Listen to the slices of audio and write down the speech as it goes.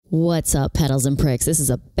What's up, Pedals and Pricks? This is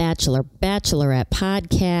a Bachelorette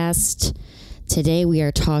podcast. Today we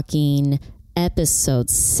are talking episode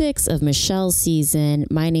 6 of Michelle's season.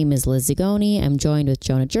 My name is Liz Zagoni. I'm joined with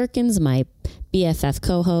Jonah Jerkins, my BFF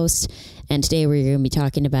co-host. And today we're going to be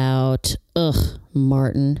talking about,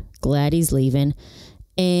 Martin. Glad he's leaving.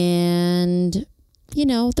 And,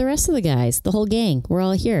 the rest of the guys, the whole gang. We're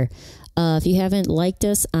all here. If you haven't liked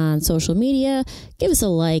us on social media, give us a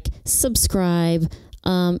like, subscribe,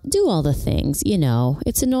 do all the things.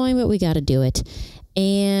 It's annoying, but we got to do it.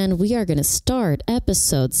 And we are going to start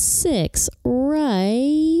episode 6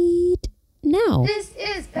 right now. This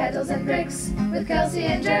is Pedals and Bricks with Kelsey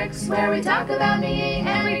and Jerks, where we talk about me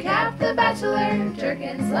and recap The Bachelor.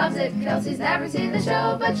 Jerkins loves it. Kelsey's never seen the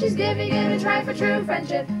show, but she's giving it a try for true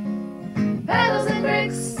friendship. Pedals and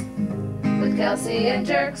Bricks with Kelsey and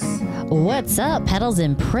Jerks. What's up, Pedals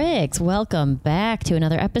and Pricks? Welcome back to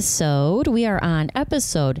another episode. We are on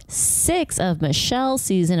episode 6 of Michelle's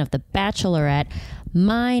season of The Bachelorette.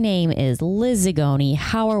 My name is Liz Zagoni.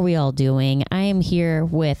 How are we all doing? I am here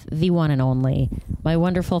with the one and only, my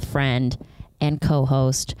wonderful friend and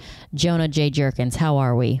co-host, Jonah J. Jerkins. How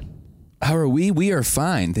are we? How are we? We are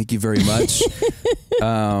fine. Thank you very much.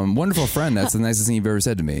 Wonderful friend. That's the nicest thing you've ever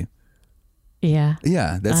said to me. Yeah.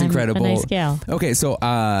 Yeah, that's incredible. A nice gal. Okay, so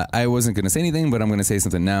I wasn't going to say anything, but I'm going to say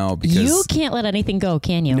something now because... You can't let anything go,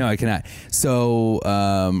 can you? No, I cannot. So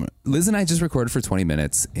Liz and I just recorded for 20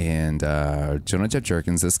 minutes, and Jonah Jeff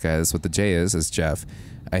Jerkins, this guy, that's what the J is Jeff.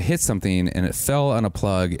 I hit something, and it fell on a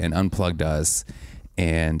plug and unplugged us,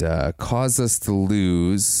 and caused us to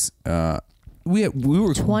lose... we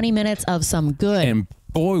were 20 minutes of some good... And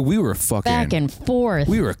boy, we were fucking back and forth.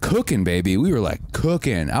 We were cooking, baby. We were like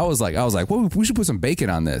cooking. I was like, well, we should put some bacon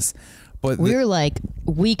on this. But we were like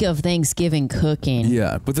week of Thanksgiving cooking.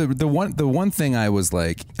 Yeah, but the one thing I was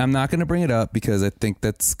like, I'm not going to bring it up because I think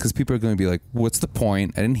that's because people are going to be like, what's the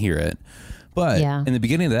point? I didn't hear it. But in the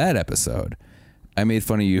beginning of that episode, I made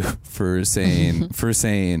fun of you for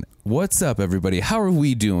saying, "What's up, everybody? How are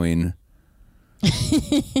we doing?"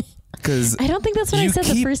 Because I don't think that's what I said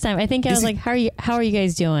the first time. I think I was like, how are you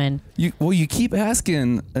guys doing? You keep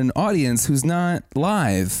asking an audience who's not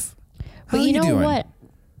live. How but you know doing? what?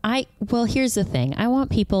 Here's the thing. I want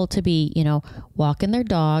people to be, walking their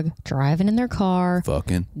dog, driving in their car,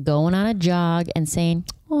 fucking going on a jog and saying,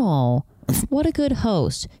 "Oh, what a good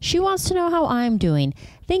host. She wants to know how I'm doing.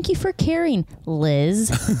 Thank you for caring, Liz."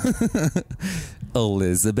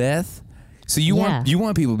 Elizabeth. So you want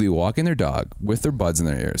people to be walking their dog with their buds in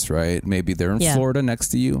their ears, right? Maybe they're in Florida next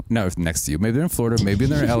to you. No, next to you. Maybe they're in Florida. Maybe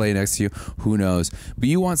they're in LA next to you. Who knows? But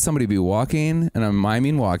you want somebody to be walking, and I'm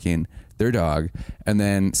miming walking their dog, and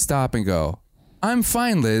then stop and go, "I'm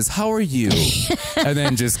fine, Liz. How are you?" And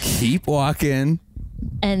then just keep walking.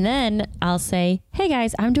 And then I'll say, "Hey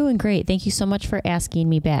guys, I'm doing great. Thank you so much for asking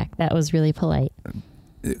me back. That was really polite."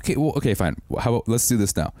 Okay, fine. Let's do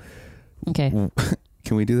this now. Okay.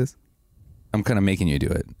 Can we do this? I'm kind of making you do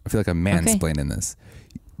it. I feel like I'm mansplaining this.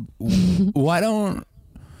 Why don't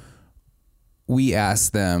we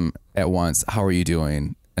ask them at once, "How are you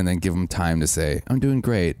doing?" And then give them time to say, "I'm doing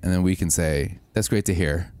great." And then we can say, "That's great to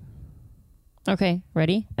hear." Okay.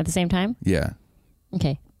 Ready? At the same time? Yeah.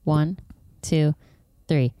 Okay. 1, 2,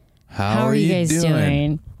 3. How are you guys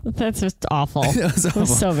doing? That's just awful. That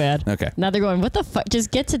was so bad. Okay. Now they're going, "What the fuck? Just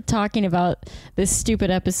get to talking about this stupid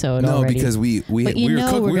episode No, already." because we were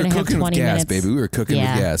cooking with gas, baby. We were cooking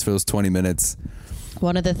with gas for those 20 minutes.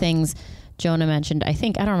 One of the things Jonah mentioned, I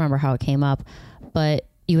don't remember how it came up, but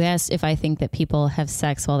you asked if I think that people have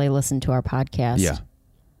sex while they listen to our podcast. Yeah,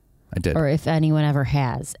 I did. Or if anyone ever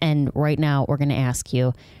has. And right now we're going to ask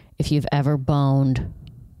you if you've ever boned,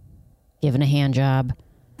 given a hand job,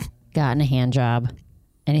 gotten a hand job,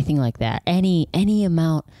 anything like that. Any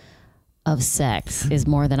amount of sex is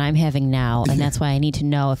more than I'm having now, and that's why I need to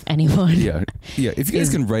know if anyone... Yeah. If you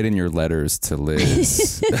guys can write in your letters to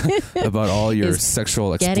Liz about all your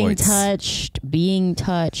sexual exploits. Getting touched, being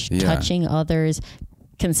touched, touching others,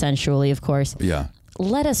 consensually, of course. Yeah.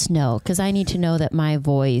 Let us know, because I need to know that my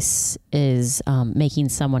voice is making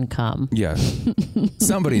someone come. Yeah.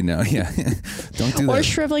 Somebody know. Yeah. Don't do that. Or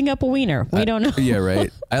shriveling up a wiener. We don't know. Yeah, right.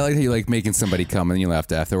 I like how you like making somebody come and you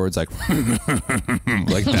laughed afterwards, like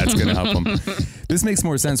that's going to help them. This makes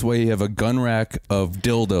more sense why you have a gun rack of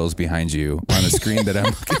dildos behind you on the screen that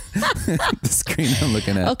I'm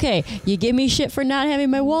looking at. Okay. You give me shit for not having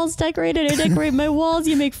my walls decorated. I decorate my walls.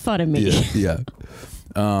 You make fun of me. Yeah.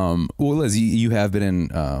 Well, Liz, you have been in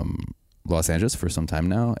Los Angeles for some time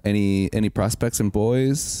now. Any prospects and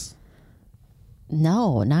boys?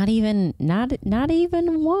 No, not even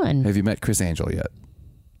one. Have you met Chris Angel yet?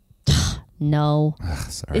 No.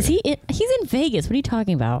 Sorry. Is he? He's in Vegas. What are you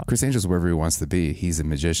talking about? Criss Angel's wherever he wants to be. He's a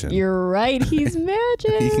magician. You're right. He's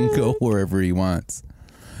magic. He can go wherever he wants.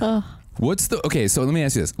 Okay, so let me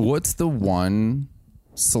ask you this. What's the one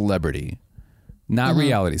celebrity, not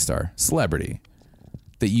reality star, celebrity,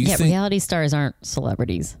 that you think... reality stars aren't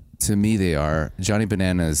celebrities. To me, they are. Johnny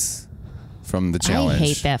Bananas from The Challenge. I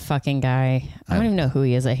hate that fucking guy. I don't even know who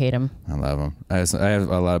he is. I hate him. I love him. I have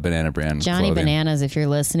a lot of Banana Brand Johnny clothing. Bananas, if you're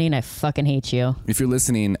listening, I fucking hate you. If you're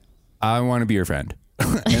listening, I want to be your friend.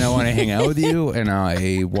 And I want to hang out with you, and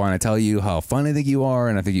I want to tell you how fun I think you are,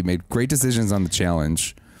 and I think you made great decisions on The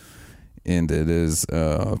Challenge. And it is...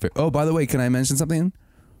 oh, by the way, can I mention something?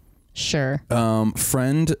 Sure.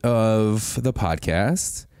 Friend of the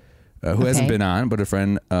podcast, who hasn't been on, but a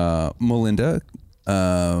friend, Melinda,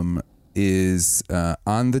 is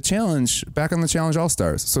on The Challenge, back on The Challenge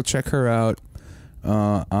All-Stars. So check her out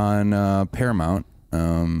on Paramount.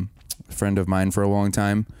 Friend of mine for a long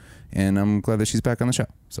time, and I'm glad that she's back on the show.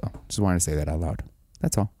 So just wanted to say that out loud.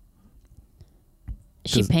 That's all.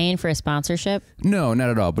 Is she paying for a sponsorship? No, not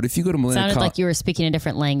at all. But if you go to Melinda... Sounded like you were speaking a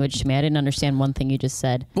different language to me. I didn't understand one thing you just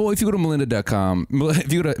said. Well, if you go to Melinda.com,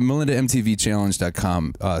 if you go to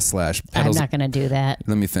MelindaMTVChallenge.com /pedals... I'm not going to do that.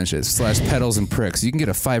 Let me finish it. /pedals and pricks. You can get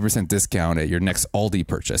a 5% discount at your next Aldi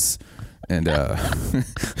purchase. And it's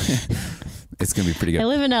going to be pretty good. I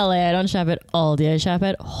live in LA. I don't shop at Aldi. I shop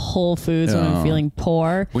at Whole Foods when I'm feeling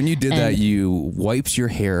poor. When you did that, you wiped your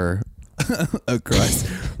hair... across,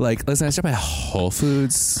 like, listen, I shop at Whole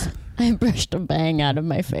Foods. I brushed a bang out of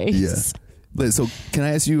my face. Yeah. So, can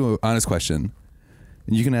I ask you an honest question?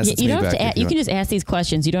 You can ask. You don't have to. You can just ask these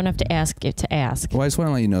questions. You don't have to ask it to ask. Well, I just want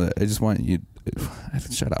to let you know that. I just want you.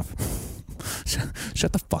 Shut up.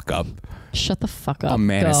 Shut the fuck up. Shut the fuck up. A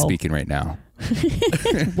man is speaking right now.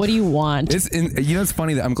 What do you want? It's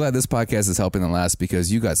funny that I'm glad this podcast is helping the last,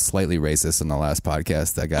 because you got slightly racist in the last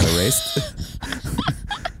podcast that got erased.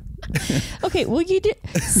 Okay, well, you did.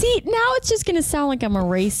 See, now it's just going to sound like I'm a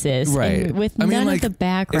racist, right? With none of the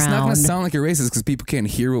background. It's not going to sound like you're racist because people can't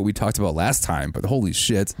hear what we talked about last time. But holy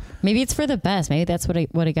shit, maybe it's for the best. Maybe that's what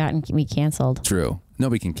it got me canceled. True.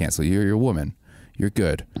 Nobody can cancel you. You're a woman. You're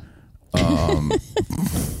good.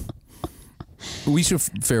 We should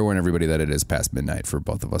fair warn everybody that it is past midnight for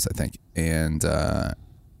both of us, I think, and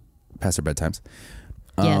past our bedtimes.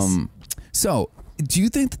 Yes. So, do you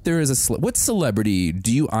think that there is what celebrity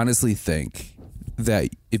do you honestly think that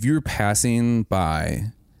if you were passing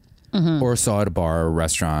by or saw at a bar,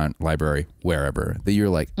 restaurant, library, wherever, that you're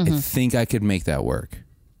like, I think I could make that work?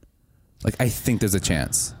 Like, I think there's a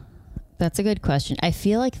chance. That's a good question. I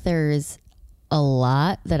feel like there's a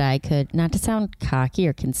lot that I could, not to sound cocky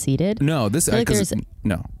or conceited. No,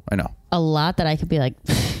 I know. A lot that I could be like,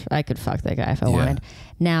 I could fuck that guy if I wanted.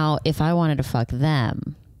 Now, if I wanted to fuck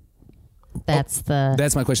them, that's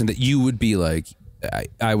my question. That you would be like,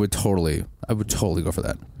 I would totally go for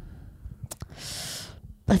that.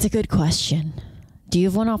 That's a good question. Do you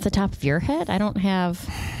have one off the top of your head? I don't have.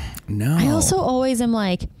 No. I also always am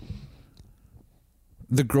like,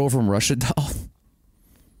 the girl from Russia Doll.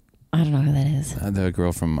 I don't know who that is. The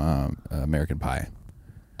girl from American Pie.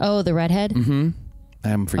 Oh, the redhead? Mm-hmm.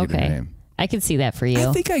 I'm forgetting her name. I could see that for you.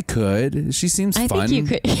 I think I could. She seems fun. I think you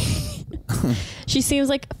could. She seems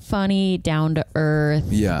like funny, down to earth.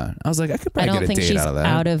 Yeah. I was like, I could probably get a date out of that.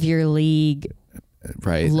 I don't think she's out of your league.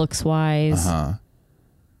 Right. Looks wise.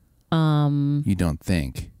 You don't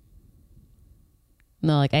think?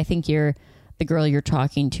 No, like, I think you're the girl you're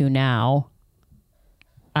talking to now.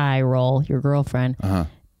 Eye roll, your girlfriend.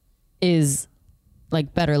 Is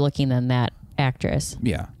like better looking than that actress.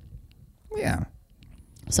 Yeah. Yeah.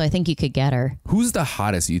 So I think you could get her. Who's the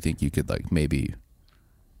hottest you think you could maybe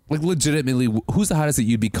legitimately, who's the hottest that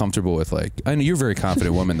you'd be comfortable with? I know you're a very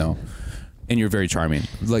confident woman though, and you're very charming.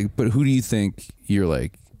 But who do you think you're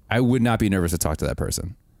like, I would not be nervous to talk to that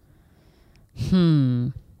person?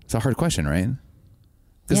 It's a hard question, right?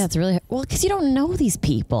 Yeah, it's really hard. Well, because you don't know these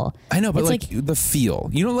people. I know, but the feel,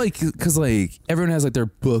 because everyone has their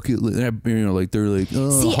bucket list, they're like,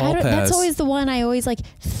 oh, see, that's always the one I always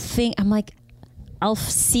think. I'm like, I'll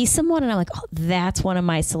see someone and I'm like, oh, that's one of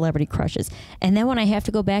my celebrity crushes. And then when I have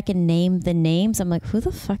to go back and name the names, I'm like, who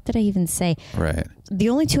the fuck did I even say? Right. The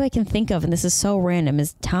only two I can think of, and this is so random,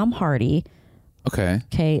 is Tom Hardy.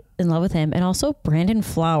 Okay, in love with him. And also Brandon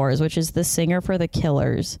Flowers, which is the singer for The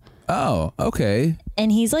Killers. Oh, okay.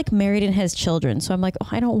 And he's married and has children. So I'm like, oh,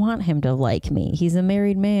 I don't want him to like me. He's a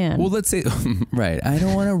married man. Well, let's say, right. I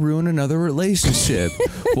don't want to ruin another relationship.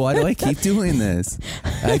 Why do I keep doing this?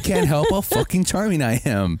 I can't help how fucking charming I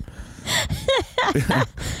am.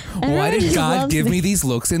 Why did God give me these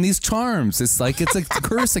looks and these charms? It's like it's a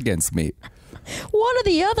curse against me. One or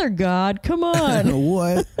the other, God. Come on.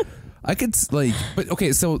 What? I could but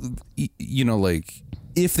okay. So like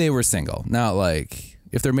if they were single, not like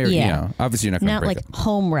if they're married. Obviously you're not going to break like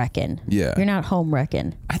home wrecking. Yeah, you're not home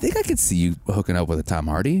wrecking. I think I could see you hooking up with a Tom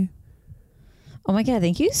Hardy. Oh my God!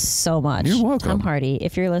 Thank you so much. You're welcome, Tom Hardy.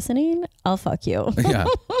 If you're listening, I'll fuck you. Yeah.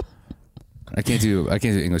 I can't do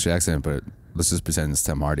English accent, but let's just pretend it's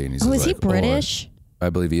Tom Hardy. And he's is he British? I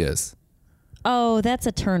believe he is. Oh, that's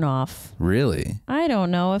a turnoff. Really? I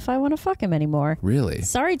don't know if I want to fuck him anymore. Really?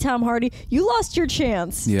 Sorry, Tom Hardy. You lost your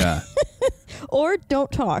chance. Yeah. Or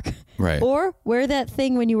don't talk. Right. Or wear that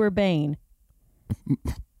thing when you were Bane.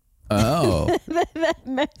 Oh. that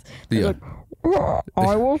mess. Yeah. Like,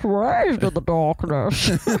 I was raised in the darkness.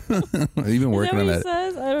 You've been working on that.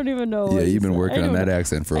 Says? I don't even know. Yeah, you've been working on that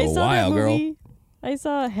accent for a while, girl. I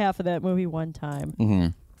saw half of that movie one time. Mm-hmm.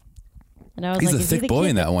 And I was He's like, a thick boy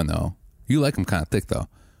in that one, though. You like him kind of thick, though.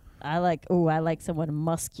 I like someone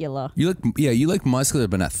muscular. You like muscular,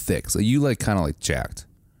 but not thick. So you like kind of like jacked.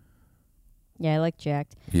 Yeah, I like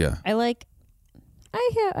jacked. Yeah. I like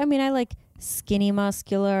skinny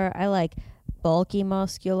muscular. I like bulky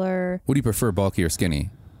muscular. What do you prefer, bulky or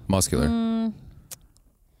skinny? Muscular.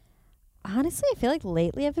 Honestly, I feel like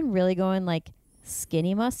lately I've been really going like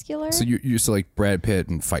skinny muscular. So you're so like Brad Pitt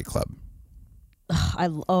and Fight Club.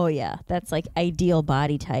 Oh yeah, that's like ideal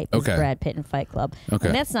body type. Is Brad Pitt and Fight Club. Okay,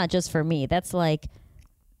 and that's not just for me. That's like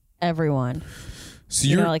everyone. So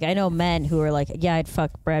you're like I know men who are like, yeah, I'd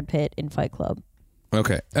fuck Brad Pitt in Fight Club.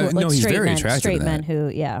 Okay, no, he's very attractive. Straight men who,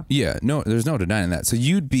 yeah, no, there's no denying that. So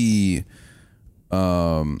you'd be,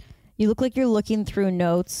 you look like you're looking through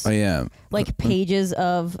notes. I am. Like pages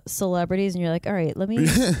of celebrities, and you're like, all right, let me.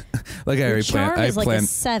 Like I already planned. I like a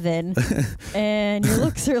 7, and your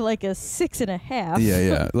looks are like a 6.5.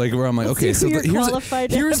 Yeah. Like where I'm like, okay, so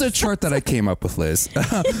here's a chart that I came up with, Liz.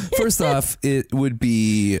 First off, it would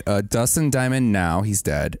be Dustin Diamond. Now he's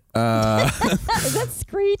dead. Is that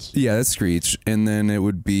Screech? Yeah, that's Screech. And then it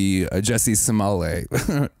would be Jesse Smollett.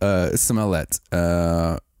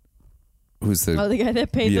 Who's the guy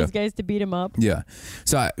that paid those guys to beat him up? Yeah.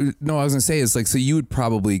 So I was gonna say is like, so you would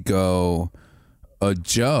probably go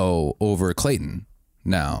Joe over Clayton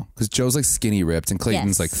now, because Joe's like skinny ripped and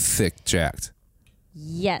Clayton's like thick jacked.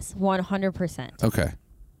 Yes, 100%. Okay.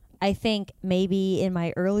 I think maybe in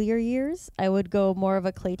my earlier years I would go more of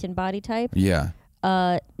a Clayton body type. Yeah.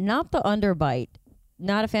 Not the underbite.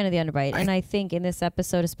 Not a fan of the underbite. And I think in this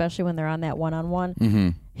episode, especially when they're on that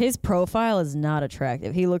one-on-one, his profile is not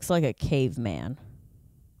attractive. He looks like a caveman.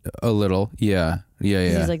 A little. Yeah.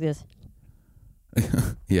 He's like this.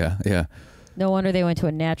 Yeah. No wonder they went to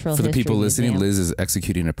a natural history For the people listening, museum. Liz is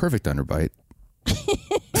executing a perfect underbite.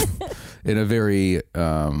 In a very,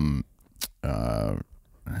 what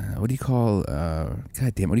do you call,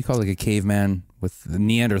 what do you call like a caveman with the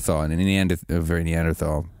Neanderthal and a very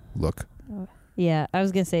Neanderthal look? Yeah, I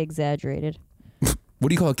was going to say exaggerated. What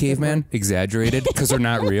do you call a caveman? Exaggerated? Because they're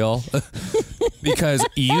not real? Because,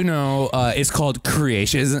 it's called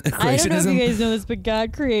creationism. I don't know if you guys know this, but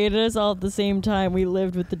God created us all at the same time. We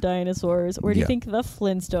lived with the dinosaurs. Where do you think the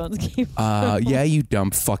Flintstones came from? Yeah, you dumb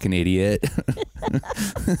fucking idiot.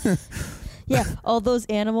 Yeah, all those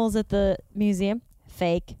animals at the museum,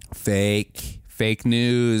 fake. Fake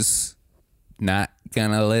news. Not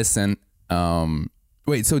gonna listen.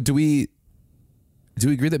 Wait, so do we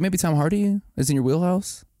agree that maybe Tom Hardy is in your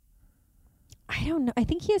wheelhouse? I don't know. I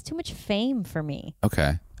think he has too much fame for me.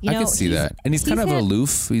 Okay. I can see that. And he's kind of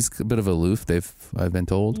aloof. He's a bit of aloof, I've been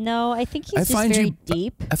told. No, I think he's just very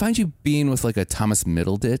deep. I find you being with like a Thomas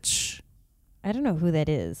Middleditch. I don't know who that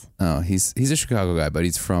is. Oh, he's a Chicago guy, but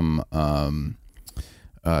he's from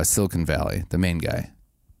Silicon Valley, the main guy.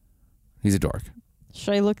 He's a dork.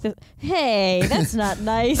 Should I look this? Hey, that's not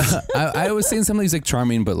nice. I was saying something he's like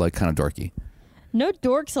charming, but like kind of dorky. No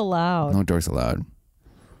dorks allowed. No dorks allowed.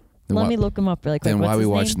 Let me look him up really quick. Then why are we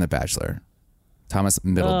watching The Bachelor? Thomas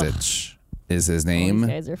Middleditch is his name. These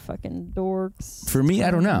guys are fucking dorks. For me,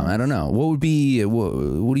 I don't know. What would be?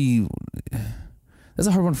 What do you? That's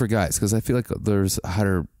a hard one for guys because I feel like there's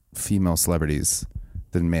hotter female celebrities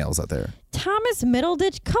than males out there. Thomas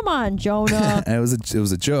Middleditch, come on, Jonah. And it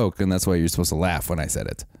was a joke, and that's why you're supposed to laugh when I said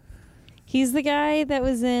it. He's the guy that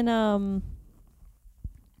was in.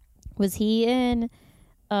 Was he in?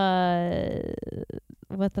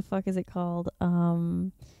 What the fuck is it called?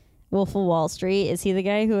 Wolf of Wall Street. Is he the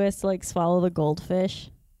guy who has to like swallow the goldfish?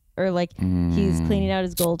 Or like he's cleaning out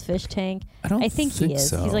his goldfish tank? I think he is.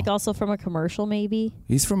 So. He's like also from a commercial maybe.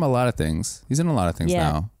 He's from a lot of things. He's in a lot of things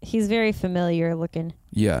now. He's very familiar looking.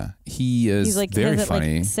 Yeah. He is he's like, very has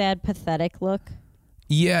funny. Like, sad, pathetic look.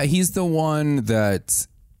 Yeah, he's the one that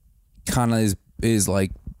kind of is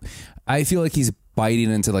like, I feel like he's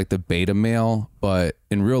biting into like the beta male, but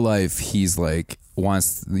in real life he's like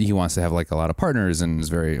wants to have like a lot of partners and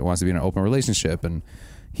wants to be in an open relationship, and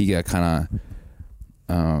he got kind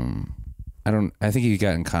of I think he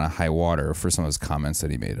got in kind of high water for some of his comments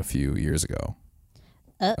that he made a few years ago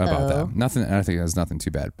about that. Nothing, I think that's nothing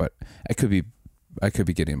too bad, but I could be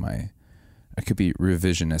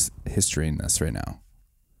revisionist history in this right now.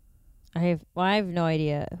 I have no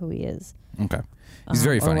idea who he is. Okay. He's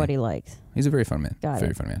very funny. Or what he likes. He's a very fun man.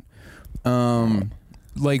 Very fun man.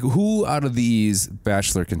 Like, who out of these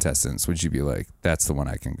Bachelor contestants would you be like, that's the one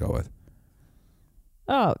I can go with?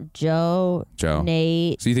 Oh, Joe.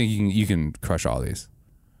 Nate. So you think you can crush all these?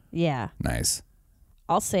 Yeah. Nice.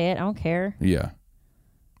 I'll say it. I don't care. Yeah.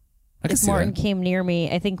 If Martin came near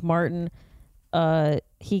me, I think Martin,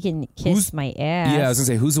 he can kiss my ass. Yeah, I was going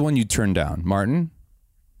to say, who's the one you turned down? Martin,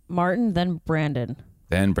 then Brandon.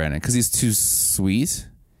 Because he's too sweet.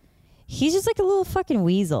 He's just like a little fucking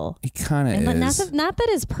weasel. He kind of is. Not that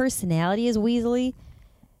his personality is weaselly.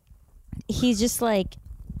 He's just like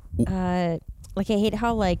I hate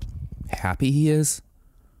how like happy he is.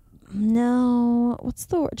 No, what's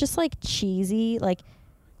the word? Just like cheesy. Like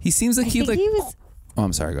he seems like he was. Oh,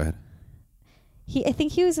 I'm sorry. Go ahead. I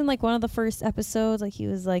think he was in like one of the first episodes. Like he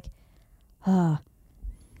was like,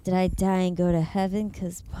 did I die and go to heaven?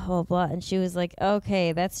 Because blah, blah, blah. And she was like,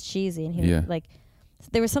 okay, that's cheesy. And he was like,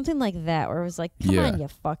 there was something like that where it was like, come on, you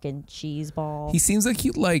fucking cheese ball. He seems like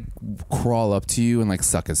he'd like crawl up to you and like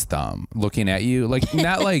suck his thumb looking at you. Like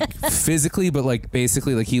not like physically, but like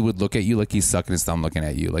basically like he would look at you like he's sucking his thumb looking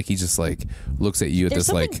at you. Like he just like looks at you at There's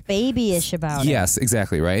this like babyish about it. Yes,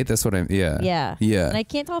 exactly. Right. That's what Yeah. And I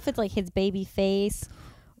can't tell if it's like his baby face.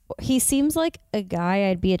 He seems like a guy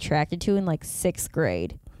I'd be attracted to in like 6th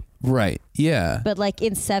grade. Right. Yeah. But like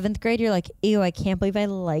in 7th grade, you're like, ew, I can't believe I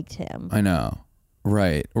liked him. I know.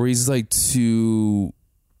 Right. Or he's like he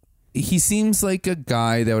seems like a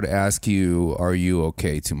guy that would ask you, are you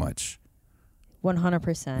okay too much?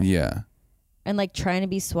 100%. Yeah. And like trying to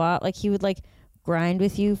be swat. Like he would like grind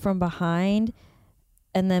with you from behind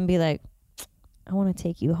and then be like, I want to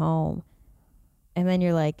take you home. And then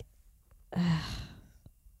you're like,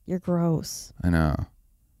 you're gross. I know.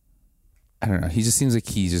 I don't know. He just seems like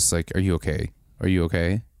he's just like, are you okay? Are you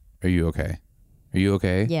okay? Are you okay? Are you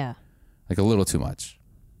okay? Yeah. Like a little too much.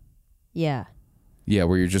 Yeah. Yeah,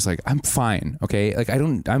 where you're just like, I'm fine. Okay. Like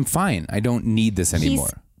I'm fine. I don't need this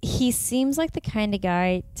anymore. He seems like the kind of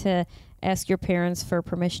guy to ask your parents for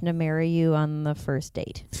permission to marry you on the first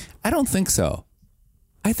date. I don't think so.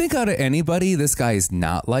 I think out of anybody, this guy is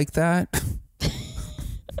not like that.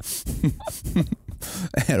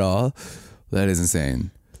 At all. That is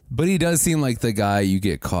insane. But he does seem like the guy you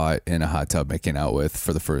get caught in a hot tub making out with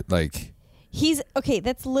for the first, like. He's okay.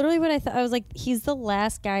 That's literally what I thought. I was like, he's the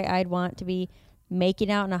last guy I'd want to be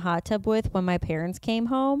making out in a hot tub with when my parents came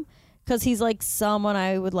home, because he's like someone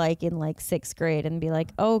I would like in like 6th grade and be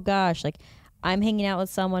like, oh gosh, like I'm hanging out with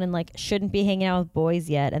someone and like shouldn't be hanging out with boys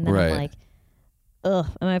yet, and then I'm like, ugh.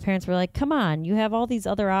 And my parents were like, come on, you have all these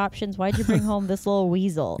other options. Why'd you bring home this little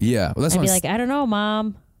weasel? Yeah, well, that's I'd be like, I don't know,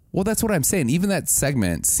 Mom. Well, that's what I'm saying. Even that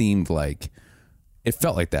segment seemed like it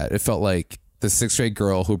felt like that. It felt like the 6th grade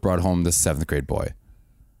girl who brought home the 7th grade boy.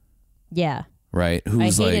 Yeah. Right?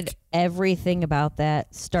 Who's I hated everything about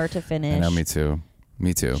that, start to finish. I know, me too.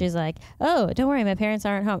 Me too. She's like, oh, don't worry, my parents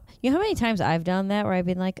aren't home. You know how many times I've done that where I've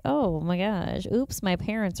been like, oh my gosh, oops, my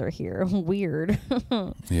parents are here. Weird.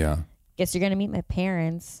 Yeah. Guess you're going to meet my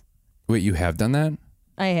parents. Wait, you have done that?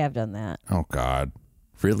 I have done that. Oh, God.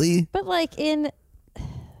 Really? But like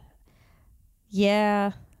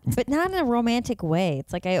yeah, but not in a romantic way.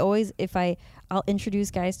 It's like I'll introduce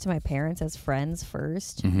guys to my parents as friends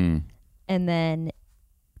first. Mm-hmm. And then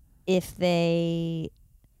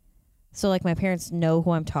so like my parents know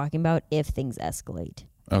who I'm talking about if things escalate.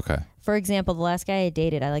 Okay. For example, the last guy I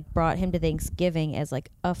dated, I like brought him to Thanksgiving as like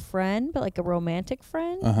a friend, but like a romantic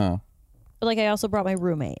friend. Uh-huh. But like I also brought my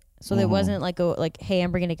roommate. So there wasn't like, hey,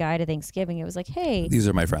 I'm bringing a guy to Thanksgiving. It was like, hey, these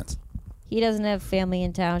are my friends. He doesn't have family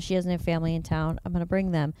in town. She doesn't have family in town. I'm going to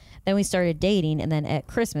bring them. Then we started dating. And then at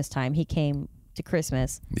Christmas time, he came to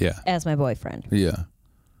Christmas as my boyfriend. Yeah.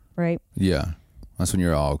 Right? Yeah. That's when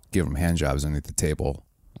you're all giving him hand jobs underneath the table.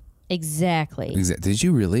 Exactly. Did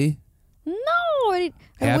you really? No.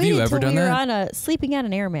 Have you ever done that? Sleeping on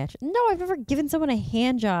an air mattress. No, I've never given someone a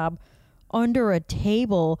hand job under a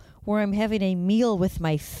table where I'm having a meal with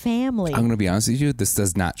my family. I'm going to be honest with you. This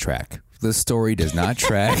does not track. The story does not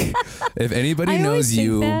track. If anybody knows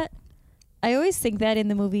you. I always think that in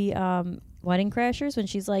the movie Wedding Crashers, when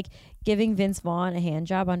she's like giving Vince Vaughn a hand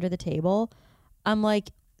job under the table, I'm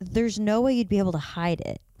like, there's no way you'd be able to hide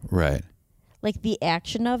it. Right. Like the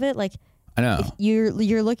action of it, like I know. If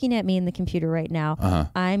you're looking at me in the computer right now.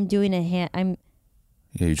 I'm doing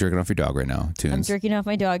yeah, you're jerking off your dog right now. Tunes. I'm jerking off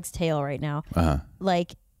my dog's tail right now.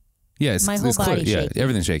 Like, yeah, my whole body shaking. Yeah,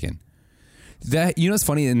 everything's shaking. That, you know what's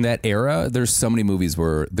funny, in that era, there's so many movies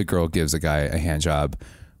where the girl gives a guy a hand job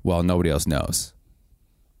while nobody else knows.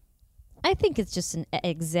 I think it's just an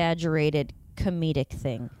exaggerated comedic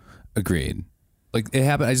thing. Agreed. Like, it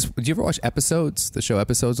happened. Did you ever watch Episodes? The show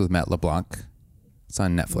Episodes with Matt LeBlanc? It's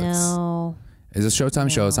on Netflix. No. It's a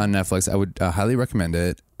Showtime show. It's on Netflix. I would highly recommend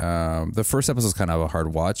it. The first episode is kind of a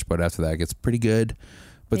hard watch, but after that it gets pretty good.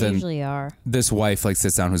 But they then usually are. This wife like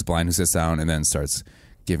sits down, who's blind, who sits down and then starts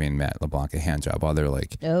giving Matt LeBlanc a hand job while they're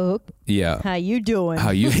like, oh, yeah, how you doing?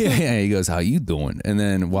 Yeah, he goes, how you doing? And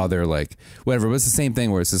then while they're like, whatever, but it's the same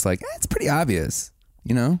thing where it's just like, it's pretty obvious,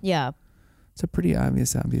 you know? Yeah. It's a pretty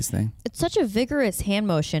obvious thing. It's such a vigorous hand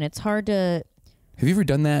motion. It's hard to. Have you ever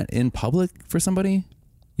done that in public for somebody?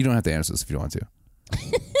 You don't have to answer this if you don't want to.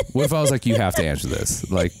 What if I was like, you have to answer this?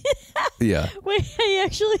 Like, yeah. Wait, I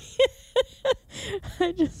actually,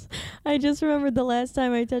 I just remembered the last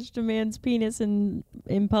time I touched a man's penis in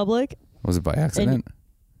public. Was it by accident?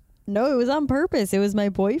 No, it was on purpose. It was my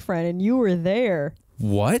boyfriend, and you were there.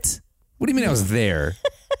 What? What do you mean I was there?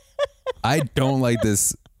 I don't like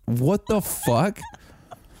this. What the fuck?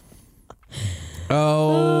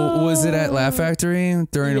 Oh, was it at Laugh Factory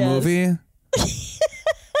during a movie?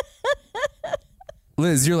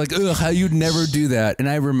 Liz, you're like, ugh, how you'd never do that. And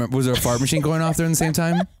I remember, was there a fart machine going off there at the same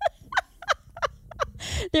time?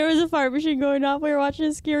 There was a fart machine going off. We were watching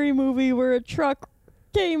a scary movie where a truck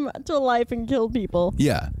came to life and killed people.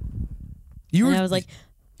 Yeah. I was like,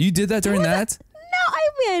 you did that during that? No, I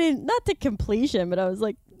mean, I didn't, not to completion, but I was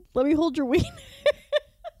like, let me hold your wiener.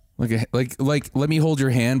 like, let me hold your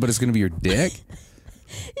hand, but it's going to be your dick?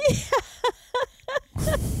 Yeah.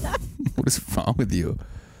 What is wrong with you?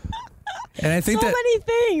 And I think so many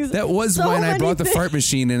things. That was so when I brought the fart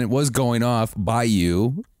machine and it was going off by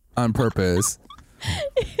you on purpose.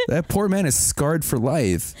 That poor man is scarred for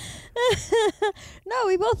life. No,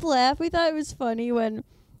 we both laughed. We thought it was funny when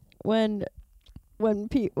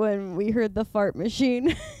we heard the fart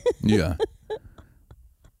machine. Yeah.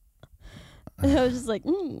 And I was just like,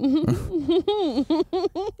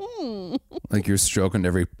 like you're stroking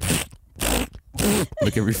every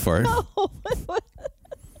like every fart. No.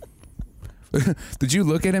 Did you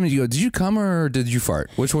look at him and you go, did you come or did you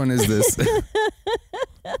fart? Which one is this?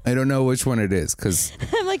 I don't know which one it is because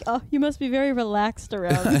I'm like, oh, you must be very relaxed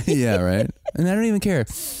around me. Yeah, right. And I don't even care.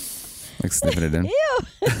 Like sniffing it in. Ew.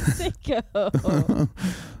 Sicko.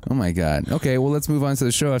 Oh my God. Okay, well let's move on to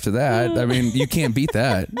the show after that. I mean, you can't beat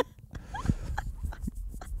that.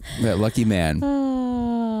 That lucky man.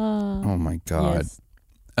 Oh my God. Yes.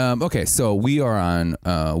 Okay, so we are on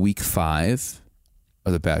week 5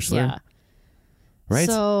 of The Bachelor. Yeah. Right?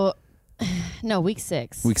 So, no, week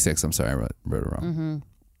 6. Week 6. I'm sorry, I wrote it wrong.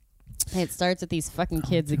 Mm-hmm. It starts with these fucking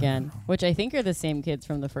kids again, which I think are the same kids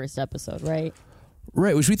from the first episode, right?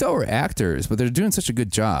 Right, which we thought were actors, but they're doing such a good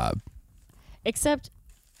job. Except,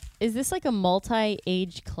 is this like a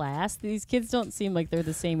multi-age class? These kids don't seem like they're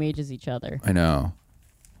the same age as each other. I know.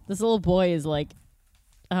 This little boy is like,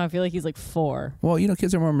 I feel like he's like 4. Well, you know,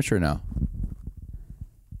 kids are more mature now.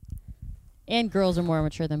 And girls are more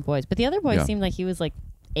mature than boys. But the other boy seemed like he was like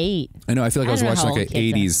 8. I know. I feel like I was watching like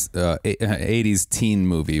an 80s teen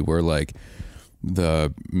movie where like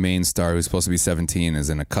the main star who's supposed to be 17 is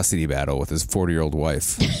in a custody battle with his 40-year-old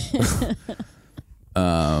wife.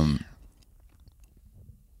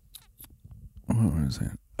 What was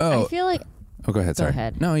that? Oh, I feel like... Oh, go ahead. Sorry. Go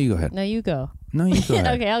ahead. No, you go ahead. No, you go. No, you go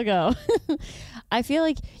ahead. Okay, I'll go. I feel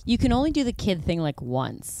like you can only do the kid thing like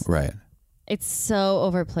once. Right. It's so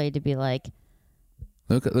overplayed to be like,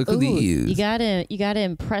 look at these. You gotta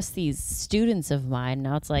impress these students of mine.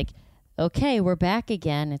 Now it's like, okay, we're back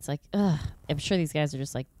again. It's like, ugh. I'm sure these guys are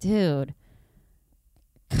just like, dude,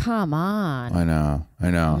 come on. I know.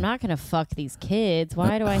 I'm not gonna fuck these kids.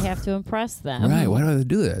 Why do I have to impress them? Right. Why do I have to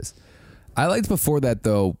do this? I liked before that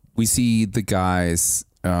though. We see the guys.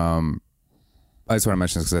 I just want to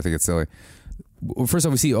mention this because I think it's silly. First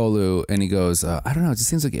off, we see Olu, and he goes, I don't know, it just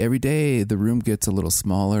seems like every day the room gets a little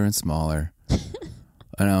smaller and smaller.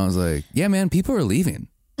 And I was like, yeah, man, people are leaving.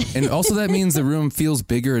 And also that means the room feels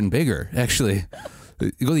bigger and bigger, actually.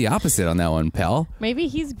 You go the opposite on that one, pal. Maybe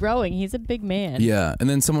he's growing. He's a big man. Yeah. And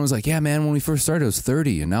then someone was like, yeah, man, when we first started, it was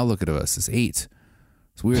 30, and now look at us, it's 8.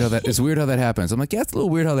 It's weird how that happens. I'm like, yeah, it's a little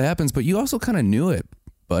weird how that happens, but you also kind of knew it,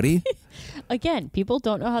 buddy. Again, people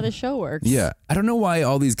don't know how the show works. Yeah. I don't know why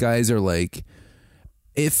all these guys are like...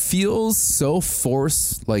 it feels so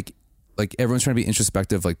forced, like everyone's trying to be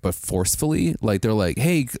introspective, like, but forcefully. Like they're like,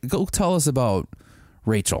 hey, go tell us about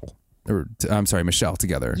Rachel, or I'm sorry, Michelle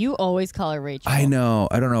together. You always call her Rachel. I know.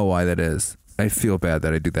 I don't know why that is. I feel bad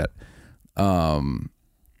that I do that.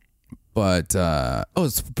 But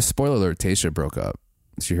spoiler alert, Tayshia broke up.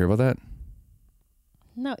 Did you hear about that?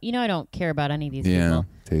 No, I don't care about any of these people. Yeah,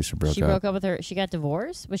 Tayshia broke up. She broke up with her. She got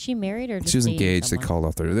divorced? Was she married or just she was engaged? Someone?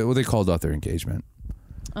 They called off their engagement.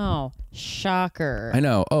 Oh, shocker. I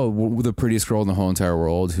know. Oh, the prettiest girl in the whole entire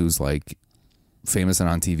world who's like famous and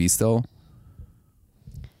on TV still.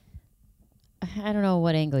 I don't know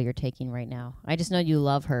what angle you're taking right now. I just know you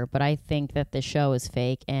love her, but I think that the show is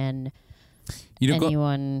fake, and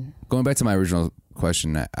going back to my original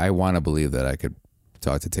question, I want to believe that I could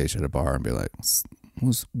talk to Tayshia at a bar and be like,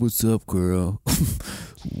 what's up, girl?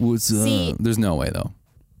 What's up? There's no way though.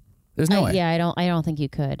 There's no way. Yeah, I don't think you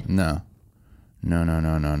could. No.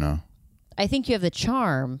 I think you have the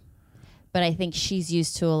charm, but I think she's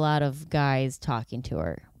used to a lot of guys talking to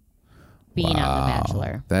her. Being on The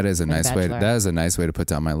Bachelor. That is a nice way. That is a nice way to put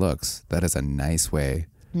down my looks. That is a nice way.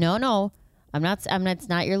 No. I'm not. It's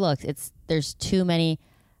not your looks. There's too many.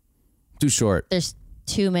 Too short. There's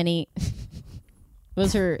too many.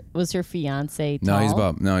 Was her fiance tall? He's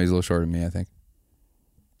a little shorter than me, I think.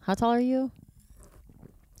 How tall are you?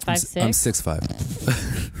 5'6"? I'm 6'5".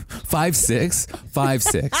 5'6"?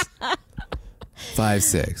 5'6".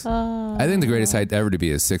 5'6". I think the greatest height ever to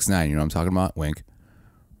be is 6'9". You know what I'm talking about? Wink.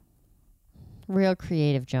 Real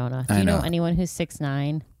creative, Jonah. Do you know anyone who's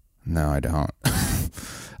 6'9"? No, I don't.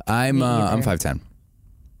 I'm 5'10".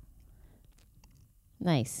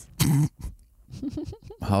 Nice.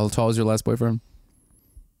 How tall is your last boyfriend?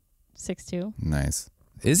 6'2". Nice.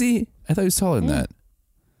 Is he? I thought he was taller than that.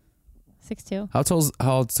 6'2".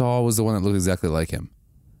 How tall was the one that looked exactly like him?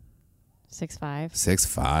 6'5".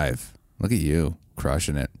 6'5". Look at you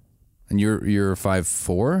crushing it. And you're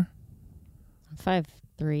 5'4"? I'm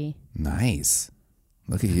 5'3". Nice.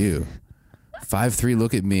 Look at you. 5'3".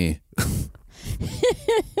 Look at me.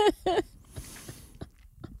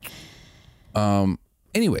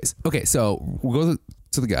 Anyways, okay, so we'll go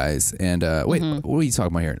to the guys and wait, what are you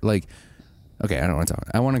talking about here? Like, okay, I don't want to talk.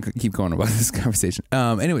 I want to keep going about this conversation.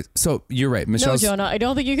 Anyways, so you're right, Michelle. No, Jonah, I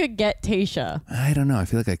don't think you could get Tayshia. I don't know. I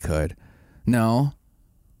feel like I could. No.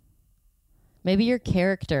 Maybe your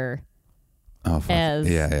character. Oh, fuck.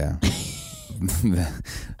 Yeah.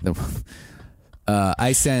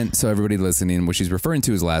 I sent, so everybody listening, what she's referring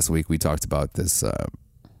to is last week we talked about this.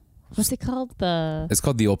 What's it called? It's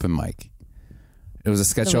called The Open Mic. It was a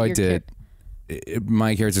sketch show I did.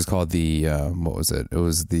 My character's called the, what was it? It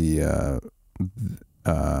was the,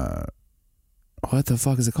 what the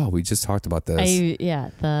fuck is it called? We just talked about this.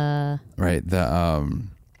 Right.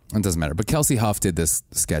 It doesn't matter. But Kelsey Huff did this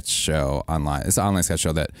sketch show online. It's an online sketch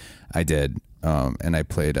show that I did. And I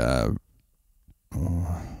played, what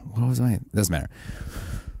was my, doesn't matter.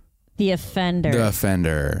 The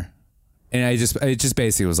Offender. And it just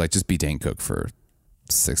basically was like, just be Dane Cook for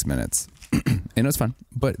 6 minutes. And it was fun.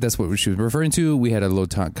 But that's what she was referring to. We had a little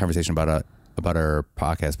conversation about our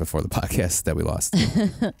podcast before the podcast that we lost.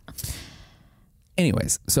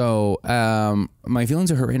 Anyways, so my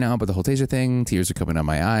feelings are hurt right now about the whole Tayshia thing. Tears are coming out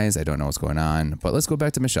my eyes. I don't know what's going on. But let's go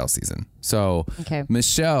back to Michelle's season. So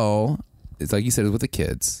Michelle, it's like you said, is with the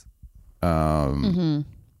kids. And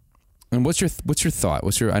what's your thought?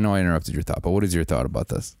 I know I interrupted your thought, but what is your thought about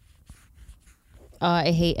this?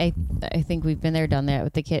 I think we've been there, done that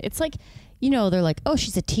with the kid. It's like, they're like, oh,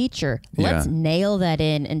 she's a teacher. Let's nail that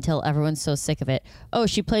in until everyone's so sick of it. Oh,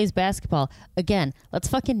 she plays basketball. Again, let's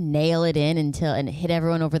fucking nail it in and hit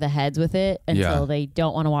everyone over the heads with it until they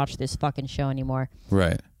don't want to watch this fucking show anymore.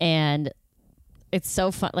 Right. And it's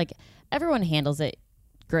so fun. Like, everyone handles it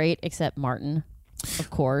great except Martin, of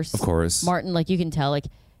course. Martin, like, you can tell, like,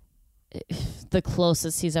 the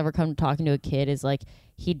closest he's ever come to talking to a kid is like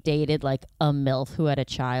he dated like a MILF who had a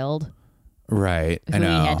child. Right. Who he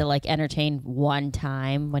had to like entertain one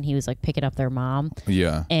time when he was like picking up their mom.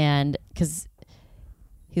 Yeah. And because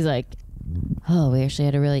he's like, oh, we actually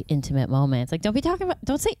had a really intimate moment. It's like,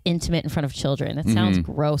 don't say intimate in front of children. That sounds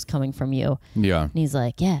gross coming from you. Yeah. And he's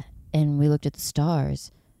like, yeah. And we looked at the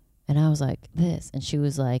stars and I was like, this. And she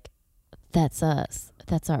was like, that's us.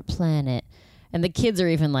 That's our planet. And the kids are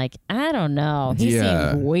even like, I don't know. He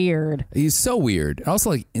seems weird. He's so weird.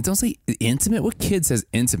 Also, like, don't say intimate. What kid says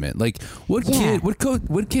intimate? Like, what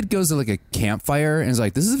kid goes to like a campfire and is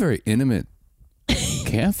like, this is a very intimate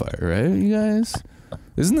campfire, right, you guys?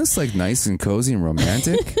 Isn't this like nice and cozy and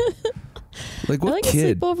romantic? Like, what I like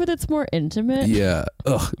kid? a sleepover that's more intimate. Yeah.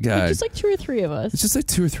 Ugh, God. Like just like 2 or 3 of us. It's just like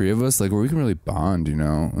 2 or 3 of us, like where we can really bond, you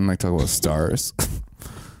know, and like talk about stars.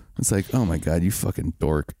 It's like, oh my God, you fucking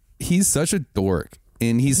dork. He's such a dork.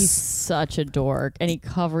 And he's such a dork, and he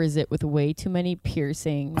covers it with way too many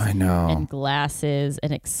piercings. I know. And glasses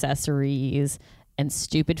and accessories and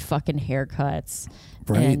stupid fucking haircuts.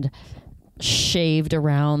 Right. And shaved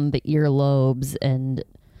around the earlobes. And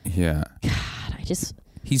yeah. God, I just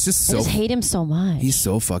hate him so much. He's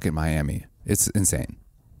so fucking Miami. It's insane.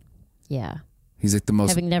 Yeah. He's like the most.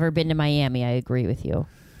 Having never been to Miami, I agree with you.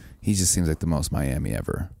 He just seems like the most Miami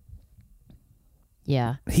ever.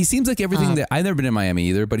 Yeah. He seems like everything that I've never been in Miami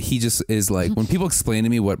either, but he just is like, when people explain to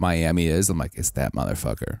me what Miami is, I'm like, it's that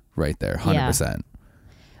motherfucker right there. 100%. Yeah.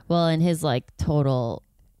 Well, and his like total,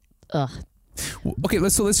 Okay. Do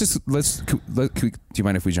you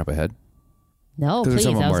mind if we jump ahead? No, please.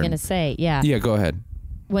 I was going to say, yeah. Yeah, go ahead.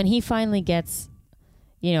 When he finally gets,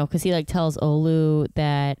 cause he like tells Olu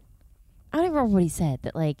that, I don't even remember what he said,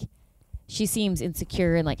 that like she seems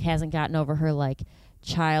insecure and like hasn't gotten over her like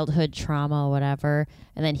childhood trauma or whatever,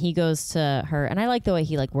 and then he goes to her, and I like the way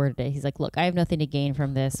he like worded it. He's like, look, I have nothing to gain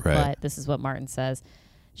from this, but this is what Martin says.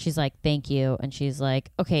 She's like, thank you. And she's like,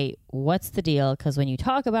 okay, what's the deal? Because when you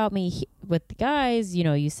talk about me with the guys,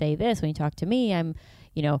 you say this. When you talk to me, I'm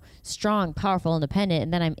strong, powerful, independent,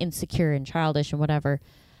 and then I'm insecure and childish and whatever.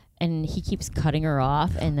 And he keeps cutting her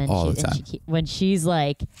off, and then when she's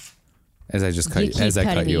like, As I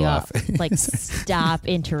cut you off. Like, stop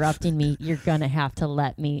interrupting me. You're going to have to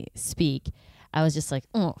let me speak. I was just like,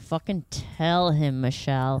 oh, fucking tell him,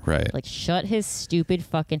 Michelle. Right. Like, shut his stupid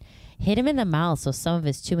fucking... Hit him in the mouth so some of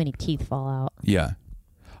his too many teeth fall out. Yeah.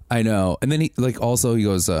 I know. And then he goes,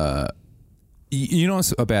 a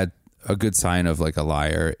good sign of like a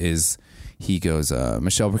liar is he goes,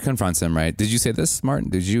 Michelle confronts him, right? Did you say this, Martin?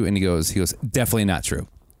 Did you? And he goes, definitely not true.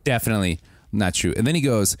 Definitely not true. And then he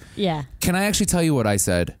goes, yeah. Can I actually tell you what I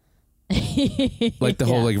said? Like the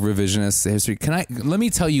whole like revisionist history. Let me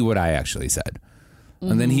tell you what I actually said.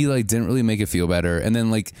 Mm-hmm. And then he like didn't really make it feel better. And then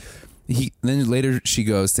like then later she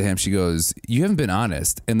goes to him, she goes, you haven't been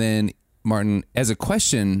honest. And then Martin, as a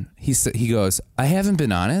question, he goes, I haven't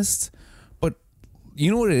been honest. But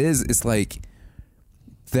you know what it is? It's like,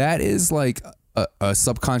 that is like a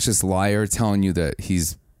subconscious liar telling you that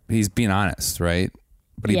he's being honest, right?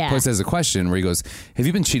 But he puts it as a question where he goes, have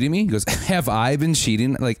you been cheating me? He goes, have I been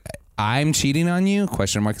cheating? Like, I'm cheating on you?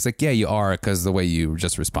 Question mark. It's like, yeah, you are, because the way you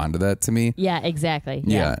just responded that to me. Yeah, exactly.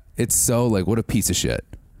 Yeah. It's so like, what a piece of shit.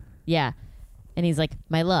 Yeah. And he's like,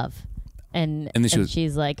 my love. And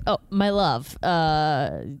she's like, oh, my love.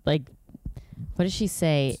 Like, what did she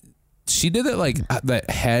say? She did that like that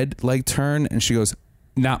head like turn, and she goes,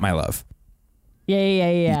 not my love.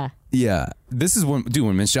 Yeah. Yeah. This is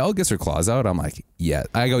when Michelle gets her claws out, I'm like, yeah.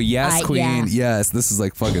 I go, yes, queen. Yeah. Yes. This is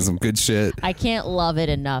like fucking some good shit. I can't love it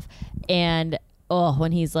enough. And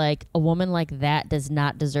when he's like, a woman like that does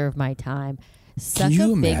not deserve my time. Such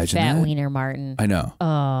a big fat wiener, Martin. I know.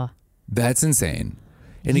 Oh. That's insane.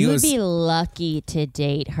 And he would be lucky to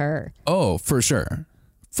date her. Oh, for sure.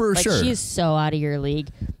 For sure. She's so out of your league.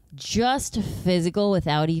 Just physical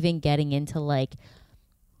without even getting into like,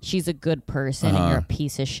 she's a good person and you're a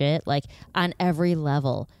piece of shit. Like, on every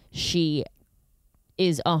level, she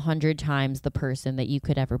is 100 times the person that you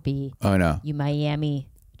could ever be. Oh, no. You Miami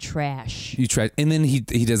trash. You trash. And then he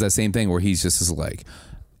does that same thing where he's just like,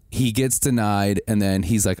 he gets denied and then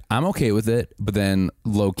he's like, I'm okay with it. But then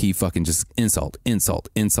low key fucking just insult.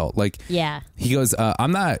 Like, yeah. He goes,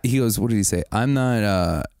 I'm not, he goes, what did he say? I'm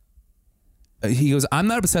not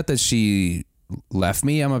upset that she left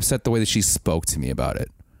me. I'm upset the way that she spoke to me about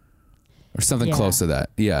it. Or something close to that.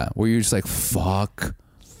 Yeah. Where you're just like, fuck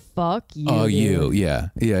you. Oh, you. Yeah.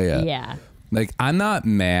 Yeah. Like, I'm not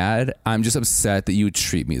mad. I'm just upset that you would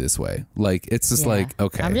treat me this way. Like, it's just like,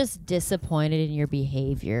 okay. I'm just disappointed in your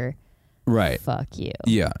behavior. Right. Fuck you.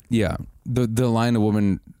 Yeah. Yeah. The line, a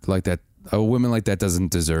woman like that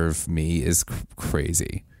doesn't deserve me is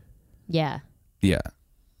crazy. Yeah. Yeah.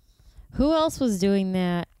 Who else was doing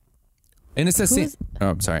that? And it's that scene. Oh,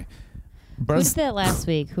 I'm sorry. Who did that last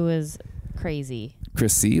week? Who was crazy?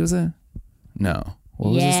 Chris C, was it? No.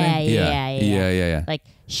 What was his name? Yeah. Like,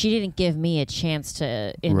 she didn't give me a chance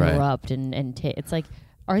to interrupt it's like,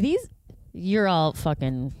 you're all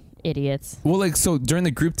fucking idiots. Well, like, so during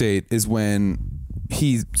the group date is when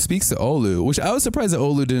he speaks to Olu, which I was surprised that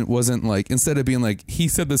Olu wasn't like, instead of being like, he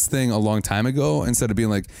said this thing a long time ago, instead of being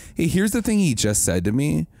like, hey, here's the thing he just said to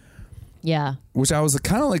me. Yeah. Which I was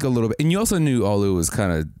kind of like a little bit, and you also knew Olu was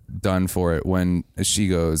kind of done for it when she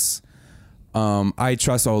goes, I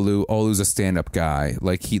trust Olu. Olu's a stand-up guy.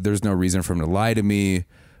 Like there's no reason for him to lie to me.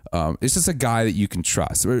 It's just a guy that you can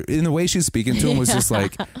trust. In the way she's speaking to him was just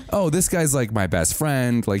like, oh, this guy's like my best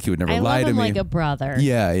friend. Like he would never lie to me. Like a brother.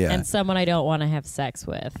 Yeah, yeah. And someone I don't want to have sex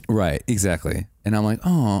with. Right, exactly. And I'm like, oh,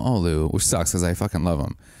 Olu, which sucks because I fucking love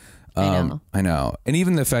him. I know. And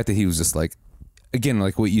even the fact that he was just like, again,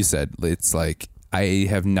 like what you said, it's like, I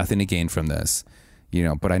have nothing to gain from this,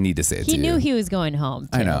 but I need to say it to you. He knew he was going home,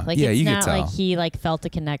 too. I know. Like, it's not like he like felt a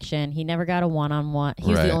connection. He never got a one-on-one.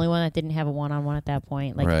 He was the only one that didn't have a one-on-one at that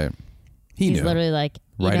point. Like, right. He's literally like,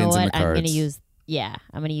 you know what? I'm going to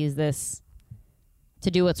use this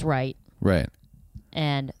to do what's right. Right.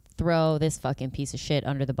 And throw this fucking piece of shit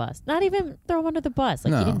under the bus. Not even throw him under the bus.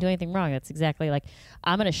 Like, he didn't do anything wrong. That's exactly like,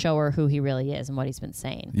 I'm going to show her who he really is and what he's been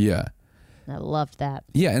saying. Yeah. And I loved that.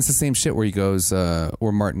 Yeah, and it's the same shit where he goes,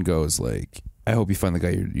 where Martin goes, like, I hope you find the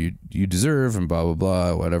guy you deserve and blah, blah,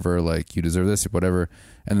 blah, whatever. Like, you deserve this or whatever.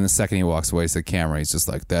 And then the second he walks away to the camera, he's just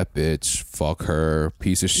like, that bitch, fuck her,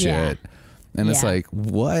 piece of shit. Yeah. And it's like,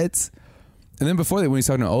 what? And then before that, when he's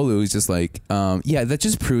talking to Olu, he's just like, that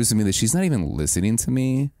just proves to me that she's not even listening to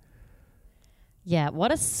me. Yeah,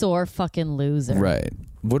 what a sore fucking loser. Right.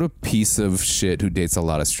 What a piece of shit who dates a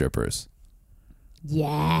lot of strippers.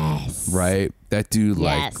 Yes. Right? That dude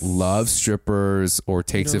like loves strippers or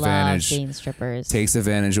takes advantage. Being strippers. Takes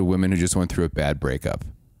advantage of women who just went through a bad breakup.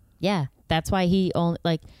 Yeah. That's why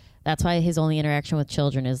that's why his only interaction with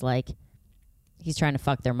children is like he's trying to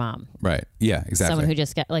fuck their mom. Right. Yeah, exactly. Someone who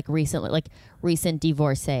just got like recent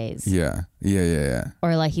divorcees. Yeah. Yeah.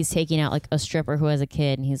 Or like he's taking out like a stripper who has a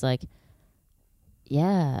kid and he's like,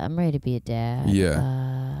 yeah, I'm ready to be a dad.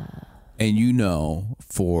 Yeah. And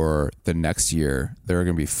for the next year, there are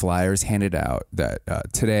going to be flyers handed out that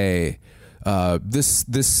today, this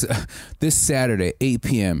Saturday, 8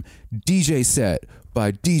 p.m., DJ set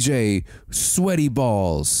by DJ Sweaty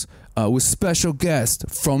Balls with special guest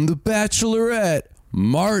from The Bachelorette,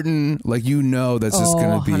 Martin. Like, that's just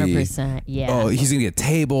going to be 100%. Yeah. Oh, he's going to get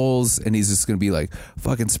tables and he's just going to be like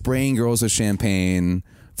fucking spraying girls with champagne.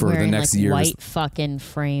 For wearing the next like years. White fucking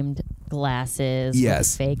framed glasses.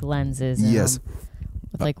 Yes. With fake lenses. In them,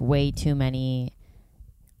 with like way too many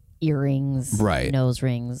earrings. Right. Nose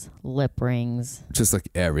rings. Lip rings. Just like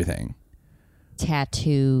everything.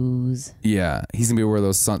 Tattoos. Yeah. He's going to be wearing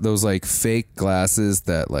those like fake glasses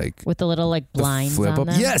that like. With the little like blinds flip on up.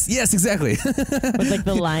 them. Yes, exactly. With like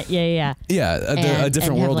the line. Yeah. Yeah. A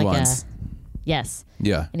different world like ones. Yes.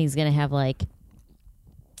 Yeah. And he's going to have like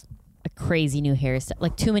a crazy new hairstyle,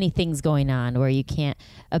 like too many things going on where you can't.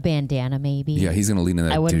 A bandana, maybe. Yeah, he's gonna lean in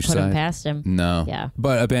that. I wouldn't put side. him past him. No. Yeah,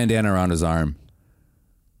 but a bandana around his arm.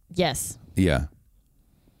 Yes. Yeah.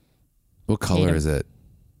 What color is it?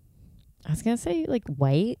 I was gonna say like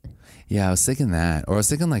white. Yeah, I was thinking that, or I was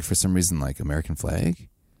thinking like for some reason like American flag,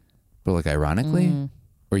 but like ironically,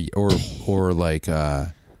 or like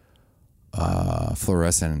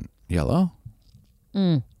fluorescent yellow.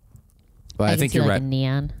 But I think you're like right.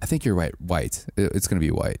 Neon. I think you're right. White. It's going to be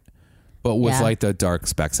white, but with like the dark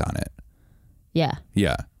specks on it. Yeah.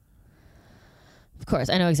 Yeah. Of course,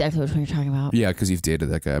 I know exactly which one you're talking about. Yeah, because you've dated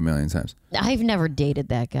that guy a million times. I've never dated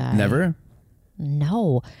that guy. Never?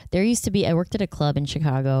 No. There used to be. I worked at a club in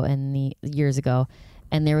Chicago years ago,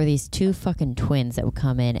 and there were these two fucking twins that would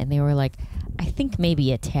come in, and they were like, I think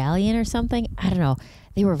maybe Italian or something. I don't know.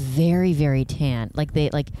 They were very, very tan. Like they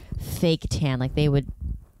fake tan. Like they would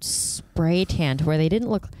spray tan to where they didn't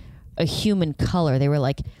look a human color. They were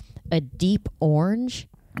like a deep orange.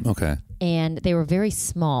 Okay. And they were very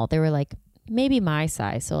small. They were like maybe my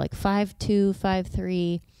size, so like 5'2",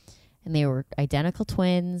 5'3", and they were identical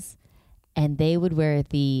twins. And they would wear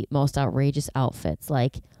the most outrageous outfits,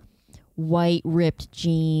 like white ripped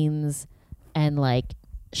jeans and like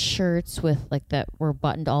shirts with like that were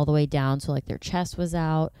buttoned all the way down, so like their chest was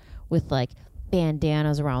out, with like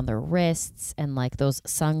bandanas around their wrists and like those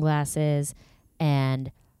sunglasses and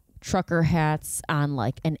trucker hats on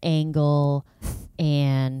like an angle.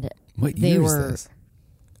 And what year is this?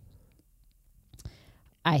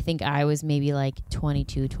 I think I was maybe like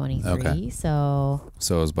 22, 23. Okay. So it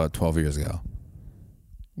was about 12 years ago.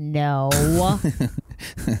 No.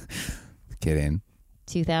 Kidding.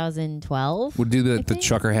 2012. Would do the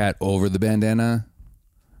trucker hat over the bandana?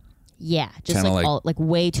 Yeah, just like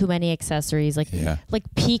way too many accessories, like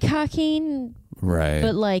peacocking, right?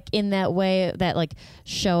 But like in that way, that like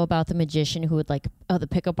show about the magician who would like the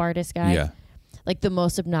pickup artist guy, yeah, like the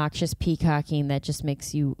most obnoxious peacocking that just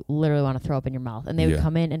makes you literally want to throw up in your mouth. And they would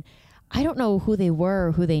come in, and I don't know who they were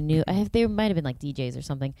or who they knew. They might have been like DJs or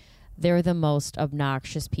something. They're the most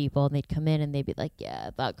obnoxious people, and they'd come in and they'd be like, "Yeah,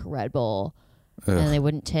 vodka Red Bull," and they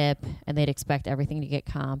wouldn't tip, and they'd expect everything to get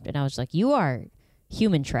comped. And I was like, you are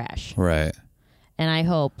human trash. Right. And I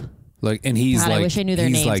hope. Like, and he's God, like, I wish I knew their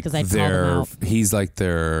names because I'd call them out. He's like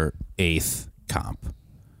their 8th comp.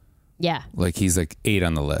 Yeah. Like he's like 8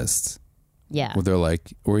 on the list. Yeah. Where they're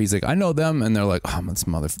like, where he's like, I know them, and they're like, oh,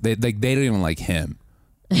 this they don't even like him.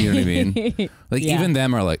 You know what I mean? Like even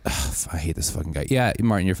them are like, oh, I hate this fucking guy. Yeah,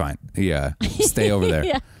 Martin, you're fine. Yeah, stay over there.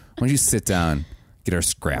 Why don't you sit down, get our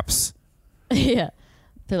scraps? Yeah.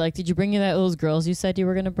 They're like, did you bring in those girls you said you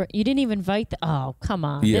were gonna bring? You didn't even invite them. Oh, come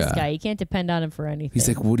on, this guy. You can't depend on him for anything. He's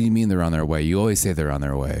like, what do you mean they're on their way? You always say they're on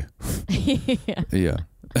their way. Yeah.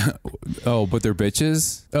 Oh, but they're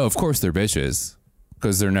bitches. Oh, of course they're bitches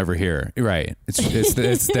because they're never here. Right.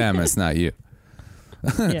 It's them. It's not you.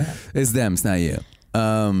 Yeah. It's them. It's not you.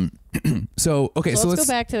 So let's go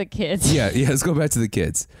back to the kids. Yeah. Let's go back to the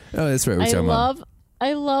kids. Oh, that's right.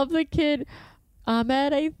 I love the kid.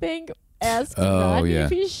 Ahmed, I think, asked Rodney if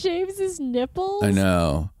he shaves his nipples. I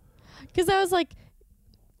know. Because I was like,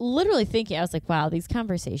 literally thinking, I was like, wow, these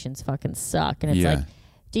conversations fucking suck. And it's like,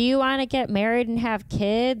 do you want to get married and have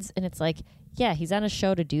kids? And it's like, yeah, he's on a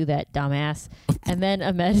show to do that, dumbass. And then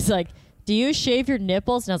Ahmed is like, do you shave your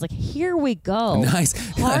nipples? And I was like, here we go. Nice.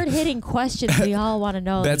 Hard-hitting questions we all want to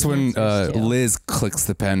know. That's when Liz clicks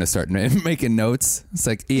the pen to start making notes. It's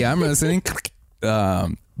like, yeah, I'm listening.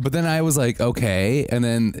 But then I was like, okay. And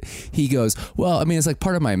then he goes, well, I mean, it's like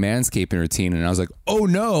part of my manscaping routine. And I was like, oh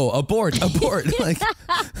no, abort. Like,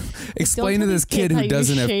 explain to this kid who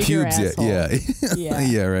doesn't have pubes yet. Yeah.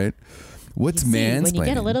 Yeah, right. What's mansplaining? When you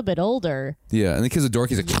get a little bit older. Yeah, and the kid's a dork.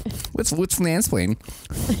 He's like, what's mansplaining?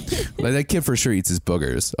 Like that kid for sure eats his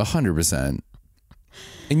boogers, 100%.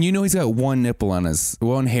 And you know he's got one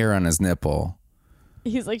hair on his nipple.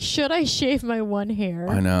 He's like, should I shave my one hair?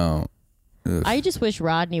 I know. Ugh. I just wish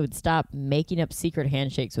Rodney would stop making up secret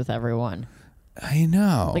handshakes with everyone. I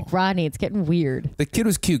know. Like, Rodney, it's getting weird. The kid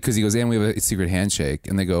was cute because he goes, and we have a secret handshake.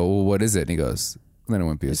 And they go, well, what is it? And he goes, then it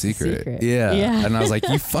wouldn't be a secret. Yeah. And I was like,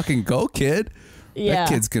 you fucking go, kid. Yeah. That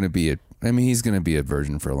kid's going to be he's going to be a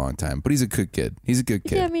virgin for a long time. But he's a good kid. He's a good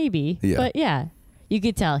kid. Yeah, maybe. Yeah. But yeah, you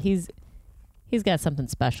could tell he's got something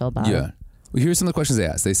special about him. Yeah. Well, here's some of the questions they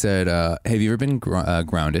asked. They said, have you ever been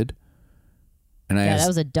grounded? And I asked, that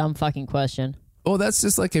was a dumb fucking question. Oh, that's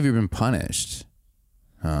just like, have you been punished?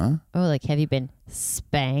 Huh? Oh, like, have you been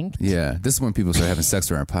spanked? Yeah. This is when people start having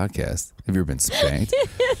sex on our podcast. Have you ever been spanked?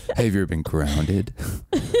 Have you ever been grounded?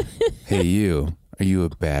 Hey, you. Are you a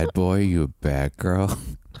bad boy? Are you a bad girl?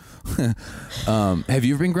 Have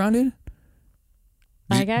you ever been grounded?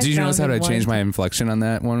 Did you notice how I changed my inflection on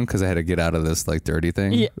that one? Because I had to get out of this like dirty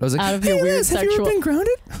thing. Yeah, I was like, out of your weird sexual. Have you ever been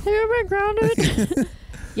grounded? Have you ever been grounded?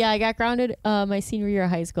 Yeah, I got grounded my senior year of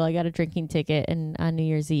high school. I got a drinking ticket on New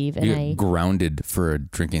Year's Eve. And I grounded for a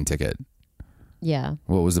drinking ticket? Yeah.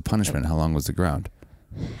 What was the punishment? How long was the ground?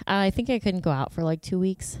 I think I couldn't go out for like 2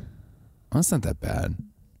 weeks. Well, that's not that bad.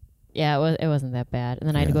 Yeah, it wasn't that bad. And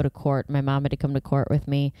then I had to go to court. My mom had to come to court with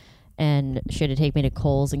me, and she had to take me to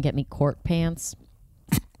Kohl's and get me court pants.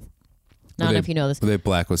 I don't know if you know this. Were they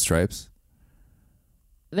black with stripes?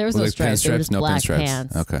 There was no stripes. There were just black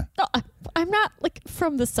pants. Okay. No, I'm not like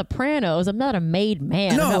from The Sopranos. I'm not a made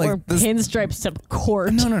man. No, I'm not wearing pinstripes to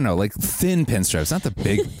court. No. Like thin pinstripes, not the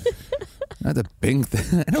big, not the big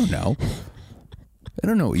thing. I don't know. I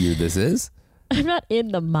don't know what year this is. I'm not in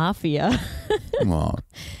the mafia. Well,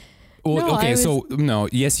 okay.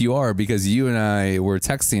 Yes, you are, because you and I were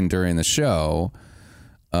texting during the show.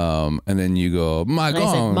 And then you go,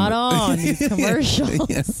 Maron, these commercials.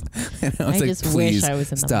 Yes. And I was like, just please wish I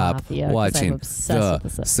was in the stop mafia, watching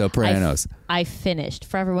The Sopranos. I finished.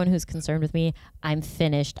 For everyone who's concerned with me, I'm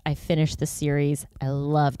finished. I finished the series. I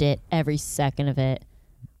loved it, every second of it.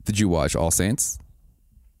 Did you watch All Saints?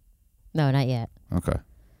 No, not yet. Okay.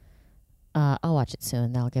 I'll watch it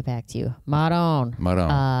soon. Then I'll get back to you. Maron.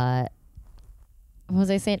 What was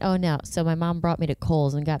I saying? Oh, no. So my mom brought me to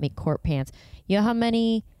Kohl's and got me court pants. You know how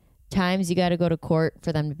many times you got to go to court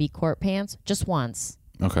for them to be court pants? Just once.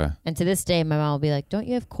 Okay. And to this day, my mom will be like, don't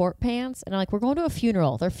you have court pants? And I'm like, we're going to a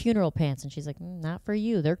funeral. They're funeral pants. And she's like, not for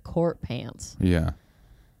you. They're court pants. Yeah.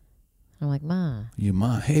 I'm like, Ma. Yeah,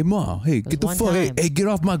 Ma. Hey, Ma. Hey, get the fuck. Hey, get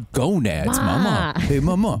off my gonads, Mama. Hey,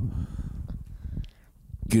 Mama.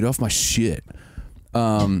 Get off my shit.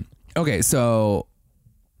 Okay, so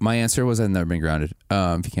my answer was I've never been grounded,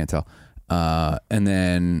 if you can't tell. And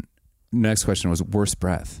then next question was worst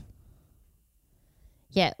breath.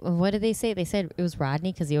 Yeah, what did they say? They said it was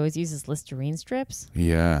Rodney because he always uses Listerine strips.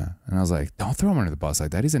 Yeah, and I was like, don't throw him under the bus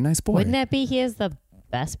like that. He's a nice boy. Wouldn't that be he has the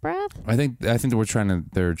best breath? I think they're trying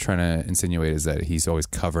to insinuate is that he's always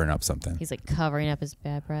covering up something. He's like covering up his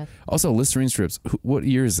bad breath. Also, Listerine strips. What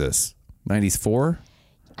year is this? 94?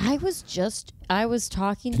 I was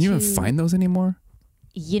talking to... Can you even find those anymore?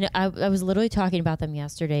 I was literally talking about them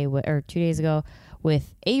yesterday or 2 days ago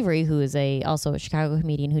with Avery, who is also a Chicago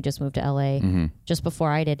comedian who just moved to LA just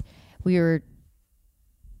before I did. We were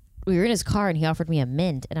in his car and he offered me a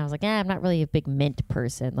mint, and I was like, I'm not really a big mint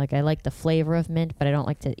person. Like, I like the flavor of mint, but I don't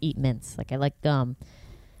like to eat mints. Like, I like gum.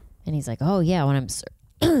 And he's like, oh yeah, when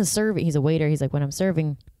I'm serving, he's a waiter. He's like, when I'm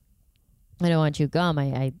serving, I don't want to chew gum.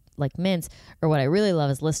 I like mints, or what I really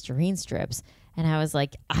love is Listerine strips. And I was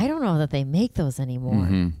like, I don't know that they make those anymore.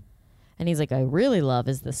 And he's like, I really love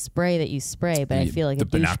is the spray that you spray, but I feel like a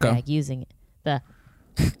douchebag using it. The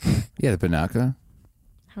Binaca.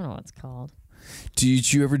 I don't know what it's called.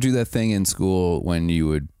 Did you ever do that thing in school when you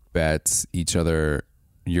would bet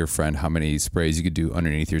your friend, how many sprays you could do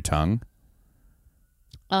underneath your tongue?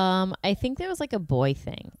 I think that was like a boy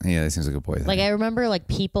thing. Yeah, that seems like a boy thing. Like, I remember like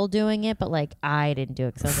people doing it, but like I didn't do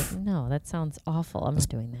it because I was like, no, that sounds awful. I'm not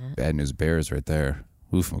doing that. Bad News Bears right there.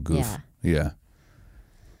 Oof, goof. Yeah.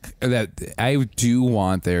 That I do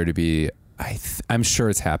want there to be. I'm sure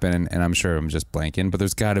it's happened, and I'm sure I'm just blanking, but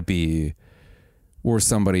there's got to be where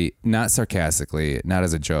somebody, not sarcastically, not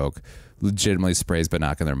as a joke, legitimately sprays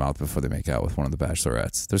Binaca in their mouth before they make out with one of the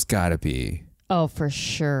bachelorettes. There's got to be. Oh, for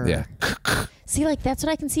sure. Yeah. See, like, that's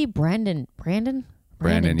what I can see Brandon doing.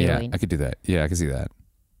 Yeah, I could do that. Yeah, I could see that.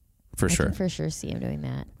 For sure. I can for sure see him doing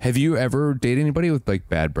that. Have you ever dated anybody with like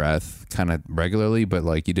bad breath kind of regularly, but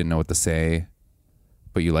like you didn't know what to say,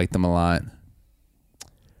 but you liked them a lot?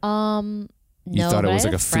 You thought it was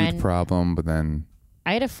like a food problem, but then...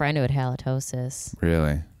 I had a friend who had halitosis.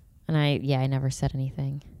 Really? And I never said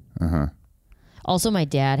anything. Uh-huh. Also, my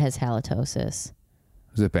dad has halitosis.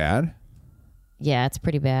 Was it bad? Yeah, it's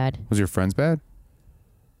pretty bad. Was your friend's bad?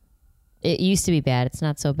 It used to be bad. It's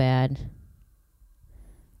not so bad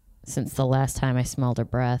since the last time I smelled her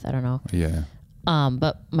breath. I don't know. Yeah.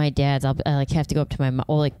 But my dad's, I like have to go up to my mom,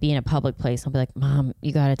 or like be in a public place. I'll be like, Mom,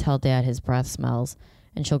 you got to tell Dad his breath smells.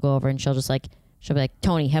 And she'll go over and she'll be like,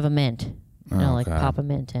 Tony, have a mint. And I'll pop a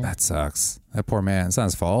mint in. That sucks. That poor man. It's not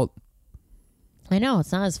his fault. I know.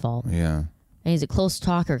 It's not his fault. Yeah. And he's a close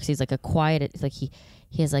talker because he's like a quiet, like he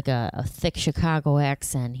has like a thick Chicago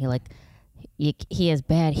accent. He has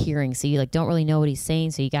bad hearing, so you like don't really know what he's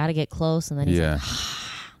saying. So you got to get close, and then he's like,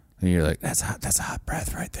 and you're like, that's a hot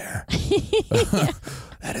breath right there.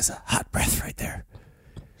 That is a hot breath right there.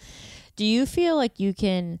 Do you feel like you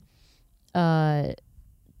can?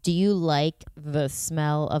 Do you like the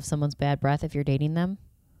smell of someone's bad breath if you're dating them?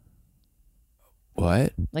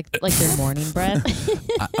 What? Like their morning breath?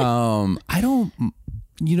 I don't.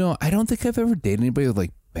 I don't think I've ever dated anybody with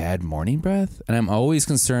like bad morning breath, and I'm always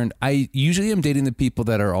concerned. I usually am dating the people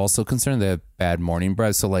that are also concerned they have bad morning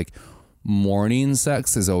breath. So like morning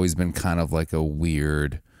sex has always been kind of like a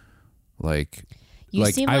weird, like. You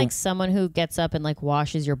seem like someone who gets up and like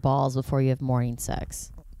washes your balls before you have morning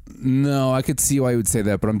sex. No, I could see why you would say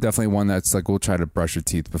that, but I'm definitely one that's like, we'll try to brush your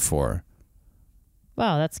teeth before.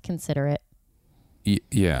 Wow, that's considerate.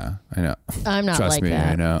 Yeah, I know. I'm not Trust like me,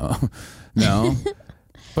 that. I know. No,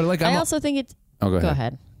 but like I also think it's. Oh, go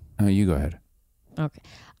ahead. Oh, you go ahead. Okay,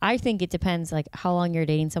 I think it depends like how long you're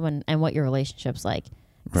dating someone and what your relationship's like.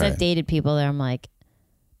 Because Right. I've dated people that I'm like,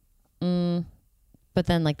 but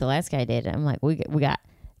then like the last guy I dated, I'm like, we got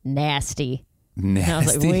nasty. Nasty. And I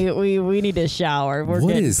was like, we need to shower. We're what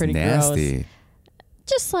getting is pretty nasty? gross.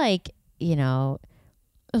 Just like,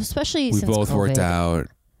 especially We since both COVID, worked out.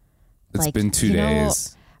 It's like, been 2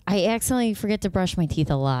 days. I accidentally forget to brush my teeth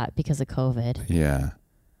a lot because of COVID. Yeah.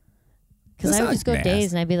 Because I would just go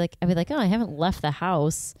days and I'd be like, oh, I haven't left the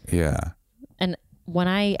house. Yeah. And when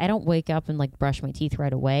I don't wake up and like brush my teeth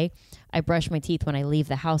right away. I brush my teeth when I leave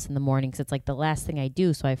the house in the morning because it's like the last thing I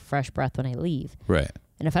do. So I have fresh breath when I leave. Right.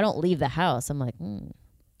 And if I don't leave the house, I'm like,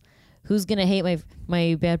 who's going to hate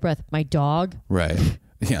my bad breath? My dog? Right.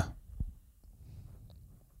 Yeah.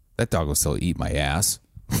 That dog will still eat my ass.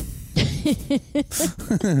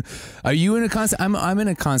 Are you in a constant? I'm in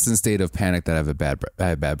a constant state of panic that I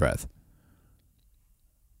have bad breath.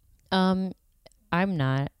 I'm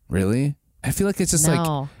not. Really? I feel like it's just like,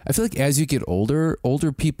 I feel like as you get older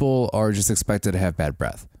people are just expected to have bad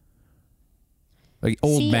breath. Like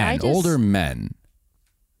older men.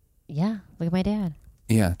 Yeah, look at my dad.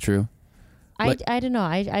 Yeah, true. I don't know.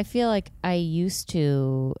 I feel like I used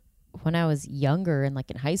to, when I was younger and like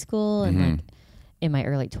in high school and like in my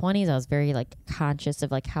early 20s, I was very like conscious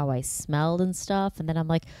of like how I smelled and stuff. And then I'm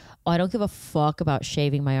like, oh, I don't give a fuck about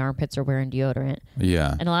shaving my armpits or wearing deodorant.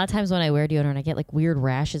 Yeah. And a lot of times when I wear deodorant, I get like weird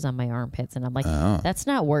rashes on my armpits. And I'm like, that's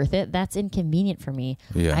not worth it. That's inconvenient for me.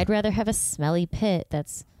 Yeah. I'd rather have a smelly pit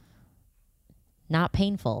that's not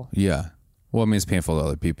painful. Yeah. Well, I mean, it's painful to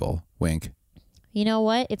other people. Wink. You know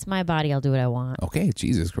what? It's my body. I'll do what I want. Okay,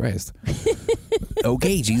 Jesus Christ.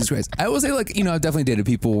 Okay, Jesus Christ. I will say, like, you know, I've definitely dated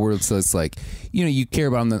people where it's like, you know, you care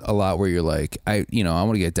about them a lot. Where you're like, I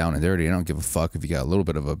want to get down and dirty. I don't give a fuck if you got a little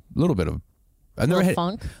bit of. I've never had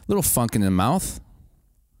funk. Little funk in the mouth.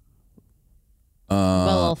 A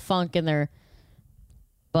little funk in their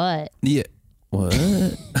butt. Yeah. What?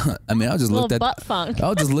 I mean, I'll just look that butt funk.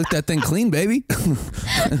 I'll just lick that thing clean, baby. I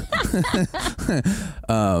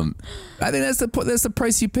think that's the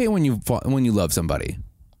price you pay when you love somebody.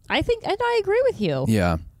 I think, and I agree with you.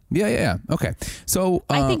 Yeah. Okay. So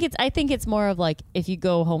I think it's more of like if you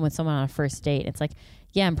go home with someone on a first date, it's like,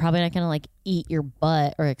 yeah, I'm probably not gonna like eat your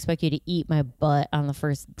butt or expect you to eat my butt on the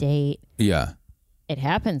first date. Yeah. It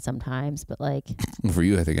happens sometimes, but like for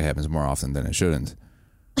you, I think it happens more often than it shouldn't.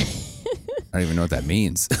 I don't even know what that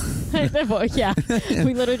means. Well, yeah,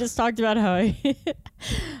 we literally just talked about how I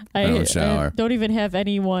don't shower. I don't even have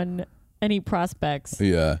any prospects.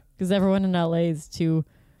 Yeah, because everyone in LA is too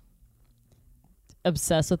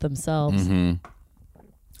obsessed with themselves. Mm-hmm.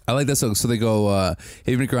 I like that. So they go,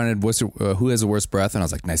 hey, Nick Grounded, who has the worst breath? And I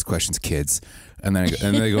was like, nice questions, kids. And then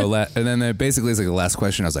they go, and then basically it's like the last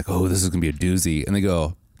question. I was like, oh, this is gonna be a doozy. And they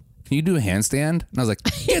go, can you do a handstand? And I was like,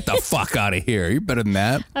 get the fuck out of here. You're better than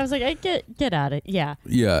that. I was like, I get out of yeah.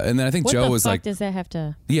 Yeah. And then I think what Joe the was fuck like, does that have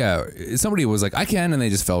to? Yeah. Somebody was like, I can. And they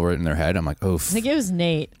just fell right in their head. I'm like, oof. I think it was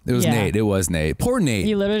Nate. It was Nate. It was Nate. Poor Nate.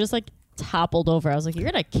 He literally just like toppled over. I was like, you're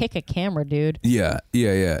going to kick a camera, dude. Yeah.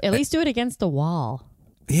 At least do it against the wall.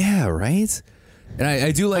 Yeah. Right. And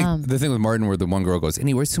I do like the thing with Martin where the one girl goes, and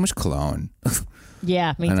he wears too much cologne.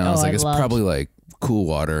 Yeah. Me too. And I was like, it's probably like cool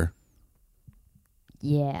water.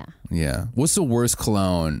 Yeah. Yeah. What's the worst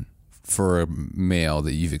cologne for a male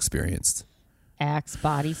that you've experienced? Axe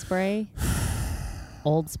body spray.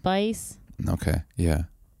 Old Spice. Okay. Yeah.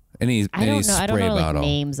 Any I don't know. spray I don't know bottle? like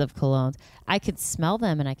names of colognes. I could smell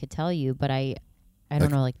them and I could tell you, but I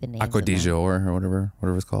don't know like the names. Aqua di Gior or whatever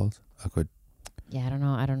it's called. Aqua. Yeah, I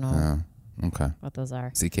don't know. Okay. What those are.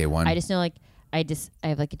 CK1. I just know like I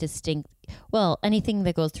have like a distinct. Well, anything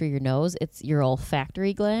that goes through your nose, it's your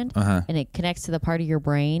olfactory gland, and it connects to the part of your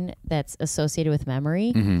brain that's associated with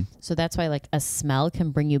memory. Mm-hmm. So that's why like a smell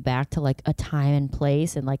can bring you back to like a time and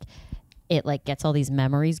place, and like it like gets all these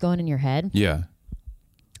memories going in your head. Yeah.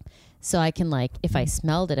 So I can like, if I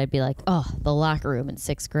smelled it, I'd be like, oh, the locker room in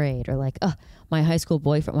 6th grade, or like, oh, my high school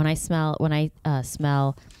boyfriend. When I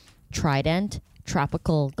smell Trident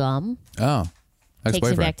tropical gum. Oh.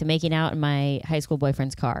 Takes me back to making out in my high school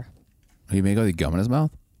boyfriend's car. He make all the gum in his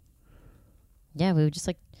mouth? Yeah, we would just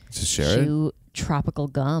like chew tropical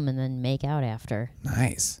gum and then make out after.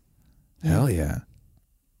 Nice. Hell yeah.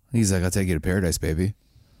 He's like, I'll take you to paradise, baby.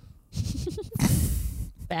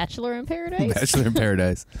 Bachelor in Paradise? Bachelor in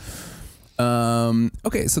Paradise.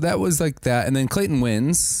 Okay, so that was like that. And then Clayton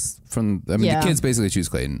wins the kids basically choose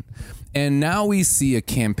Clayton. And now we see a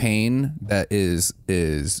campaign that is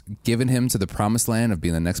given him to the promised land of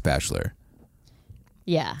being the next Bachelor.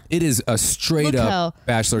 Yeah. It is a straight up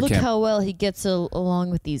Bachelor camp. Look how well he gets along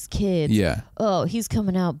with these kids. Yeah. Oh, he's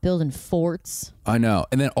coming out building forts. I know.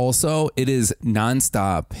 And then also it is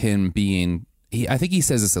nonstop him being, I think he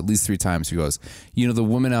says this at least 3 times. He goes, the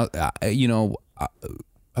woman out,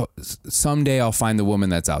 someday I'll find the woman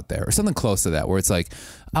that's out there, or something close to that, where it's like,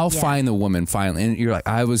 I'll find the woman finally. And you're like,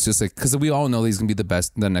 I was just like, because we all know he's going to be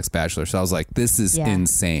the next Bachelor. So I was like, this is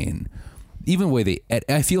insane. Even the way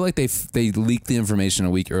I feel like they leaked the information a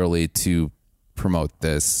week early to promote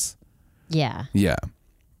this. Yeah. Yeah.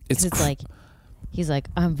 It's like, he's like,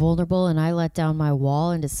 I'm vulnerable and I let down my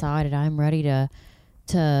wall and decided I'm ready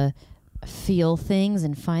to feel things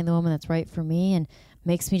and find the woman that's right for me, and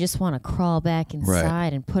makes me just want to crawl back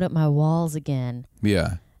inside and put up my walls again.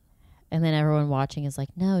 Yeah. And then everyone watching is like,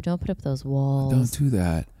 no, don't put up those walls. Don't do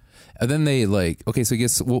that. And then they like, okay, so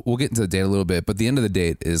we'll get into the date a little bit, but the end of the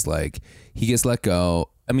date is like, he gets let go.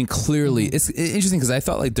 I mean, clearly, it's interesting because I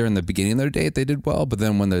felt like during the beginning of their date, they did well. But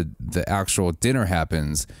then when the actual dinner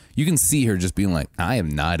happens, you can see her just being like, I am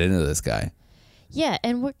not into this guy. Yeah.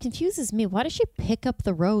 And what confuses me, why does she pick up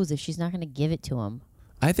the rose if she's not going to give it to him?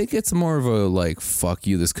 I think it's more of a like, fuck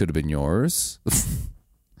you, this could have been yours.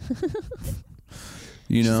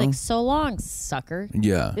 You know? She's like, so long, sucker.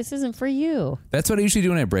 Yeah. This isn't for you. That's what I usually do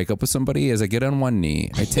when I break up with somebody is I get on one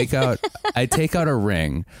knee, I take out a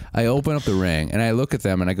ring, I open up the ring, and I look at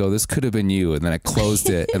them and I go, this could have been you. And then I closed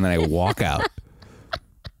it and then I walk out.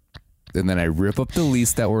 And then I rip up the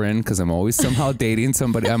lease that we're in because I'm always somehow dating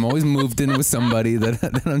somebody. I'm always moved in with somebody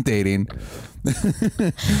that I'm dating.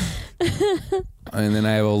 And then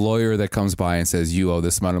I have a lawyer that comes by and says, you owe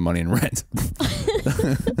this amount of money in rent.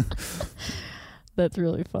 That's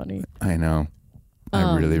really funny. I know.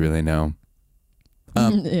 I really, really know.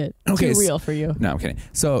 Okay, too real for you. No, I'm kidding.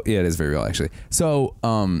 So yeah, it is very real actually. So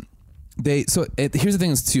here's the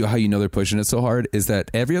thing is too, how you know they're pushing it so hard is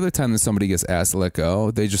that every other time that somebody gets asked to let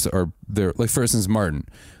go, they're like, for instance, Martin.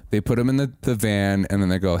 They put him in the van and then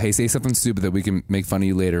they go, hey, say something stupid that we can make fun of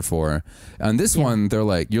you later for. On this one, they're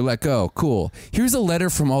like, you're let go. Cool. Here's a letter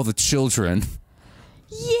from all the children.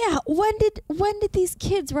 Yeah. When did these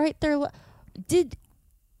kids write their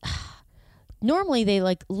normally they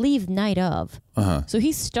like leave night of. So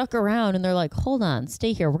he's stuck around and they're like, hold on,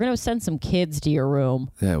 stay here. We're going to send some kids to your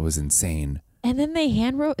room. That was insane. And then they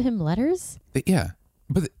hand wrote him letters? Yeah.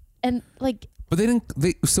 But they didn't,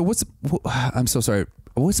 so I'm so sorry.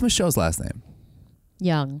 What's Michelle's last name?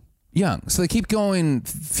 Young. So they keep going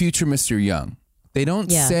future Mr. Young. They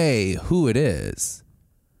don't say who it is.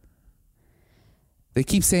 They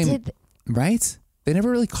keep saying, right? They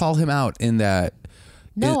never really call him out in that.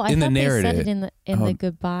 No, in I the thought narrative. they said it in the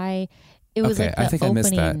goodbye. It was like the I think opening. I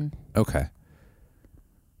missed that. Okay.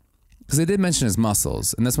 Because they did mention his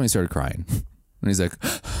muscles, and that's when he started crying. And he's like,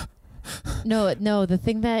 No, the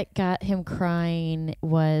thing that got him crying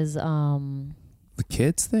was the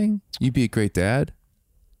kids thing? You'd be a great dad?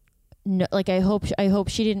 No, like I hope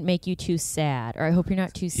she didn't make you too sad, or I hope you're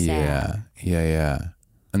not too sad. Yeah.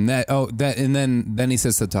 And and then he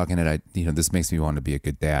says to Talking Head, this makes me want to be a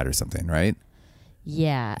good dad or something, right?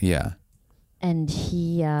 Yeah. Yeah. And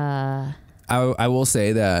he I will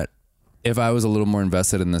say that if I was a little more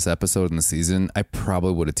invested in this episode in the season, I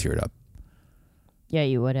probably would have teared up. Yeah,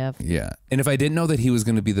 you would have. Yeah. And if I didn't know that he was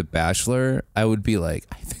going to be the Bachelor, I would be like,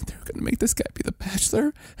 I think they're going to make this guy be the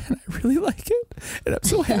Bachelor, and I really like it, and I'm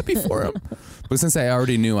so happy for him. But since I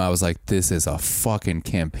already knew, I was like, this is a fucking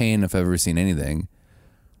campaign if I've ever seen anything.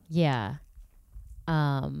 Yeah.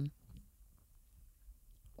 What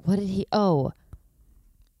did he... Oh.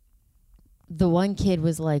 The one kid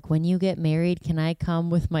was like, when you get married, can I come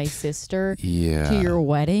with my sister to your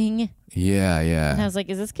wedding? Yeah. And I was like,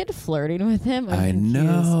 is this kid flirting with him? I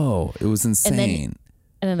know. It was insane.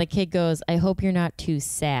 And then the kid goes, I hope you're not too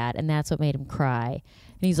sad. And that's what made him cry. And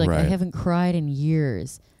he's like, I haven't cried in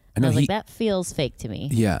years. And I was like, that feels fake to me.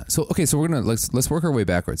 Yeah. So, okay. So we're going to, let's work our way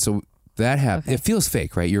backwards. So that happened. Okay. It feels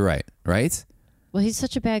fake, right? You're right. Right? Well, he's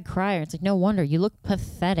such a bad crier. It's like, no wonder. You look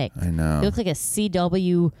pathetic. I know. You look like a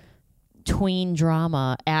CW tween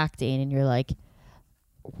drama acting, and you're like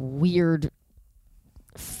weird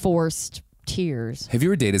forced tears. Have you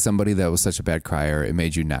ever dated somebody that was such a bad crier it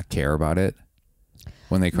made you not care about it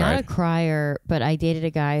when they cried? Not a crier, but I dated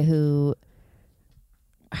a guy who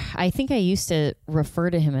I think I used to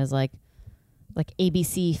refer to him as like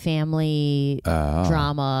ABC family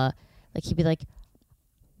drama. Like he'd be like,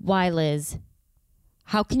 why, Liz,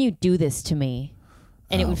 how can you do this to me?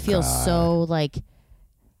 And it would feel so like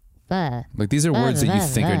these are words that you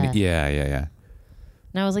think are... Yeah.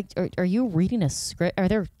 And I was like, are you reading a script? Are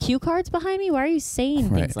there cue cards behind me? Why are you saying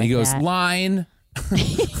things like that? He goes, line.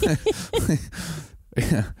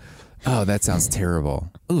 Yeah. Oh, that sounds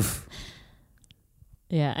terrible. Oof.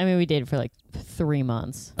 Yeah, I mean, we dated for like 3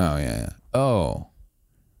 months. Oh, yeah. Oh.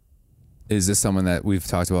 Is this someone that we've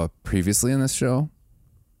talked about previously in this show?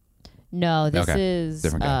 No, this is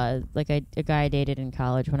different guy. like a guy I dated in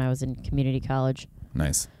college when I was in community college.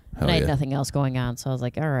 Nice. And I had nothing else going on, so I was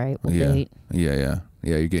like, all right, we'll date. Yeah,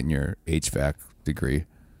 you're getting your HVAC degree.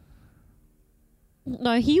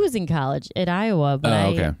 No, he was in college at Iowa, but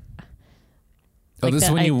okay. This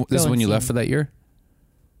is when you left for that year?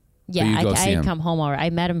 Yeah, I had come home already. I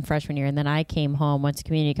met him freshman year, and then I came home, went to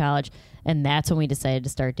community college, and that's when we decided to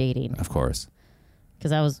start dating. Of course.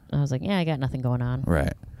 Because I was like, yeah, I got nothing going on.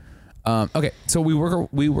 Right. Okay, so we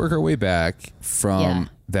work our way back from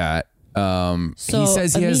that. So he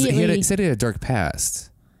says he said he had a dark past.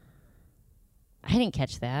 I didn't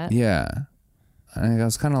catch that. Yeah, I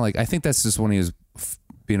was kind of like, I think that's just when he was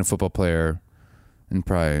being a football player, and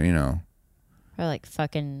probably probably like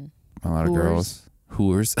fucking a lot of girls,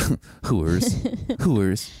 hooers.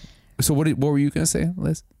 So what were you gonna say,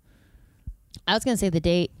 Liz? I was gonna say the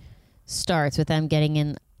date starts with them getting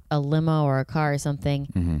in a limo or a car or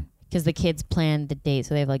something, because the kids plan the date,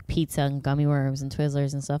 so they have like pizza and gummy worms and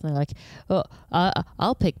Twizzlers and stuff. And they're like, "Oh,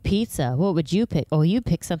 I'll pick pizza. What would you pick? Oh, you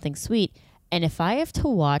pick something sweet." And if I have to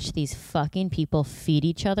watch these fucking people feed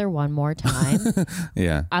each other one more time,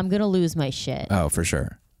 yeah, I'm gonna lose my shit. Oh, for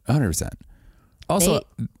sure, 100%. Also,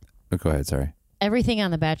 go ahead. Sorry. Everything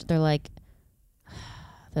on The Bachelor, they're like,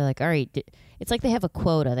 all right. It's like they have a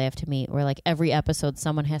quota they have to meet, where like every episode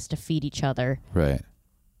someone has to feed each other, right?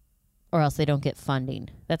 Or else they don't get funding.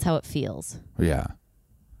 That's how it feels. Yeah,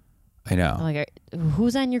 I know. I'm like,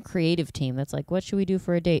 who's on your creative team that's like, what should we do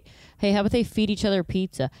for a date? Hey, how about they feed each other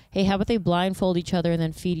pizza? Hey, how about they blindfold each other and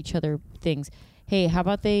then feed each other things? Hey, how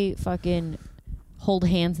about they fucking hold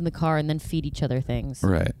hands in the car and then feed each other things?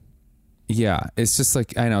 Right. Yeah, it's just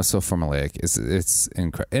like, I know, so formulaic. It's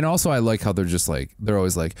incredible. And also I like how they're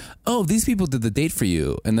always like, oh, these people did the date for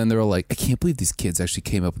you. And then they're like, I can't believe these kids actually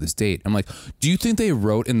came up with this date. I'm like, do you think they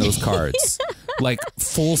wrote in those cards like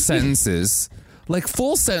full sentences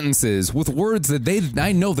with words that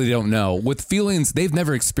I know they don't know, with feelings they've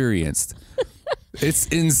never experienced? It's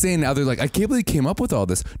insane how they're like, I can't believe they came up with all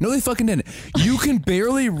this. No, they fucking didn't. You can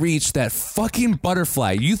barely reach that fucking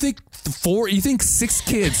butterfly. You think 6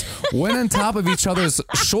 kids went on top of each other's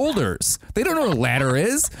shoulders? They don't know what a ladder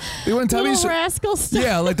is. They went on top of each rascal stuff.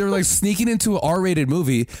 Yeah, like they're like sneaking into an R-rated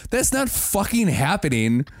movie. That's not fucking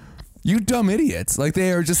happening. You dumb idiots. Like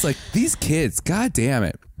they are just like, these kids, god damn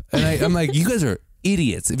it. And I'm like, you guys are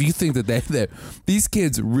idiots if you think that these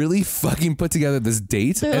kids really fucking put together this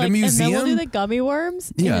date at a museum. And then we'll do the gummy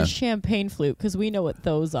worms and the champagne flute, because we know what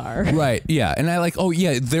those are. Right, yeah. And I like, oh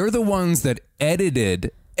yeah, they're the ones that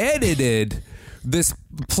edited this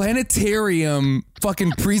planetarium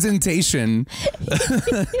fucking presentation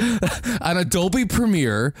on Adobe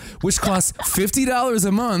Premiere, which costs $50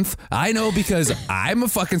 a month. I know because I'm a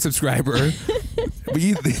fucking subscriber.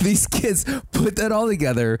 These kids put that all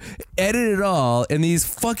together, edit it all, and these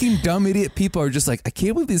fucking dumb idiot people are just like, I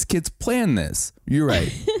can't believe these kids planned this. You're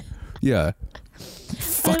right. Yeah.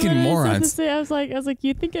 Fucking morons. I was like,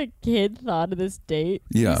 you think a kid thought of this date?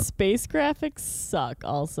 Yeah. These space graphics suck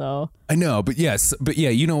also. I know, but yeah,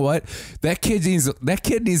 you know what? That kid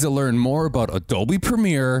needs to learn more about Adobe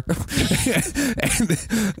Premiere and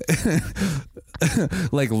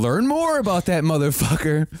like learn more about that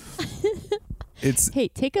motherfucker. Hey,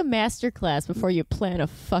 take a master class before you plan a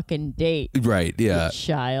fucking date. Right, yeah. You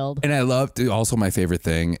child. And I loved also, my favorite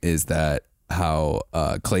thing is that how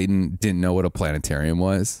Clayton didn't know what a planetarium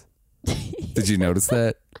was. Did you notice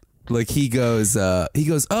that? Like he goes,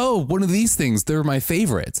 oh, one of these things, they're my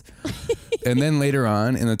favorite. And then later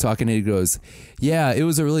on in the talking, he goes, yeah, it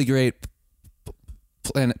was a really great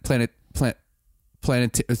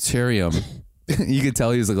planetarium. You could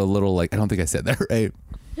tell he was like a little like, I don't think I said that right.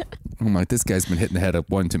 I'm like, this guy's been hitting the head up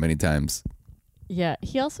one too many times. Yeah,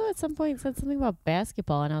 he also at some point said something about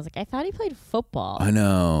basketball, and I was like, I thought he played football. I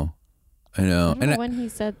know. I don't know when he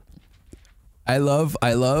said. I love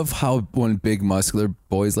how when big muscular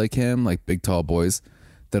boys like him, like big tall boys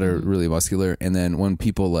that are really muscular, and then when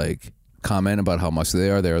people like comment about how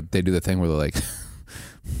muscular they are, they do the thing where they're like,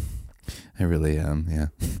 I really am, yeah.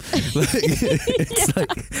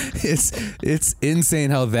 It's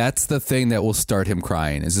insane how that's the thing that will start him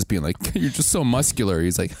crying. Is just being like, you're just so muscular.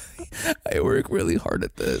 He's like, I work really hard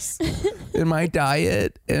at this, in my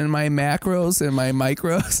diet and my macros and my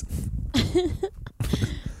micros.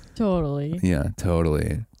 Totally. Yeah,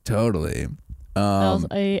 totally.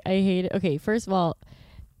 I hate it. Okay, first of all,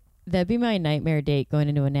 that'd be my nightmare date, going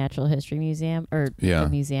into a natural history museum or a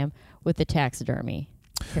museum with the taxidermy.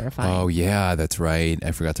 Terrifying. Oh yeah, that's right.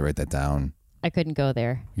 I forgot to write that down. I couldn't go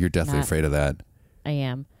there. You're definitely afraid of that. I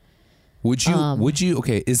am. Would you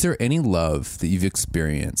okay, is there any love that you've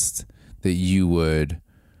experienced that you would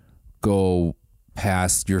go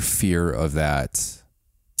past your fear of that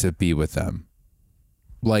to be with them?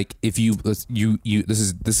 Like if you this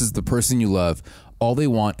is the person you love, all they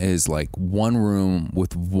want is like one room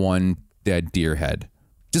with one dead deer head.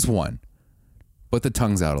 Just one. But the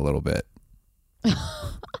tongue's out a little bit.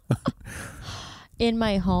 In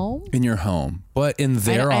my home? In your home. But in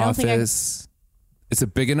their office, it's a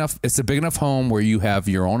big enough home where you have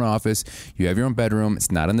your own office, you have your own bedroom,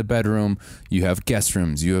 it's not in the bedroom, you have guest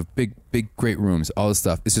rooms, you have big great rooms, all this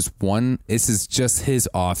stuff. It's just this is just his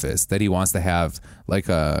office that he wants to have like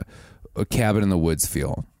a cabin in the woods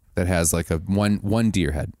feel that has like a one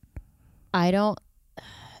deer head. I don't.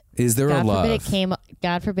 Is there a love?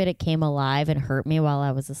 God forbid it came alive and hurt me while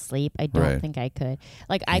I was asleep. I don't think I could.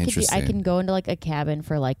 Like I can go into like a cabin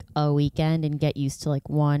for like a weekend and get used to like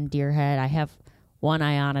one deer head. I have one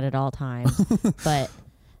eye on it at all times. But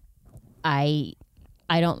I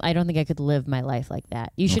I don't think I could live my life like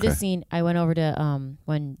that. You should have seen. I went over to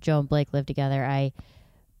when Joe and Blake lived together. I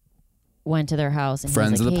went to their house and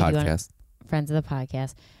friends he was of like, the podcast. Friends of the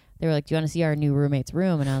podcast. They were like, "Do you want to see our new roommate's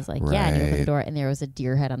room?" And I was like, "Yeah." And he opened the door, and there was a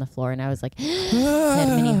deer head on the floor, and I was like, had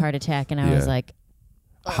a mini heart attack, and I was like,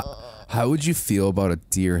 how would you feel about a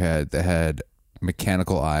deer head that had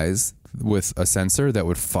mechanical eyes with a sensor that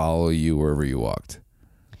would follow you wherever you walked?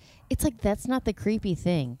 It's like that's not the creepy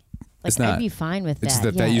thing. Like it's not. I'd be fine with that.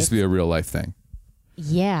 It's that used to be a real life thing.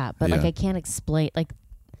 Yeah, but like I can't explain. Like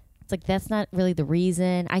it's like that's not really the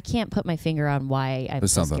reason. I can't put my finger on why I'm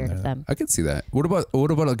so scared of them. I can see that. What about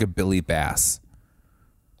like a Billy Bass?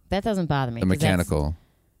 That doesn't bother me. The mechanical.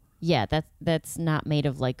 Yeah, that's not made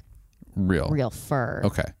of like real fur.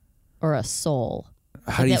 Okay. Or a sole.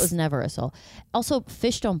 How that was never a sole. Also,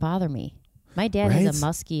 fish don't bother me. My dad has a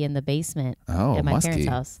muskie in the basement at my parents'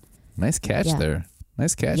 house. Nice catch there.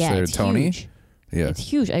 Nice catch there, it's Tony. Huge. Yeah, it's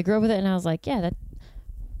huge. I grew up with it, and I was like, yeah,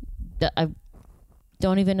 that I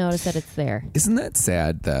don't even notice that it's there. Isn't that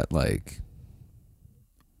sad that like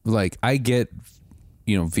I get,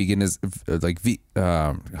 vegan is like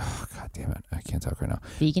oh god damn it, I can't talk right now.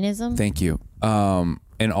 Veganism. Thank you.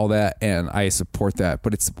 And all that, and I support that,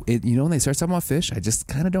 but when they start talking about fish, I just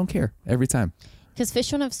kind of don't care every time. Because fish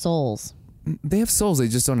don't have souls. They have souls. They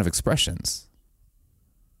just don't have expressions.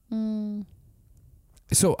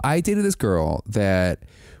 So I dated this girl that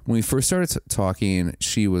when we first started talking,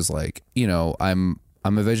 she was like, I'm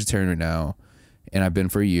a vegetarian right now, and I've been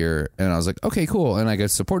for a year. And I was like, okay, cool. And I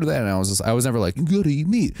got supported that. And I was never like, you gotta eat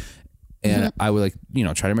meat. And I would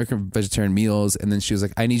try to make her vegetarian meals. And then she was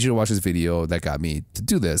like, I need you to watch this video that got me to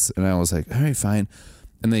do this. And I was like, all right, fine.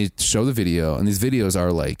 And they show the video, and these videos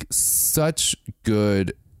are like such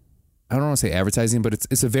good, I don't want to say advertising, but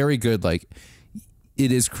it's a very good, like, it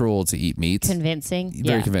is cruel to eat meat. Convincing.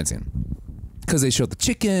 Very convincing. Because they show the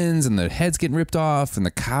chickens and the heads getting ripped off and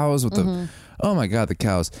the cows with the, oh my God, the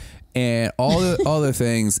cows. And all the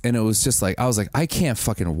things. And it was just like, I was like, I can't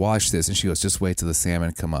fucking watch this. And she goes, just wait till the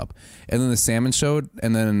salmon come up. And then the salmon showed.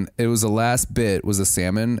 And then it was the last bit was the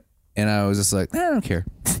salmon. And I was just like, I don't care.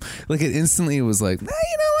 Like it instantly was like, you know what?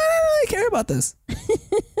 I don't really care about this.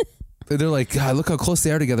 They're like, God, look how close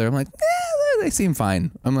they are together. I'm like, they seem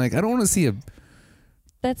fine. I'm like, I don't want to see a.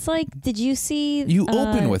 That's like, did you see? You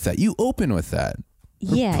open with that. You open with that.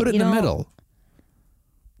 Yeah. Put it in the middle.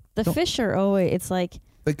 The fish are always, it's like.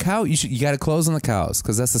 The cow, you got to close on the cows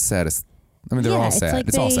because that's the saddest. I mean, they're all sad. Like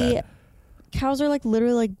it's all sad. Cows are like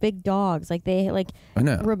literally like big dogs. Like they like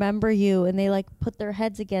remember you and they like put their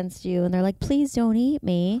heads against you and they're like, please don't eat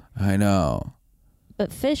me. I know.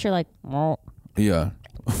 But fish are like, oh. Yeah.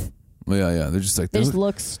 Yeah. They're just like, they just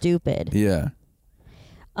look stupid. Yeah.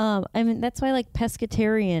 I mean, that's why like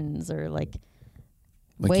pescatarians are like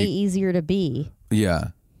way easier to be. Yeah.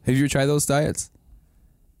 Have you tried those diets?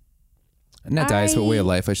 Not diets, but way of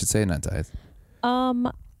life, I should say, not diets. I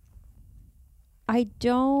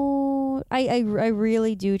don't. I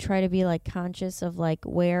really do try to be like conscious of like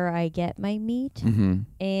where I get my meat,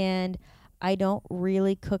 and I don't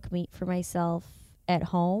really cook meat for myself at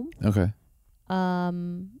home. Okay.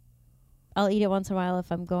 I'll eat it once in a while if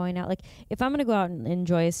I'm going out. Like if I'm gonna go out and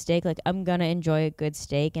enjoy a steak, like I'm gonna enjoy a good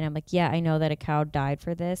steak, and I'm like, yeah, I know that a cow died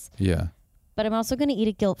for this. Yeah. But I'm also gonna eat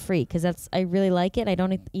it guilt free because I really like it. I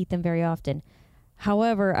don't eat them very often.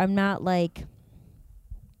 However, I'm not like.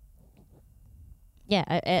 Yeah,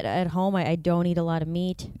 at home, I don't eat a lot of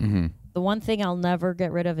meat. Mm-hmm. The one thing I'll never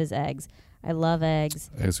get rid of is eggs. I love eggs.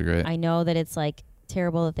 Eggs are great. I know that it's like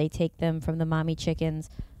terrible that they take them from the mommy chickens,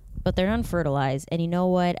 but they're unfertilized. And you know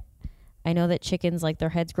what? I know that chickens, like their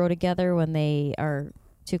heads grow together when they are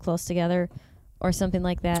too close together or something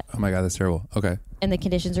like that. Oh my God, that's terrible. Okay. And the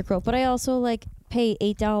conditions are cruel. But I also like pay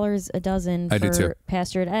 $8 a dozen for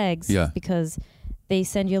pastured eggs because they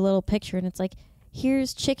send you a little picture and it's like,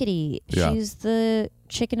 here's Chickadee. Yeah. She's the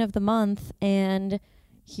chicken of the month, and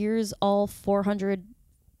here's all 400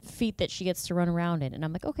 feet that she gets to run around in. And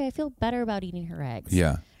I'm like, okay, I feel better about eating her eggs.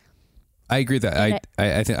 Yeah, I agree that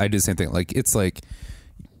I think I do the same thing. Like it's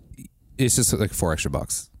just like $4 extra,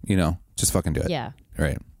 just fucking do it. Yeah.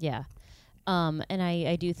 Right. Yeah. And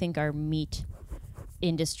I do think our meat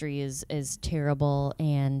industry is terrible,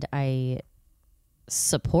 and I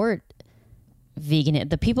support vegan.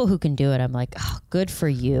 The people who can do it, I'm like, oh, good for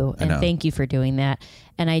you, and thank you for doing that.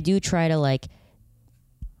 And I do try to like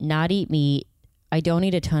not eat meat. I don't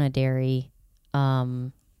eat a ton of dairy,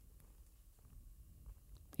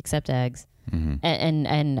 except eggs. Mm-hmm.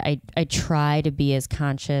 And I try to be as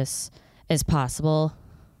conscious as possible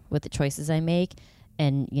with the choices I make,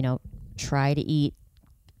 and try to eat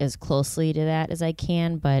as closely to that as I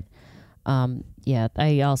can. But Yeah,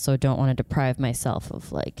 I also don't want to deprive myself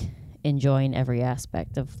of like enjoying every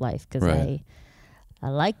aspect of life because I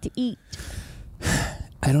like to eat.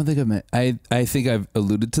 I don't think I think I've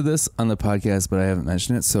alluded to this on the podcast, but I haven't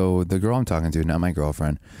mentioned it. So the girl I'm talking to, not my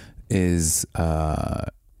girlfriend, is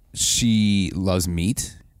she loves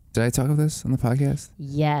meat. Did I talk about this on the podcast?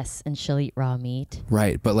 Yes, and she'll eat raw meat.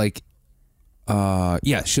 Right, but like,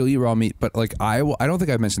 yeah, she'll eat raw meat. But like, I don't think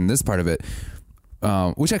I've mentioned this part of it,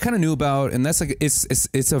 which I kind of knew about, and that's like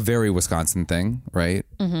it's a very Wisconsin thing, right?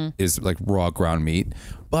 Mm-hmm. Is like raw ground meat,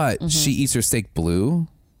 but she eats her steak blue.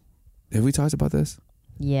 Have we talked about this?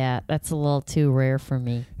 Yeah, that's a little too rare for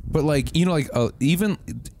me. But like, you know, like even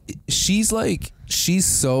she's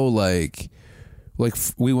so like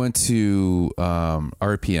we went to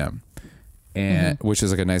RPM, and which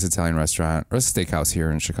is like a nice Italian restaurant or a steakhouse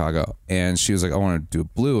here in Chicago, and she was like, I want to do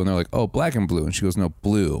blue, and they're like, oh, black and blue, and she goes, no,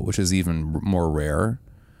 blue, which is even more rare.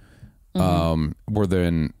 Where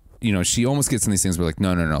then, you know, she almost gets in these things where like,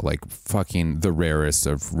 no, like fucking the rarest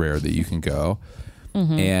of rare that you can go.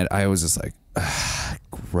 And I was just like,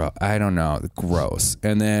 I don't know, gross.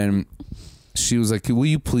 And then she was like, will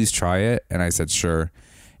you please try it? And I said, sure.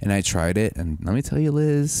 And I tried it, and let me tell you,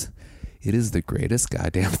 Liz, it is the greatest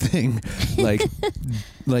goddamn thing.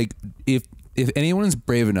 Like if anyone's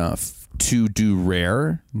brave enough to do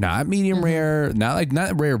rare, not medium rare,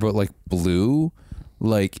 not rare, but like blue,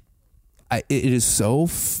 like it is so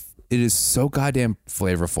goddamn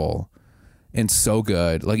flavorful and so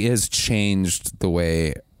good. Like it has changed the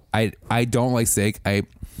way I don't like steak.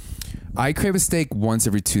 I crave a steak once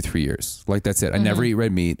every 2-3 years. Like that's it. I never eat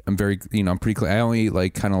red meat. I'm very, I'm pretty clean. I only eat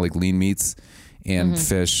like kind of like lean meats and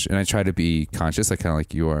fish, and I try to be conscious. I kind of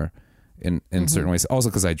like you are in certain ways. Also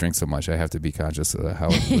because I drink so much, I have to be conscious of how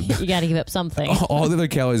you got to give up something. All the other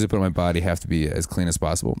calories I put in my body have to be as clean as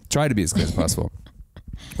possible. Try to be as clean as possible.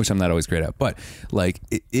 Which I'm not always great at, but like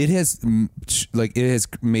it has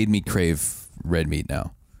made me crave red meat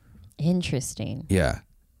now. Interesting. Yeah.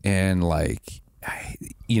 And like,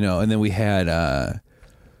 and then we had a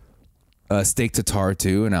steak tartare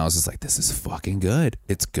too, and I was just like, this is fucking good.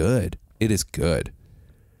 It's good. It is good.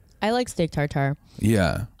 I like steak tartare.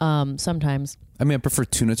 Yeah. Sometimes. I mean, I prefer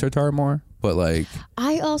tuna tartare more, but like.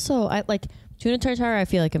 I like tuna tartare. I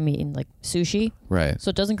feel like I'm eating like sushi. Right. So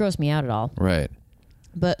it doesn't gross me out at all. Right.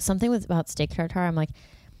 But something about steak tartare, I'm like,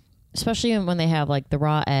 especially when they have like the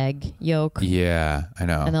raw egg yolk. Yeah, I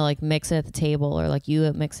know. And they'll like mix it at the table, or like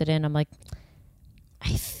you mix it in. I'm like,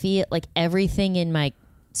 I feel like everything in my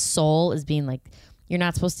soul is being like, you're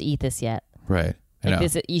not supposed to eat this yet. Right. Like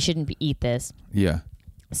this, you shouldn't eat this. Yeah.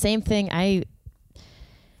 Same thing. I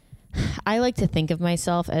like to think of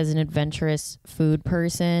myself as an adventurous food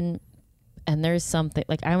person, and there's something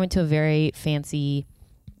like I went to a very fancy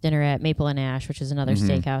dinner at Maple and Ash, which is another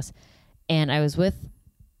steakhouse, and I was with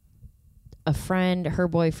a friend, her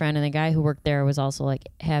boyfriend, and the guy who worked there was also like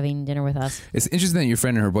having dinner with us. It's interesting that your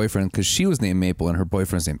friend and her boyfriend, because she was named Maple and her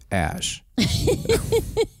boyfriend's named Ash.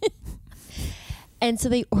 And so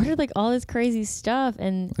they ordered like all this crazy stuff,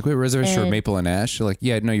 and like, wait, reservation for Maple and Ash? You're like,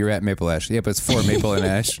 yeah, no, you're at Maple Ash. Yeah, but it's for Maple and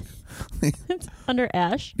Ash. It's under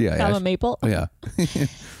Ash. Yeah, comma Ash. Maple. Oh, yeah.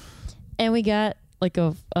 And we got like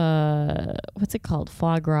a what's it called,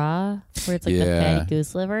 foie gras, where it's like the fatty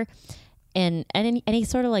goose liver, and any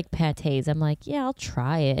sort of like pâtés. I'm like, yeah, I'll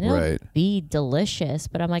try it, and it'll be delicious.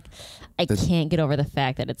 But I'm like, I can't get over the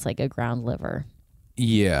fact that it's like a ground liver.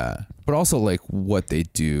 Yeah, but also like what they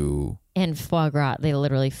do. And foie gras, they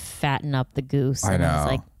literally fatten up the goose. I know. And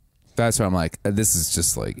it's like, that's why I'm like, this is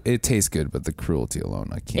just like, it tastes good, but the cruelty alone,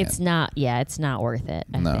 I can't. It's not worth it,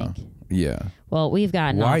 I think. Yeah. Well, we've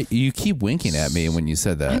gotten Why you keep winking at me when you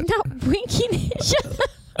said that? I'm not winking.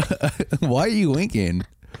 Why are you winking?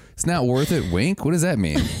 It's not worth it. Wink? What does that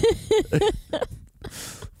mean?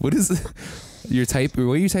 What is your type? What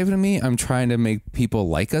are you typing to me? I'm trying to make people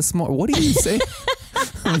like us more. What do you say?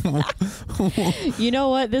 You know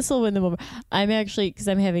what? This will win them over. I'm actually, because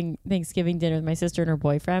I'm having Thanksgiving dinner with my sister and her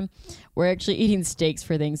boyfriend. We're actually eating steaks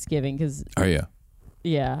for Thanksgiving. Are you?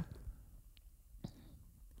 Yeah.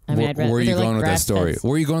 I mean, where are you going with that story?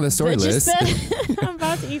 Where are you going with that story, Liz? I'm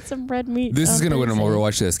about to eat some red meat. This is going to win them over.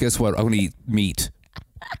 Watch this. Guess what? I'm going to eat meat.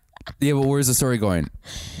 Yeah, but where's the story going?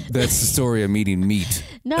 That's the story of eating meat.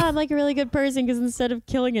 No, I'm like a really good person, because instead of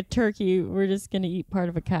killing a turkey, we're just going to eat part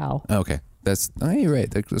of a cow. Okay. You're right.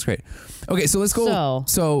 That's great. Okay, so let's go.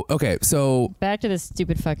 So back to this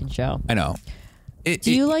stupid fucking show. I know.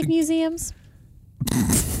 Do you like museums?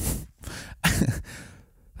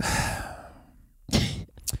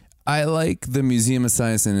 I like the Museum of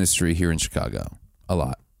Science and Industry here in Chicago a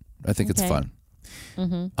lot. I think it's fun.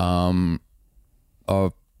 Mm-hmm.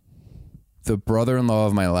 The the brother-in-law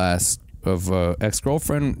of my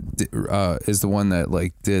ex-girlfriend is the one that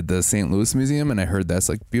like did the St. Louis Museum, and I heard that's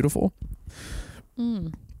like beautiful.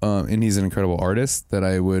 And he's an incredible artist that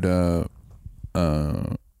I would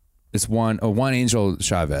it's Juan Angel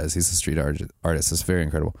Chavez. He's a street artist. It's very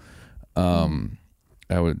incredible.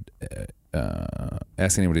 I would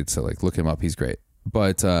ask anybody to like look him up. He's great,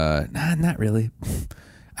 but not really.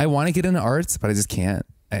 I want to get into arts, but I just can't.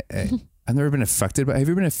 I've never been affected by. Have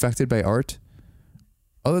you been affected by art?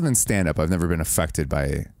 Other than stand up, I've never been affected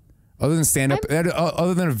by. Other than stand up,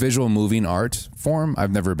 other than a visual moving art form,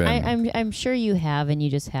 I've never been. I'm sure you have, and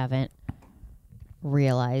you just haven't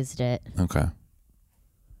realized it. Okay.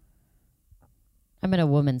 I'm gonna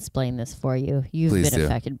woman-splain this for you. You've Please been do.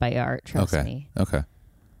 affected by art. Trust me. Okay.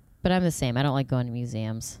 But I'm the same. I don't like going to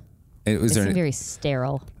museums. They seem very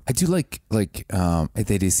sterile. I do like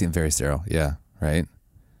they do seem very sterile. Yeah. Right.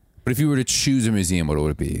 But if you were to choose a museum, what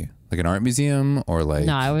would it be? Like an art museum or like?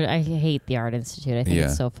 No, I hate the Art Institute. I think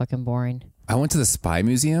it's so fucking boring. I went to the Spy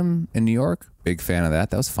Museum in New York. Big fan of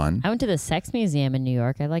that. That was fun. I went to the Sex Museum in New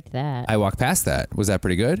York. I liked that. I walked past that. Was that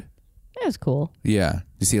pretty good? It was cool. Yeah.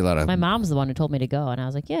 You see a lot of. My mom's the one who told me to go, and I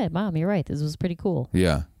was like, "Yeah, Mom, you're right. This was pretty cool."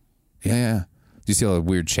 Yeah. Do you see all the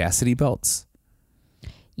weird chastity belts?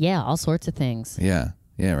 Yeah, all sorts of things. Yeah.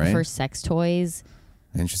 Right. First sex toys.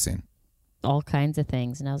 Interesting. All kinds of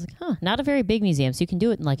things, and I was like, "Huh." Not a very big museum, so you can do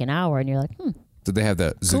it in like an hour, and you're like, Did they have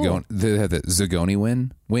the cool. Did they have the Zagoni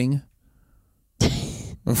wing?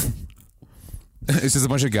 It's just a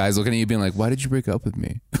bunch of guys looking at you, being like, "Why did you break up with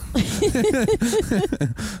me?"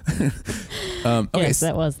 Okay, yes,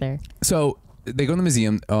 that was there. So they go in the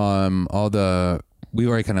museum. We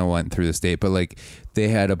already kind of went through this date, but like they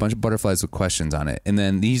had a bunch of butterflies with questions on it, and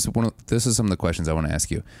then this is some of the questions I want to ask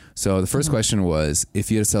you. So the first question was, if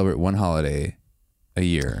you had to celebrate one holiday a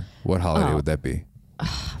year, what holiday would that be? I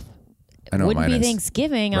know wouldn't mine be is.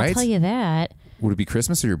 Thanksgiving. Right? I'll tell you that. Would it be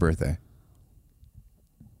Christmas or your birthday?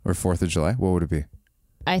 Or 4th of July? What would it be?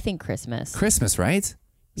 I think Christmas. Christmas, right?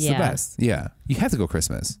 It's the best. Yeah. You have to go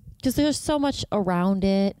Christmas. Because there's so much around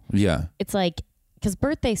it. Yeah. It's like, because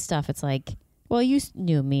birthday stuff, it's like, well, you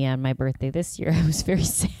knew me on my birthday this year. I was very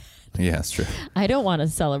sad. Yeah, that's true. I don't want to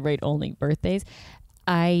celebrate only birthdays.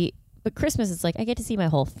 But Christmas, it's like, I get to see my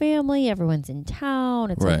whole family. Everyone's in town.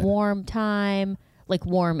 It's a warm time. Like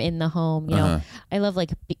warm in the home, you know. I love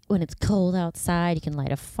like when it's cold outside, you can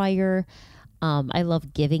light a fire. I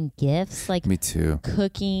love giving gifts, like me too.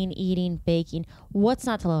 Cooking, eating, baking. What's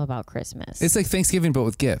not to love about Christmas? It's like Thanksgiving, but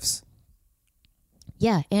with gifts.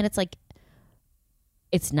 Yeah, and it's like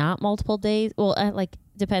it's not multiple days. Well, like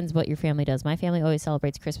depends what your family does. My family always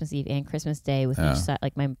celebrates Christmas Eve and Christmas Day with each side,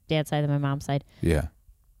 like my dad's side and my mom's side. Yeah.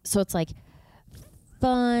 So it's like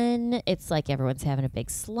fun. It's like everyone's having a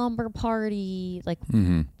big slumber party. Like,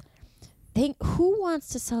 who wants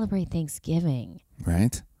to celebrate Thanksgiving?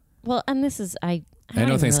 Right. Well, and this is I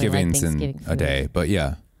know Thanksgiving's really like in a day, but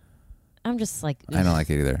yeah. I'm just like I don't like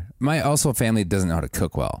it either. My also family doesn't know how to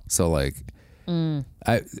cook well, so like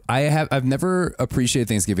I've never appreciated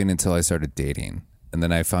Thanksgiving until I started dating, and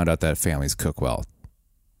then I found out that families cook well.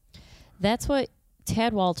 That's what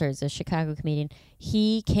Tad Walters, a Chicago comedian,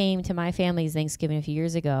 he came to my family's Thanksgiving a few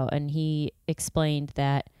years ago, and he explained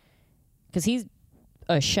that because he's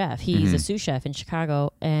a chef, he's a sous chef in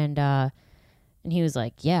Chicago, and he was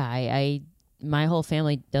like, "Yeah, my whole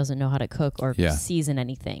family doesn't know how to cook or season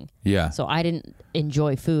anything. Yeah, so I didn't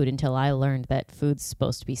enjoy food until I learned that food's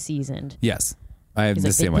supposed to be seasoned." Yes, I have the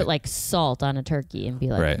like, same way. Put like salt on a turkey and be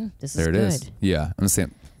like, "This is there good." It is. Yeah, I'm the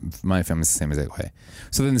same. My family's the same exact way.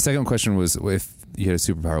 So then the second question was, if you had a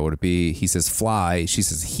superpower, what would it be? He says fly. She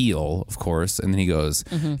says heal, of course. And then he goes,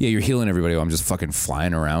 "Yeah, you're healing everybody. Well, I'm just fucking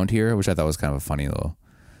flying around here," which I thought was kind of a funny little.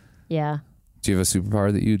 Yeah. Do you have a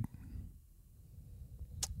superpower that you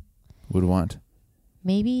would want?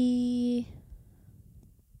 Maybe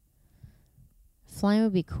flying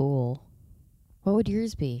would be cool. What would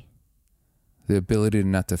yours be? The ability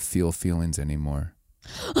not to feel feelings anymore.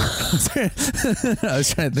 I was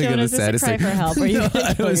trying to think of the saddest thing. Cry for help? Or you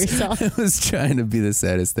gonna kill yourself? I was trying to be the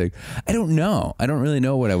saddest thing. I don't know. I don't really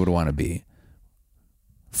know what I would want to be.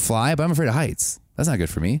 Fly, but I'm afraid of heights. That's not good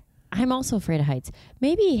for me. I'm also afraid of heights.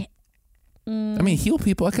 Maybe. I mean, heal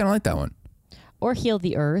people. I kind of like that one. Or heal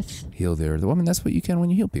the earth. Heal the earth. I mean, that's what you can when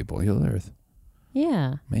you heal people. Heal the earth.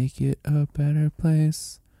 Yeah. Make it a better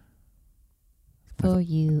place. For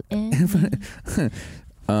you and me.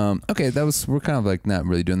 Okay, we're kind of like not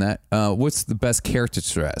really doing that. What's the best character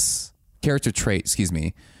trait? Excuse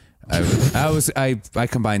me. I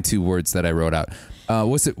combined two words that I wrote out.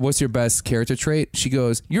 What's your best character trait? She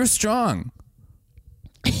goes, "You're strong."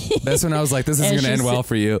 That's when I was like, "This is going to end well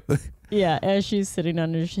for you." Yeah, as she's sitting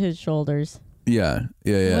on his shoulders. Yeah.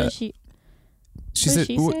 What did she said,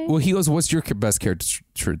 well, he goes, what's your best character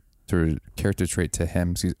trait to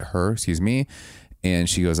him? Excuse me. And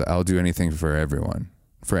she goes, I'll do anything for everyone.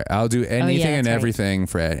 I'll do anything and everything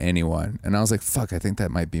for anyone. And I was like, fuck, I think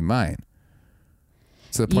that might be mine.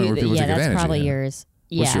 To the point where people take advantage of it. Yeah, that's probably yours.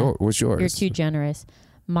 Yeah. What's yours? You're too generous.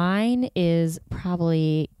 Mine is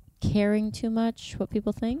probably caring too much what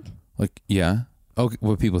people think. Like, yeah. Oh,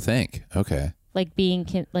 what people think. Okay. Like being,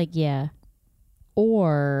 yeah.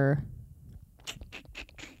 Or...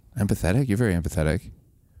 Empathetic? You're very empathetic.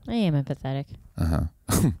 I am empathetic. Uh-huh.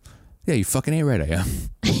 Yeah, you fucking ain't right, I am.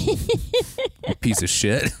 You piece of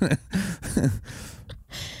shit.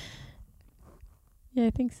 Yeah, I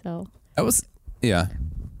think so. Yeah.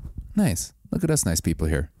 Nice. Look at us nice people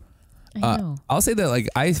here. I know. I'll say that, like,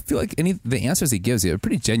 I feel like the answers he gives you are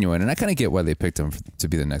pretty genuine, and I kind of get why they picked him to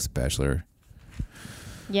be the next Bachelor.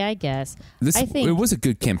 Yeah, I guess. I think it was a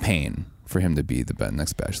good campaign for him to be the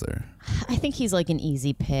next Bachelor. I think he's like an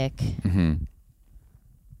easy pick. Mm-hmm.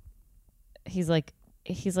 He's like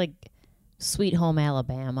Sweet Home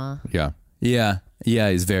Alabama. Yeah.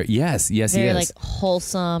 He's very very he is. Like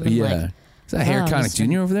wholesome. And yeah. Is that Harry Connick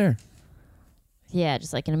Jr. over there? Yeah,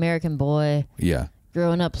 just like an American boy. Yeah.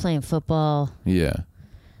 Growing up playing football. Yeah.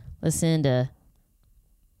 Listening to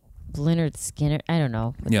Lynyrd Skynyrd. I don't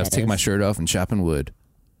know. Yeah, I was taking my shirt off and chopping wood.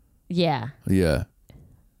 Yeah. Yeah.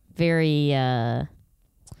 Very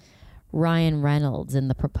Ryan Reynolds in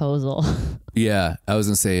The Proposal. Yeah. I was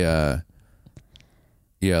going to say, a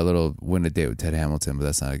little Win a Date with Ted Hamilton, but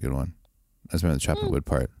that's not a good one. I just remember the chopping wood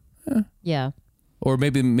part. Yeah. Or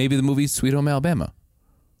maybe the movie Sweet Home Alabama.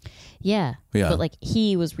 Yeah. But like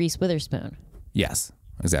he was Reese Witherspoon. Yes,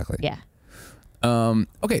 exactly. Yeah.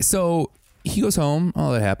 Okay, so he goes home.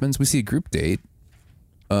 All that happens. We see a group date.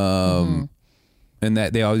 And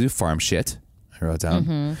that they all do farm shit. I wrote down.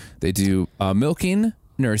 Mm-hmm. They do milking,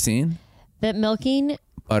 nursing. That milking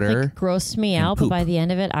butter grossed me out, but by the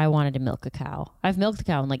end of it, I wanted to milk a cow. I've milked a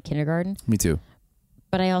cow in like kindergarten. Me too.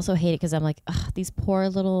 But I also hate it because I'm like, these poor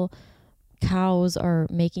little cows are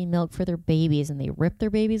making milk for their babies, and they rip their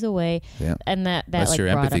babies away. Yeah. And that's like your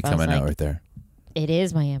empathy coming out right there. It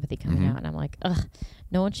is my empathy coming out, and I'm like,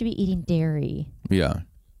 no one should be eating dairy. Yeah,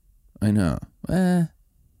 I know.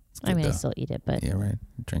 I mean, I still eat it, but yeah, right.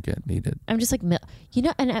 Drink it, eat it. I'm just like,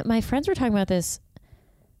 and my friends were talking about this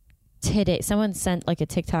today. Someone sent like a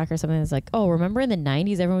TikTok or something that's like, oh, remember in the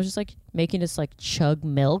 90s, everyone was just like making us like chug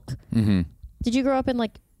milk. Mm-hmm. Did you grow up in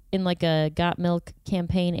like a Got Milk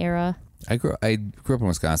campaign era? I grew up in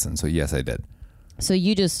Wisconsin, so yes, I did. So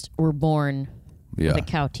you just were born with a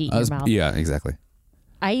cow teat in your mouth. Yeah, exactly.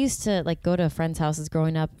 I used to like go to friends' houses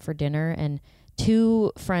growing up for dinner, and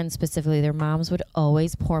two friends specifically, their moms would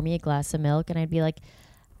always pour me a glass of milk, and I'd be like,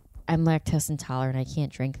 I'm lactose intolerant, I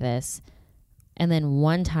can't drink this. And then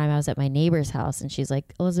one time I was at my neighbor's house, and she's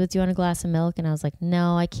like, Elizabeth, do you want a glass of milk? And I was like,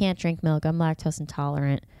 no, I can't drink milk, I'm lactose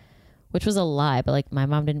intolerant. Which was a lie, but like my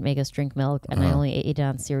mom didn't make us drink milk, and I only ate it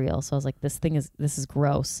on cereal. So I was like, this is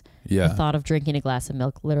gross. Yeah. The thought of drinking a glass of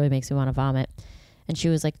milk literally makes me want to vomit. And she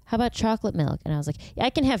was like, how about chocolate milk? And I was like, yeah, I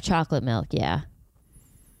can have chocolate milk. Yeah.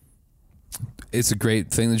 It's a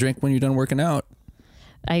great thing to drink when you're done working out.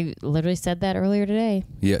 I literally said that earlier today.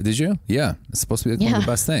 Yeah. Did you? Yeah. It's supposed to be like one of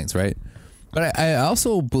the best things, right? But I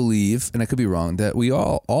also believe, and I could be wrong, that we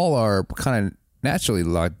all are kind of naturally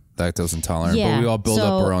lactose intolerant, but we all build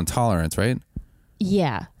up our own tolerance, right?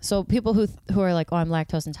 Yeah. So people who are like, oh, I'm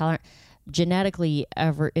lactose intolerant, genetically,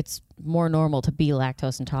 it's more normal to be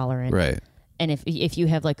lactose intolerant, right? And if you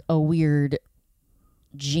have like a weird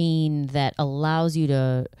gene that allows you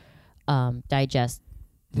to digest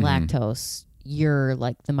lactose, you're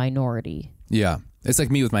like the minority. Yeah, it's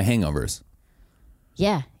like me with my hangovers.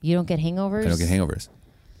 Yeah, you don't get hangovers. I don't get hangovers.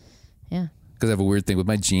 Yeah, because I have a weird thing with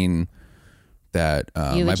my gene. That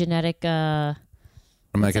you have a genetic. I'm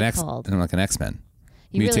like an X-Men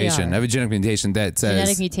mutation. Really I have a genetic mutation that says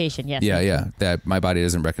genetic mutation. Yes. Yeah. That my body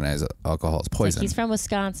doesn't recognize alcohol as poison. Like he's from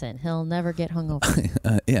Wisconsin. He'll never get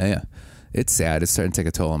hungover. Yeah. It's sad. It's starting to take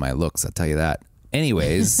a toll on my looks. I'll tell you that.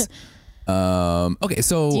 Anyways, okay.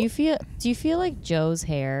 So do you feel like Joe's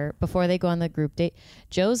hair before they go on the group date?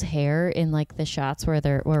 Joe's hair in like the shots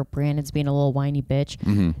where Brandon's being a little whiny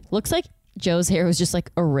bitch looks like Joe's hair was just like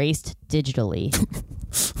erased digitally.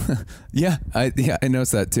 Yeah, I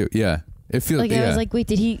noticed that too. Yeah, it feels like I was like, wait,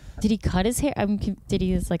 did he cut his hair? Did he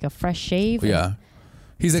use like a fresh shave? Yeah,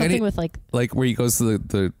 he's like something with like where he goes to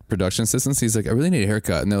the production assistants. He's like, I really need a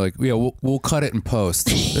haircut, and they're like, yeah, we'll cut it in post.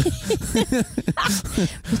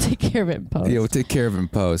 We'll take care of it in post. Yeah, we'll take care of it in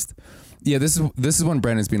post. Yeah, this is when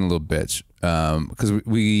Brandon's being a little bitch because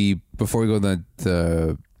we before we go to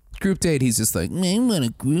the group date, he's just like, I want a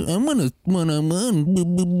group. I want a one-on-one.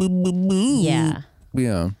 Yeah.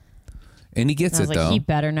 Yeah. And he gets and I was it, like, though. He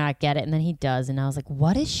better not get it. And then he does. And I was like,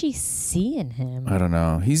 what is she seeing him? I don't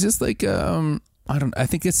know. He's just like, I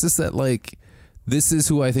think it's just that, like, this is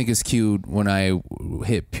who I think is cute when I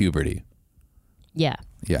hit puberty. Yeah.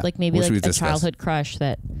 Yeah. Like maybe like a childhood crush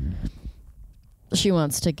that she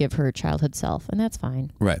wants to give her childhood self. And that's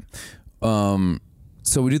fine. Right.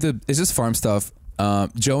 So we do it's just farm stuff.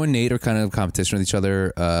 Joe and Nate are kind of in competition with each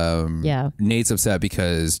other. Yeah. Nate's upset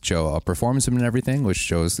because Joe outperforms him and everything, which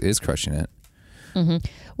Joe is crushing it. Mm-hmm.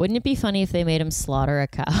 Wouldn't it be funny if they made him slaughter a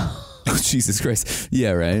cow? Oh, Jesus Christ.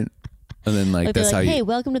 Yeah, right? And then like that's like, how hey,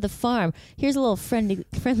 welcome to the farm. Here's a little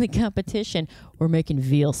friendly competition. We're making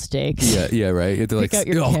veal steaks. Yeah, right. You have to like,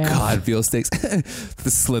 oh calf. God, veal steaks.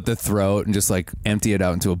 Slit the throat and just like empty it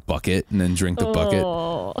out into a bucket and then drink the bucket.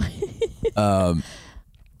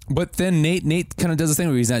 But then Nate kind of does the thing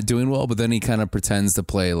where he's not doing well, but then he kind of pretends to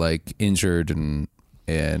play like injured and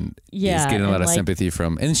he's getting a lot of sympathy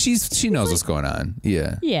from, and she knows what's going on.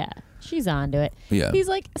 Yeah. Yeah. She's onto it. Yeah. He's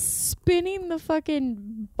like spinning the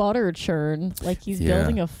fucking butter churn like he's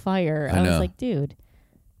building a fire. I was like, dude,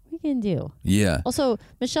 what can you do? Yeah. Also,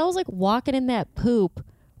 Michelle was like walking in that poop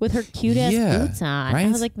with her cute ass boots on. Right? I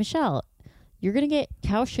was like, Michelle, you're going to get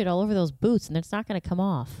cow shit all over those boots and it's not going to come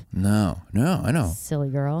off. No, I know. Silly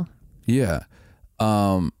girl. Yeah.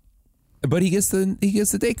 But he gets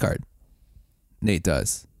the date card. Nate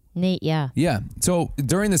does. Nate, yeah. Yeah. So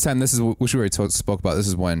during this time, this is which we already spoke about. This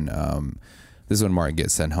is when Martin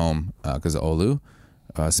gets sent home because of Olu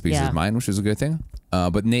speaks his mind, which is a good thing.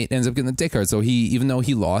 But Nate ends up getting the date card. So even though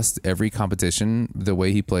he lost every competition, the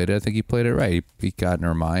way he played it, I think he played it right. He got in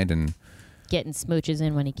her mind and getting smooches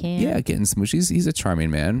in when he can. Yeah, getting smooches. He's a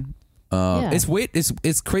charming man.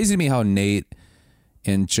 It's crazy to me how Nate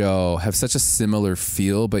and Joe have such a similar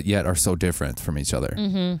feel, but yet are so different from each other.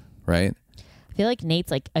 Mm-hmm. Right? I feel like Nate's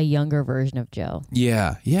like a younger version of Joe.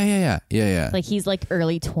 Yeah. Like he's like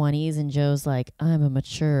early 20s and Joe's like, I'm a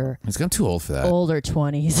mature. I'm too old for that. Older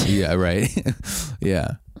 20s. Yeah, right.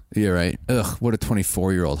 Yeah. Yeah, right. Ugh, what a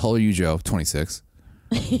 24-year-old. How old are you, Joe? 26.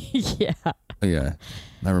 Yeah. Yeah.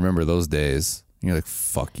 I remember those days. You're like,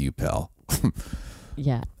 fuck you, pal.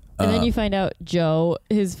 Yeah. And then you find out Joe,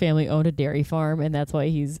 his family owned a dairy farm, and that's why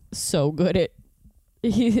he's so good at.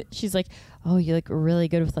 She's like, oh, you're like really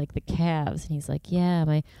good with like the calves, and he's like, yeah,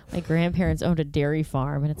 my grandparents owned a dairy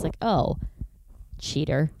farm, and it's like, oh,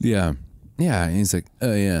 cheater. Yeah, yeah. And he's like,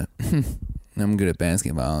 oh yeah, I'm good at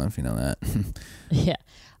basketball, if you know that. Yeah,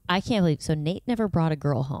 I can't believe. So Nate never brought a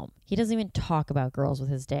girl home. He doesn't even talk about girls with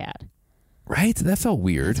his dad. Right? That felt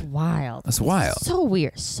weird. That's wild. That's wild. So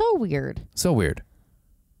weird. So weird. So weird.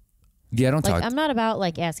 Yeah, I don't talk. I'm not about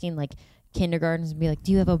like asking like kindergartens and be like,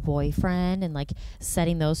 do you have a boyfriend, and like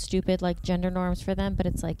setting those stupid like gender norms for them. But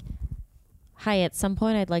it's like, hi, at some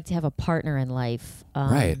point I'd like to have a partner in life.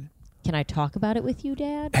 Right. Can I talk about it with you,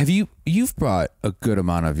 Dad? You've brought a good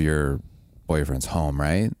amount of your boyfriends home,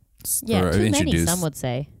 right? Yeah, or too many, some would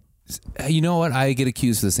say. You know what? I get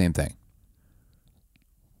accused of the same thing.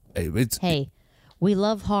 Hey, we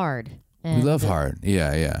love hard. We love hard.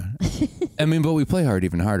 Yeah. I mean, but we play hard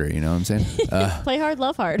even harder. You know what I'm saying? Play hard,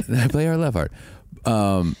 love hard. Play hard, love hard.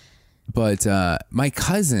 But my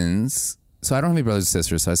cousins, so I don't have any brothers and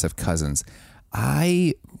sisters, so I just have cousins.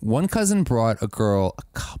 One cousin brought a girl a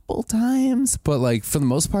couple times, but like for the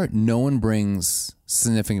most part, no one brings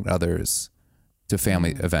significant others to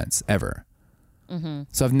family events ever. Mm-hmm.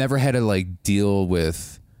 So I've never had to like deal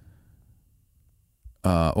with.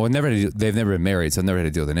 They've never been married, so I've never had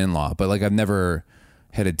to deal with an in-law. But like, I've never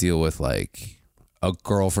had to deal with like a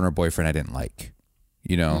girlfriend or boyfriend I didn't like.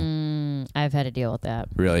 You know, I've had to deal with that.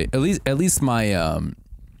 Really, at least my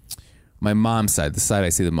my mom's side, the side I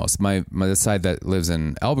see the most, the side that lives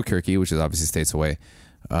in Albuquerque, which is obviously states away.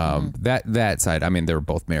 That side, I mean, they were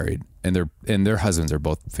both married, and their husbands are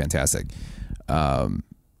both fantastic.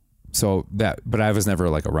 So but I was never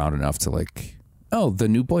like around enough to like. Oh, the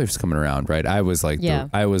new boy's coming around, right? I was like,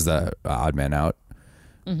 I was the odd man out.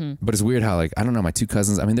 Mm-hmm. But it's weird how, like, I don't know, my two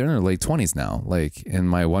cousins, I mean, they're in their late 20s now. Like, and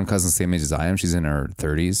my one cousin's the same age as I am. She's in her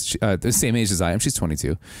 30s. The same age as I am. She's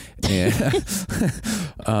 22.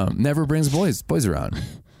 And never brings boys around.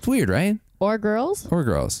 It's weird, right? Or girls? Or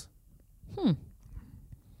girls.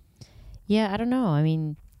 Yeah, I don't know. I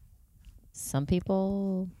mean, some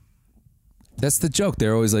people... That's the joke.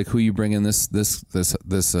 They're always like, who you bring in this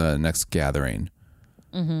next gathering?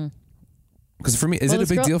 Mm-hmm. Because for me, is it a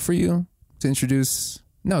big deal for you to introduce?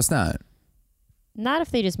 No, it's not. Not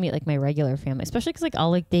if they just meet like my regular family, especially because like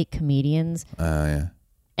I'll like date comedians. Yeah.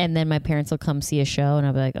 And then my parents will come see a show and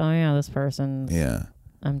I'll be like, oh yeah, this person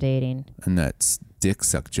I'm dating. And that's dick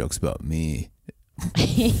suck jokes about me.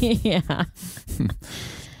 Yeah.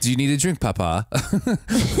 Do you need a drink, Papa?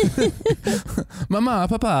 Mama,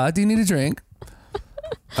 Papa, do you need a drink?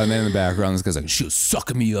 And then in the background, this guy's like, she was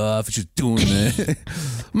sucking me off. She's doing it.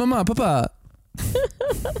 Mama, Papa.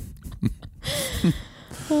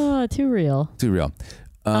 Oh, too real. Too real.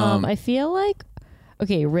 I feel like,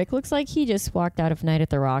 okay, Rick looks like he just walked out of Night at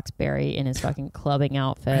the Roxbury in his fucking clubbing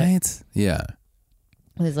outfit. Right? Yeah.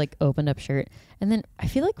 With his like opened up shirt. And then I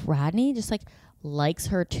feel like Rodney just like likes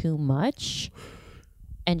her too much.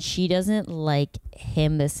 And she doesn't like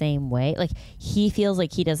him the same way. Like he feels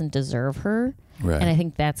like he doesn't deserve her. Right. And I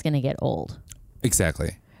think that's going to get old.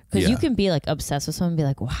 Exactly. Because you can be like obsessed with someone and be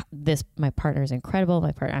like, wow, my partner is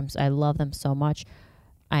incredible. I love them so much.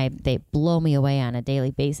 They blow me away on a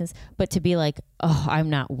daily basis. But to be like, oh, I'm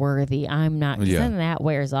not worthy. I'm not. Then that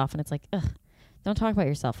wears off. And it's like, ugh, don't talk about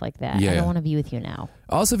yourself like that. I don't want to be with you now.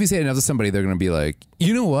 Also, if you say enough to somebody, they're going to be like,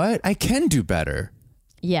 you know what? I can do better.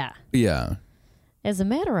 Yeah. Yeah. As a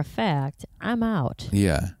matter of fact, I'm out.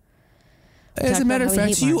 Yeah. As a matter of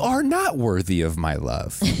fact, you are not worthy of my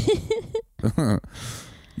love.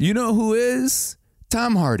 You know who is?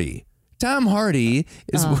 Tom Hardy. Tom Hardy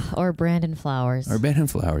is... or Brandon Flowers. Speaking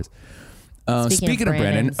of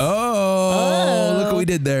Brandon. Look what we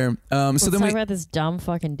did there. Let's talk about this dumb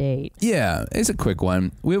fucking date. Yeah, it's a quick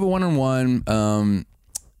one. We have a one-on-one.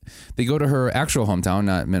 They go to her actual hometown,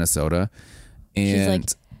 not Minnesota. And she's like,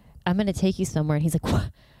 I'm going to take you somewhere. And he's like,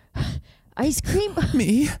 what? Ice cream?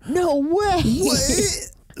 Me? No way.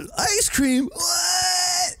 What? Ice cream?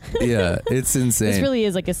 What? Yeah, it's insane. This really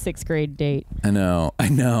is like a 6th grade date. I know.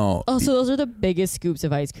 Oh, so those are the biggest scoops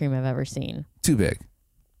of ice cream I've ever seen. Too big.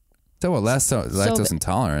 Talk about lactose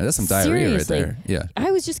intolerant. That's some diarrhea right there. Yeah.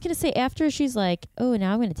 I was just going to say, after she's like, oh,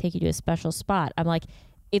 now I'm going to take you to a special spot. I'm like,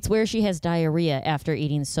 it's where she has diarrhea after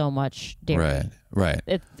eating so much dairy. Right.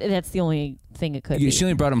 That's the only thing it could be. She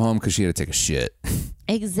only brought him home because she had to take a shit.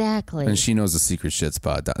 Exactly. And she knows the secret shit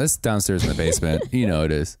spot. That's downstairs in the basement. You know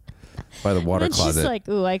it is. By the water closet. She's like,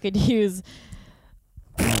 ooh, I could use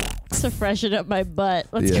to freshen up my butt.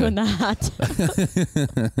 Let's go in the hot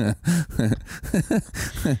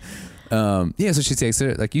tub. So she takes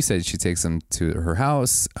her, like you said, she takes him to her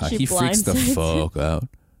house. He freaks the fuck out.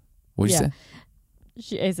 What'd you say?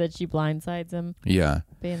 I said she blindsides him. Yeah.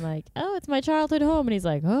 Being like, oh, it's my childhood home. And he's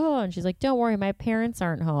like, oh. And she's like, don't worry, my parents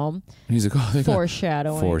aren't home. And he's like, oh,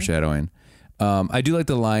 Foreshadowing. I do like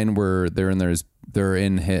the line where they're in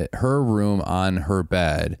her room on her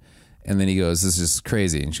bed. And then he goes, this is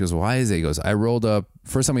crazy. And she goes, why is it? He goes,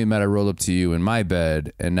 first time we met, I rolled up to you in my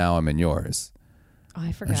bed and now I'm in yours. Oh,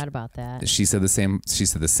 I forgot about that. She said the same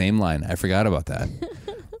line. I forgot about that.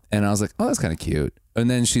 And I was like, oh, that's kind of cute. And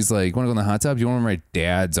then she's like, want to go in the hot tub? Do you want my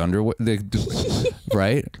dad's underwear?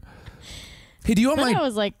 Right? Hey, do you want I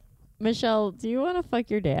was like, Michelle, do you want to fuck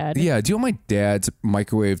your dad? Yeah. Do you want my dad's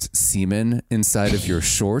microwaved semen inside of your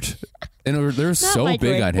short? And they're so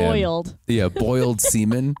big on him. Boiled. Yeah, boiled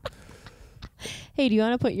semen. Hey, do you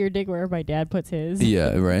want to put your dick where my dad puts his?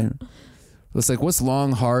 Yeah, right. It's like, what's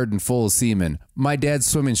long, hard, and full of semen? My dad's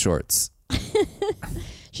swimming shorts.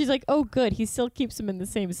 She's like, oh, good. He still keeps them in the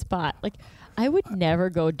same spot. Like, I would never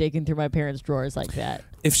go digging through my parents' drawers like that.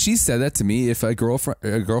 If she said that to me, if a girlfriend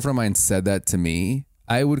of mine said that to me,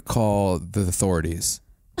 I would call the authorities.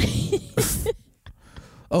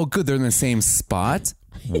 Oh, good. They're in the same spot?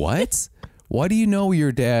 What? Why do you know where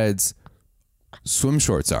your dad's swim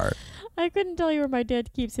shorts are? I couldn't tell you where my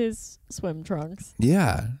dad keeps his swim trunks.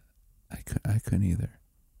 Yeah. I couldn't either.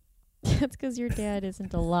 That's because your dad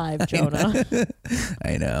isn't alive, Jonah.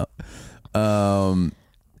 I know.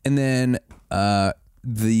 And then yeah,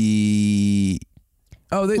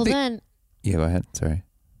 go ahead. Sorry.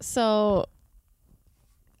 So,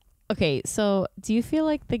 okay. So, do you feel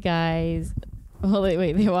like the guys? Well,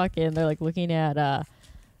 wait. They walk in. They're like looking at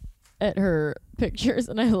her pictures,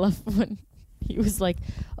 and I love when he was like,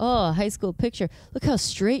 "Oh, high school picture. Look how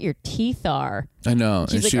straight your teeth are." I know.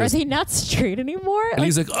 She's like, "Are they not straight anymore?" And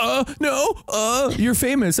he's like, no, you're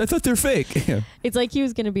famous. I thought they're fake." Yeah. It's like he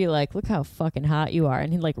was gonna be like, "Look how fucking hot you are,"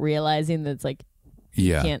 and he like realizing that it's like,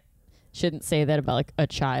 shouldn't say that about like a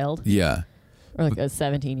child. Yeah. Or like a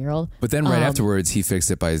 17-year-old. But then right afterwards, he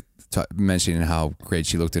fixed it by mentioning how great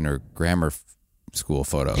she looked in her grammar school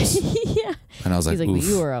photos. Yeah. And I was like, he's like,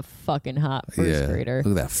 you are a fucking hot first grader.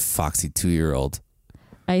 Look at that foxy 2-year-old.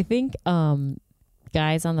 I think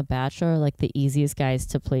guys on The Bachelor are like the easiest guys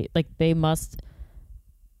to play. Like they're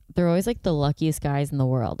always like the luckiest guys in the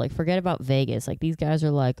world. Like forget about Vegas. Like these guys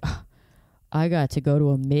are like, I got to go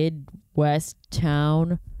to a Midwest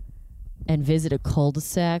town and visit a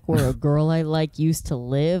cul-de-sac where a girl I like used to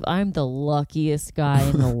live, I'm the luckiest guy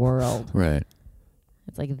in the world. Right.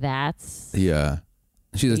 It's like, that's yeah.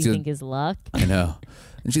 She's like, you think is luck? I know.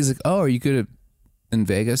 And she's like, oh, are you good at in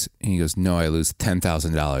Vegas? And he goes, no, I lose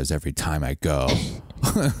 $10,000 every time I go.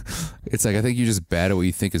 It's like, I think you're just bad at what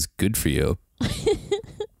you think is good for you.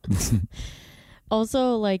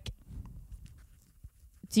 Also, like,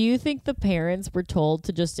 do you think the parents were told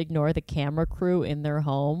to just ignore the camera crew in their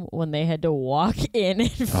home when they had to walk in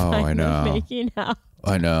and find them making out?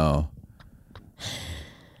 I know.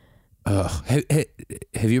 Have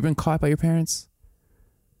you ever been caught by your parents?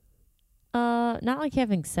 Not like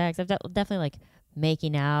having sex. I've definitely like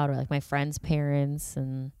making out, or like my friends' parents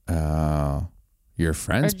and. Your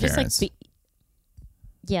friends' parents. Like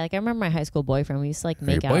yeah, like I remember my high school boyfriend. We used to like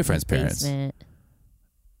make out boyfriend's in the basement. Parents.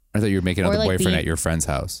 I thought you were making out the like boyfriend at your friend's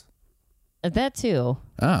house. That too.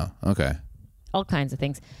 Oh, okay. All kinds of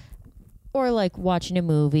things. Or like watching a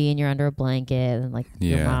movie and you're under a blanket and like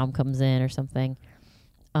your mom comes in or something.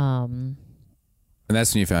 And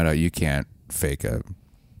that's when you found out you can't fake a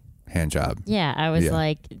hand job. Yeah, I was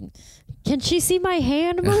like, can she see my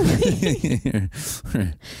hand moving?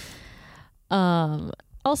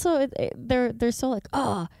 Also, they're so like,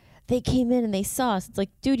 oh, they came in and they saw us. It's like,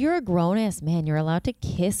 dude, you're a grown-ass man. You're allowed to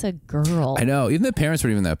kiss a girl. I know. Even the parents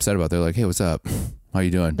weren't even that upset about it. They're like, hey, what's up? How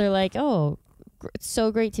you doing? They're like, oh, it's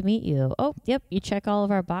so great to meet you. Oh, yep, you check all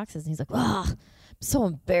of our boxes. And he's like, ah, I'm so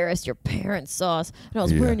embarrassed your parents saw us. And I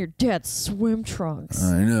was wearing your dad's swim trunks.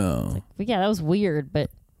 I know. Like, well, yeah, that was weird, but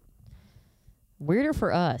weirder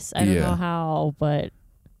for us. I don't know how, but.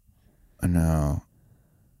 I know.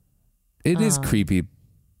 It is creepy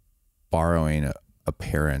borrowing a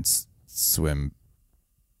parent's swim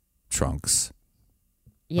trunks.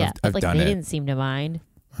 Yeah, I've like done they it. didn't seem to mind.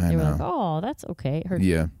 They were like, "Oh, that's okay."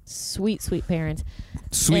 Her sweet parents.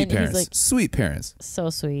 Sweet and parents. Like, sweet parents.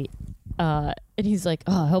 So sweet. And he's like,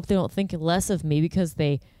 "Oh, I hope they don't think less of me because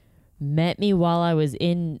they met me while I was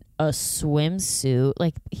in a swimsuit."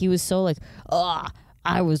 Like he was so like, "Oh,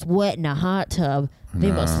 I was wet in a hot tub.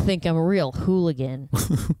 They must think I'm a real hooligan."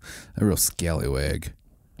 A real scallywag.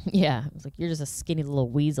 Yeah. I was like, you're just a skinny little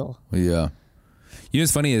weasel. Yeah. You know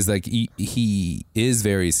what's funny is like he is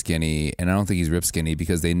very skinny, and I don't think he's rip skinny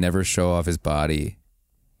because they never show off his body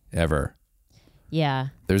ever. Yeah.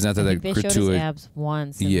 There's not that like they showed his abs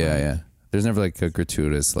once. Yeah. There's never like a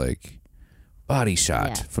gratuitous like body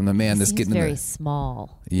shot from the man that's getting very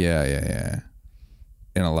small. Yeah.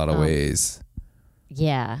 In a lot of ways.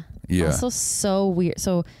 Yeah. Also so weird.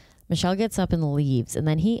 So Michelle gets up and leaves, and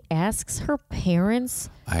then he asks her parents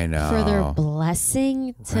for their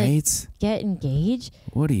blessing to get engaged.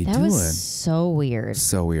 What are you doing? That was so weird.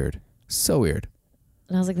 So weird.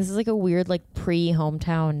 And I was like, this is like a weird like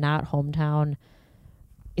pre-hometown, not hometown.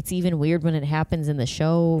 It's even weird when it happens in the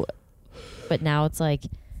show, but now it's like,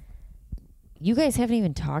 you guys haven't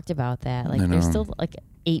even talked about that. Like there's still like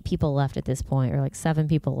 8 people left at this point, or like 7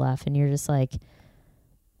 people left, and you're just like,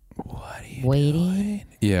 what are you waiting? Doing?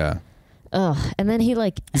 Yeah. Ugh. And then he's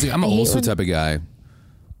like, I'm an old school type of guy.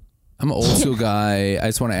 I'm an old school guy. I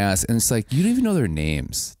just want to ask. And it's like, you don't even know their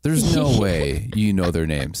names. There's no way you know their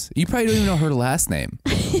names. You probably don't even know her last name.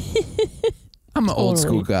 I'm an old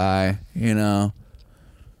school guy, you know.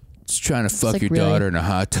 Just trying to fuck like your daughter in a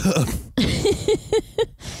hot tub.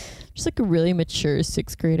 Just like a really mature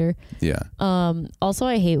 6th grader. Yeah. Also,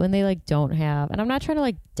 I hate when they like don't have, and I'm not trying to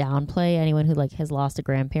like downplay anyone who like has lost a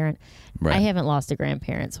grandparent. Right. I haven't lost a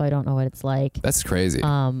grandparent, so I don't know what it's like. That's crazy.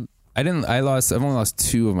 I've only lost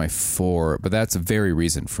 2 of my 4, but that's a very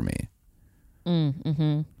recent for me.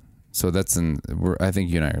 Mm-hmm. So I think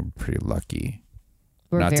you and I are pretty lucky.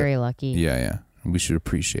 We're very lucky. Yeah. We should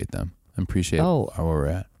appreciate them. Appreciate where we're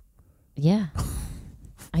at. Yeah.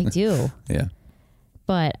 I do. Yeah.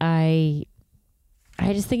 But I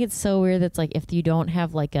just think it's so weird that's like, if you don't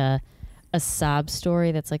have like a sob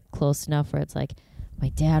story that's like close enough where it's like, my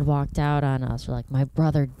dad walked out on us, or like my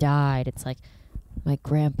brother died. It's like, my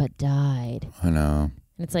grandpa died. I know.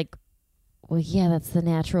 And it's like, well, yeah, that's the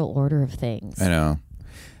natural order of things. I know.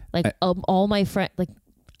 Like all my friends, like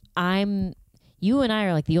you and I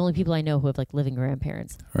are like the only people I know who have like living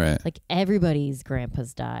grandparents. Right. Like everybody's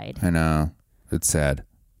grandpas died. I know. It's sad,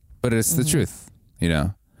 but it's the truth. You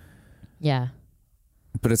know? Yeah.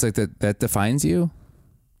 But it's like that defines you?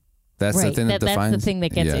 That's the thing that defines... That's the thing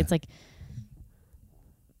that gets... It's like...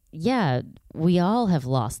 Yeah, we all have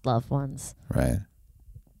lost loved ones. Right.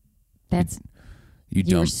 That's...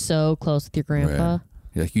 You were so close with your grandpa. Right.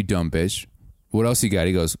 You're like, you dumb bitch. what else you got?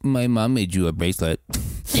 He goes, my mom made you a bracelet.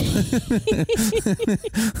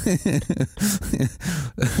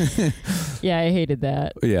 Yeah, I hated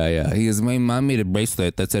that. Yeah. He goes, my mom made a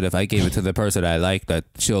bracelet that said if I gave it to the person I like, that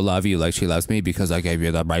she'll love you like she loves me because I gave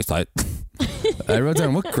you the bracelet. I wrote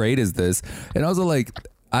down, what grade is this? And I was like,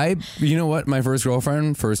 you know what? My first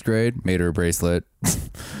girlfriend, first grade, made her a bracelet.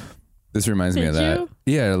 This reminds me of that. You?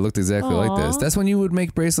 Yeah, it looked exactly like this. That's when you would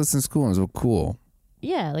make bracelets in school. It was so cool.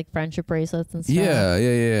 Yeah, like friendship bracelets and stuff.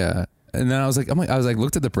 Yeah. And then I was like,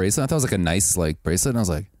 looked at the bracelet. I thought it was like a nice like bracelet, and I was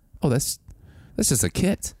like, oh, that's just a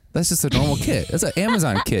kit. That's just a normal kit. That's an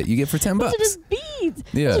Amazon kit you get for $10. Those are just beads.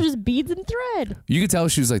 Yeah. Those are just beads and thread. You could tell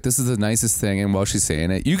she was like, this is the nicest thing. And while she's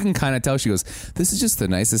saying it, you can kind of tell she goes, this is just the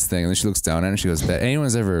nicest thing. And then she looks down at it and she goes, that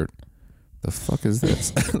anyone's ever, the fuck is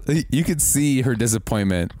this? You could see her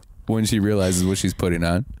disappointment when she realizes what she's putting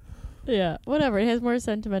on. Yeah, whatever. It has more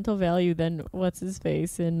sentimental value than what's his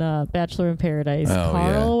face in Bachelor in Paradise. Oh,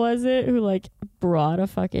 Carl, was it, who like brought a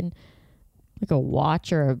fucking like a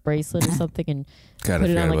watch or a bracelet or something and put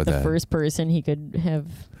it on like the first person he could have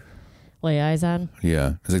lay eyes on.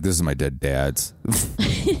 Yeah, it's like, this is my dead dad's.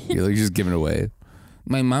 You're like just giving it away.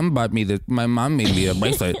 My mom made me a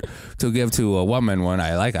bracelet to give to a woman when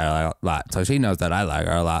I like her a lot, so she knows that I like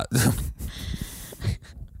her a lot.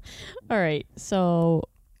 All right, so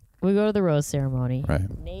we go to the rose ceremony. Right.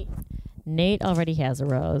 Nate already has a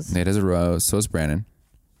rose. Nate has a rose. So does Brandon.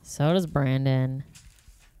 So does Brandon.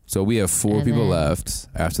 So we have 4 people left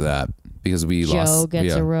after that because we lost. Joe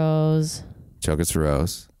gets a rose. Joe gets a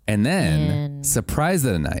rose. And then surprise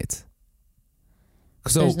of the night.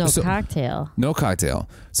 So there's no cocktail. No cocktail.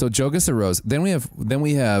 So Joe gets a rose. Then we have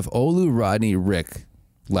Olu, Rodney, Rick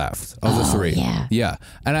left of the 3. Yeah.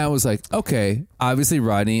 And I was like, okay, obviously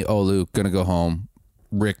Rodney, Olu gonna go home.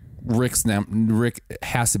 Rick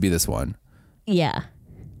has to be this one. Yeah.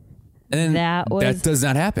 And then that does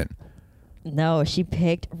not happen. No, she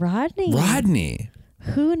picked Rodney.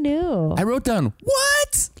 Who knew? I wrote down,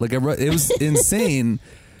 what? Like it was insane.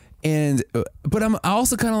 And but I'm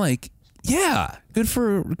also kind of like, yeah, good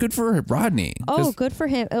for Rodney. Oh, good for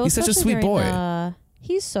him. He's such a sweet boy.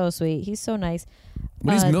 He's so sweet. He's so nice.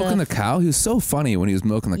 When he's milking the cow, he was so funny when he was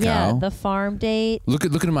milking the cow. Yeah, the farm date. Look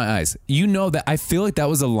at my eyes. You know that I feel like that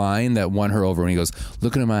was a line that won her over when he goes,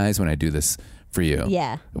 look into my eyes when I do this for you.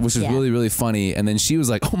 Yeah. Which is really, really funny. And then she was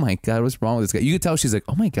like, oh my God, what's wrong with this guy? You could tell she's like,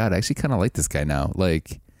 oh my God, I actually kind of like this guy now.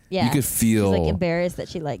 Like, you could feel. She's like embarrassed that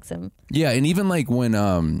she likes him. Yeah. And even like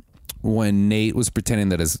when Nate was pretending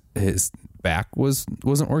that his back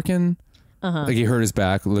wasn't working, like he hurt his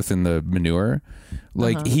back lifting the manure.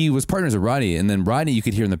 Like he was partners with Rodney, and then Rodney, you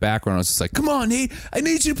could hear in the background, was just like, come on, Nate, I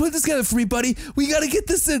need you to put this together for me, buddy. We got to get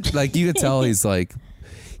this in. Like you could tell he's like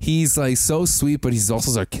so sweet, but he's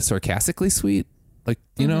also sarcastically sweet. Like,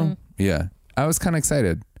 you know? Yeah. I was kind of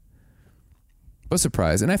excited. I was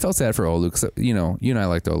surprised. And I felt sad for Olu because, you and I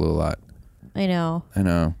liked Olu a lot. I know.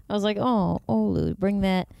 I was like, oh, Olu, bring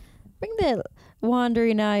that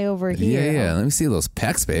wandering eye over here. Yeah. Let me see those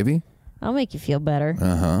pecs, baby. I'll make you feel better.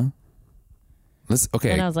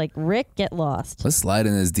 Okay. And I was like, Rick, get lost. Let's slide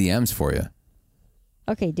in his DMs for you.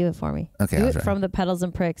 Okay, do it for me. Okay, do it from the Petals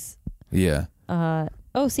and Pricks. Yeah.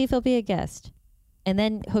 See if he'll be a guest, and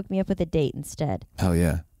then hook me up with a date instead. Hell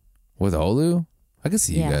yeah, with Olu, I could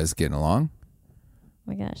see you guys getting along. Oh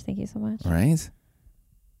my gosh, thank you so much. Right?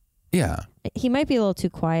 Yeah. He might be a little too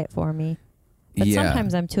quiet for me, but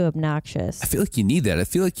sometimes I'm too obnoxious. I feel like you need that. I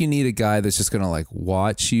feel like you need a guy that's just gonna like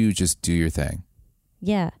watch you just do your thing.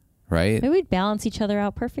 Yeah. Right? Maybe we'd balance each other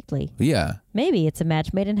out perfectly. Yeah. Maybe it's a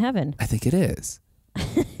match made in heaven. I think it is. All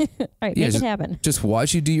right, make it happen. Just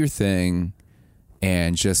watch you do your thing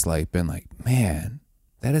and just like been like, man,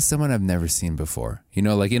 that is someone I've never seen before. You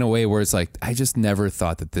know, like in a way where it's like, I just never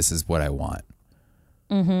thought that this is what I want.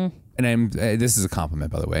 And this is a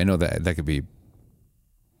compliment, by the way. I know that could be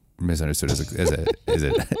misunderstood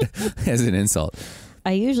as an insult.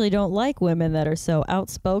 I usually don't like women that are so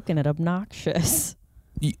outspoken and obnoxious.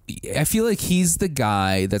 I feel like he's the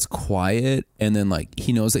guy that's quiet, and then like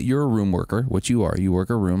he knows that you're a room worker, which you are. You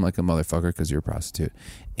work a room like a motherfucker because you're a prostitute,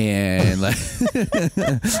 and like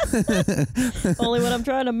only when I'm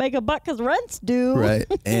trying to make a buck because rent's due, right?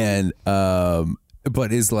 And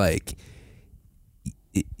but is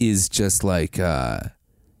just like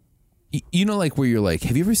you know, like where you're like,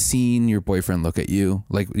 have you ever seen your boyfriend look at you?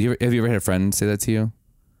 Like, have you ever had a friend say that to you?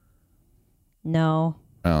 No.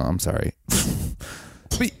 Oh, I'm sorry.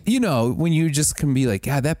 But you know, when you just can be like,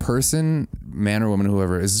 God, that person, man or woman,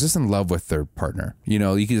 whoever, is just in love with their partner. You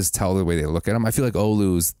know, you can just tell the way they look at them. I feel like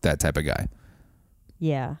Olu's that type of guy.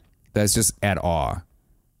 Yeah. That's just at awe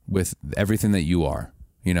with everything that you are,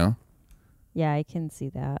 you know? Yeah, I can see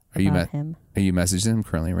that. Are you him? Are you messaging him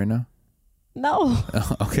currently right now? No.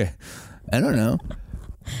 Oh, okay. I don't know.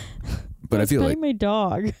 But I feel like my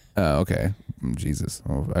dog. Oh, okay. Jesus.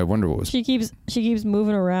 Oh, I wonder what was. She keeps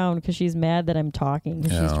moving around because she's mad that I'm talking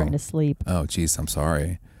because she's trying to sleep. Oh, geez. I'm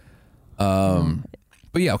sorry.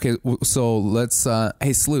 But yeah, okay. So let's.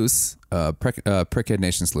 Hey, Sluice, Prickhead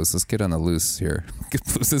Nation Sluice. Let's get on the loose here.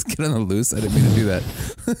 Let's get on the loose. I didn't mean to do that.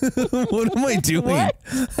 What am I doing? What?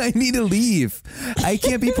 I need to leave. I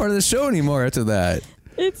can't be part of the show anymore after that.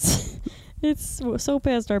 It's so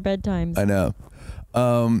past our bedtimes. I know.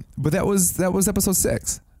 But that was episode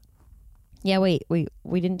 6. Yeah, wait. We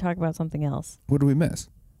didn't talk about something else. What did we miss?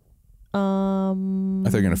 I thought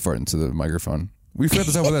you were gonna fart into the microphone. We forgot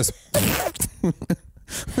to talk about this.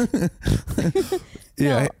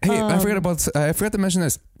 Yeah. No, hey, I forgot to mention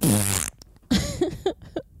this.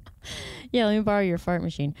 Yeah, let me borrow your fart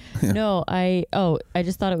machine. Yeah. No, I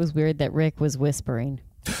just thought it was weird that Rick was whispering.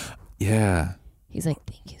 Yeah. He's like,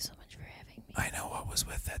 "Thank you so much for having me." I know what was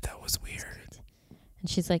with that. That was weird. And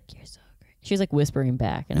she's like, "You're so great." She was like whispering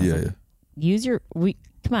back, and I was like,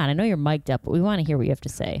 come on, I know you're mic'd up, but we want to hear what you have to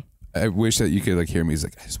say. I wish that you could like hear me. He's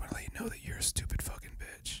like, "I just want to let you know that you're a stupid fucking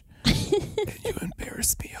bitch, and you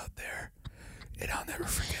embarrassed me out there, and I'll never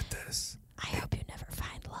forget this. I hope you never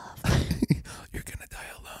find love. You're gonna die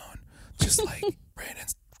alone, just like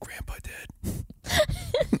Brandon's grandpa did.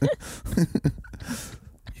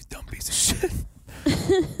 You dumb piece of shit.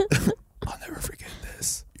 I'll never forget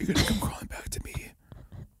this. You're gonna come crawling back to me,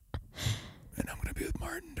 and I'm gonna be with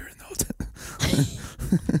Martin during the whole time."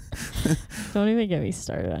 Don't even get me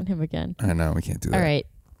started on him again. I know, we can't do that. All right.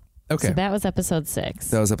 Okay. So that was episode 6.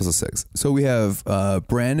 That was episode 6. So we have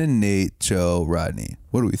Brandon, Nate, Joe, Rodney.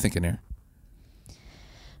 What are we thinking here?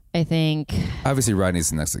 I think obviously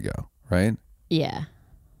Rodney's next to go, right? Yeah.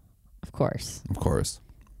 Of course. Of course.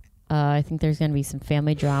 I think there's going to be some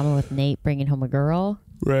family drama with Nate bringing home a girl.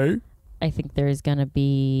 Right. I think there's going to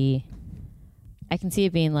be... I can see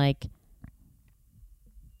it being like...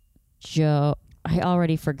 Joe... I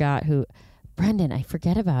already forgot who... Brendan, I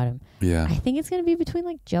forget about him. Yeah. I think it's going to be between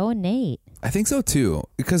like Joe and Nate. I think so too.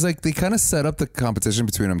 Because like they kind of set up the competition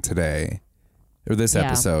between them today. Or this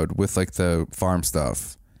episode with like the farm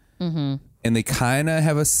stuff. Mm-hmm. And they kind of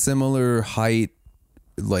have a similar height.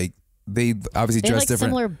 Like they obviously dress like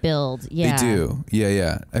different. Similar build. Yeah. They do.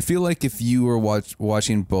 Yeah. I feel like if you were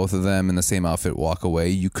watching both of them in the same outfit walk away,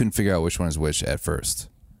 you couldn't figure out which one is which at first.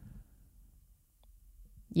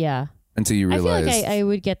 Yeah. Until you realize. I feel like I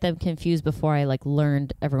would get them confused before I like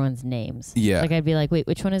learned everyone's names. Yeah. Like I'd be like, wait,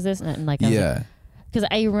 which one is this? And like, because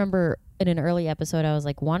I remember in an early episode, I was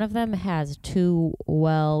like, one of them has 2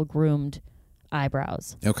 well-groomed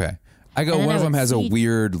eyebrows. Okay. I go, one of them has a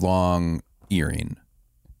weird long earring.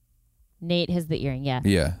 Nate has the earring, yeah.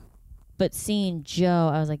 Yeah. But seeing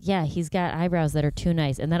Joe, I was like, yeah, he's got eyebrows that are too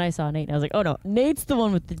nice. And then I saw Nate and I was like, oh no, Nate's the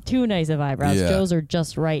one with the too nice of eyebrows. Yeah. Joe's are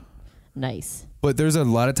just right nice. But there's a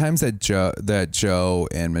lot of times that Joe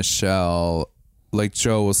and Michelle, like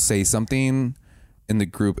Joe will say something in the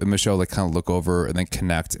group and Michelle like kind of look over and then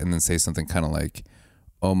connect and then say something kind of like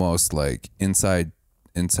almost like inside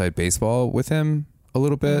baseball with him a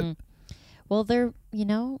little bit. Mm-hmm. Well, they're,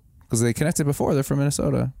 because they connected before. They're from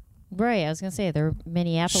Minnesota. Right. I was going to say they're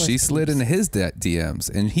Minneapolis. She slid into his DMs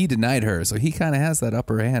and he denied her. So he kind of has that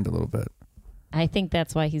upper hand a little bit. I think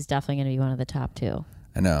that's why he's definitely going to be one of the top 2.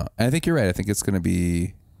 I know. And I think you're right. I think it's going to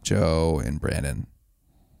be Joe and Brandon.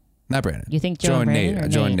 Not Brandon. You think Joe and Brandon Nate? Or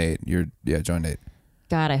Joe Nate? and Nate. Joe and Nate.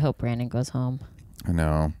 God, I hope Brandon goes home. I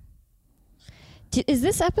know. Is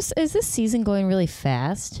this season going really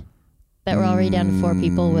fast? That we're already down to 4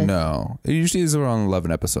 people with. No, it usually is around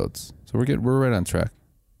 11 episodes, so we're right on track.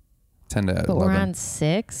 10 to 11. But we're on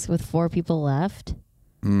 6 with 4 people left.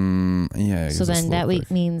 Yeah. So then that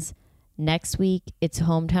week means next week it's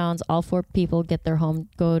hometowns. All 4 people go to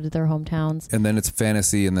their hometowns, and then it's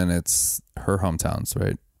fantasy, and then it's her hometowns,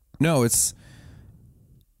 right? No, it's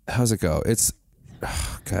how's it go? It's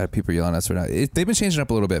God, people are yelling at us right now. They've been changing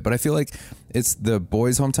up a little bit, but I feel like it's the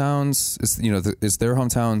boys' hometowns. It's it's their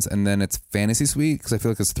hometowns, and then it's fantasy suite because I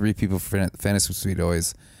feel like it's 3 people for fantasy suite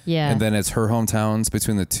always. Yeah, and then it's her hometowns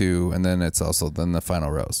between the 2, and then it's also then the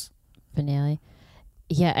final rose finale.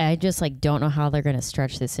 Yeah, I just like don't know how they're gonna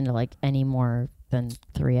stretch this into like any more than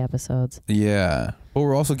 3 episodes. Yeah, but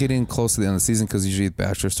we're also getting close to the end of the season because usually The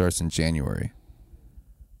Bachelor starts in January.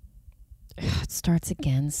 It starts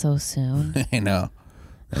again so soon. I know.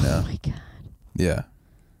 Oh my God. Yeah.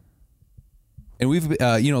 And we've,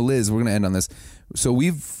 Liz, we're going to end on this. So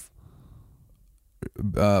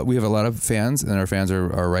we have a lot of fans, and our fans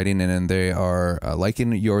are writing in, and they are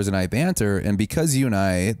liking yours and I banter. And because you and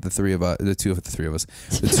I, the two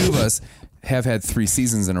of us have had 3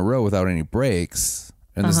 seasons in a row without any breaks,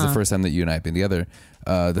 and this is the first time that you and I have been together,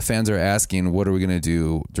 the fans are asking, what are we going to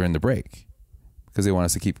do during the break? Because they want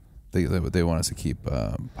us to keep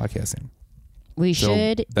podcasting.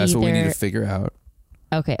 That's what we need to figure out.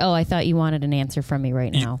 Okay. Oh, I thought you wanted an answer from me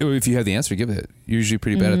right now. If you have the answer, give it. You're usually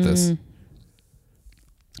pretty bad at this.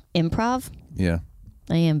 Improv? Yeah.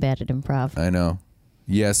 I am bad at improv. I know.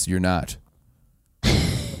 Yes, you're not.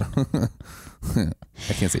 I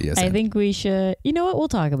can't say yes. I think we should. You know what? We'll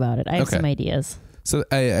talk about it. I have some ideas. So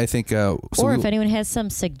I think... or if anyone has some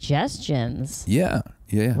suggestions. Yeah.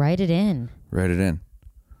 Write it in.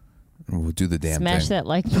 We'll do the damn Smash thing. that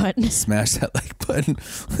like button. Smash that like button.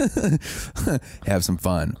 Have some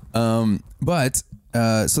fun. So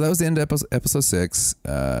that was the end of episode 6.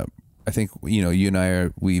 I think, you and I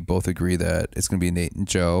we both agree that it's going to be Nate and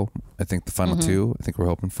Joe. I think the final 2, I think we're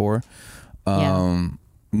hoping for.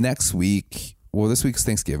 Next week, this week's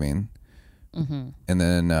Thanksgiving. And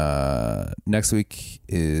then next week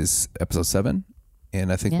is episode 7. And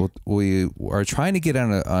I think we are trying to get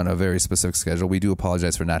on a very specific schedule. We do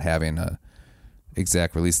apologize for not having a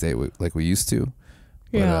exact release date like we used to.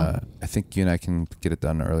 But I think you and I can get it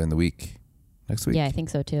done early in the week next week. Yeah, I think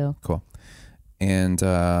so too. Cool. And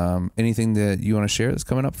anything that you want to share that's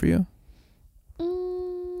coming up for you?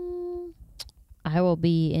 I will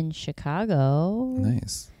be in Chicago.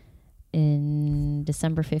 Nice. In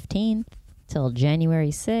December 15th till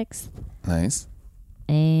January 6th. Nice.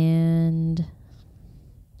 And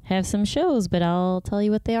have some shows, but I'll tell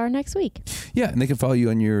you what they are next week. Yeah, and they can follow you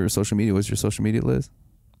on your social media. What's your social media, Liz?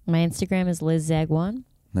 My Instagram is LizZag1.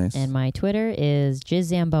 Nice. And my Twitter is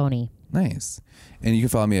JizZamboni. Nice. And you can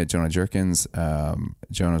follow me at Jonah Jerkins.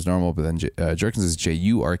 Jonah's normal, but then Jerkins is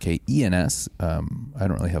Jurkens. I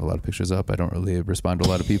don't really have a lot of pictures up. I don't really respond to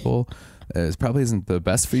a lot of people. It probably isn't the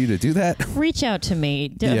best for you to do that. Reach out to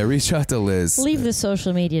me. Reach out to Liz. Leave the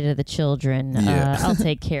social media to the children. I'll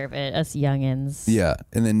take care of it, us youngins. Yeah.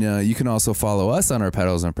 And then you can also follow us on our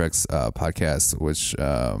Paddles and Pricks podcast,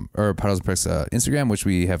 or Paddles and Pricks Instagram, which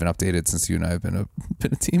we haven't updated since you and I have been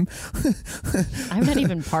a team. I'm not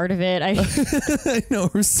even part of it. I know,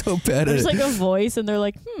 we're so bad at it. There's like a voice, and they're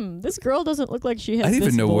like, this girl doesn't look like she has I don't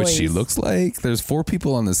even know voice. what she looks like. There's 4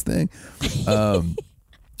 people on this thing.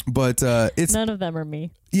 But it's none of them are me.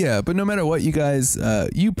 Yeah, but no matter what, you guys,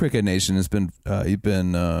 you Prickhead Nation has been you've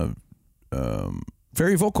been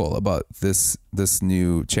very vocal about this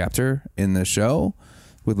new chapter in the show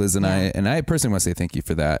with Liz and I, and I personally want to say thank you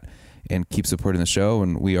for that, and keep supporting the show.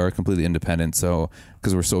 And we are completely independent, so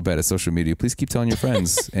because we're so bad at social media, please keep telling your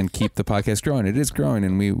friends and keep the podcast growing. It is growing,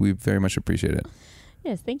 and we very much appreciate it.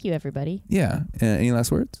 Yes, thank you, everybody. Yeah. Any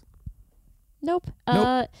last words? Nope.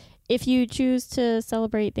 If you choose to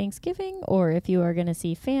celebrate Thanksgiving, or if you are going to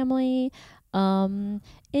see family,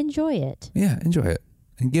 enjoy it. Yeah, enjoy it.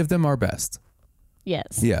 And give them our best.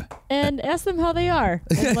 Yes. Yeah. And ask them how they are.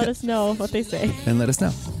 And let us know what they say. And let us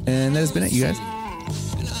know. And that has been it, you guys.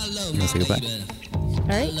 You want to say goodbye? All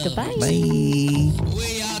right, goodbye. Bye.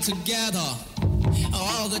 We are together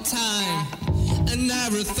all the time, and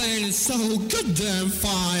everything is so goddamn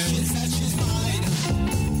fine.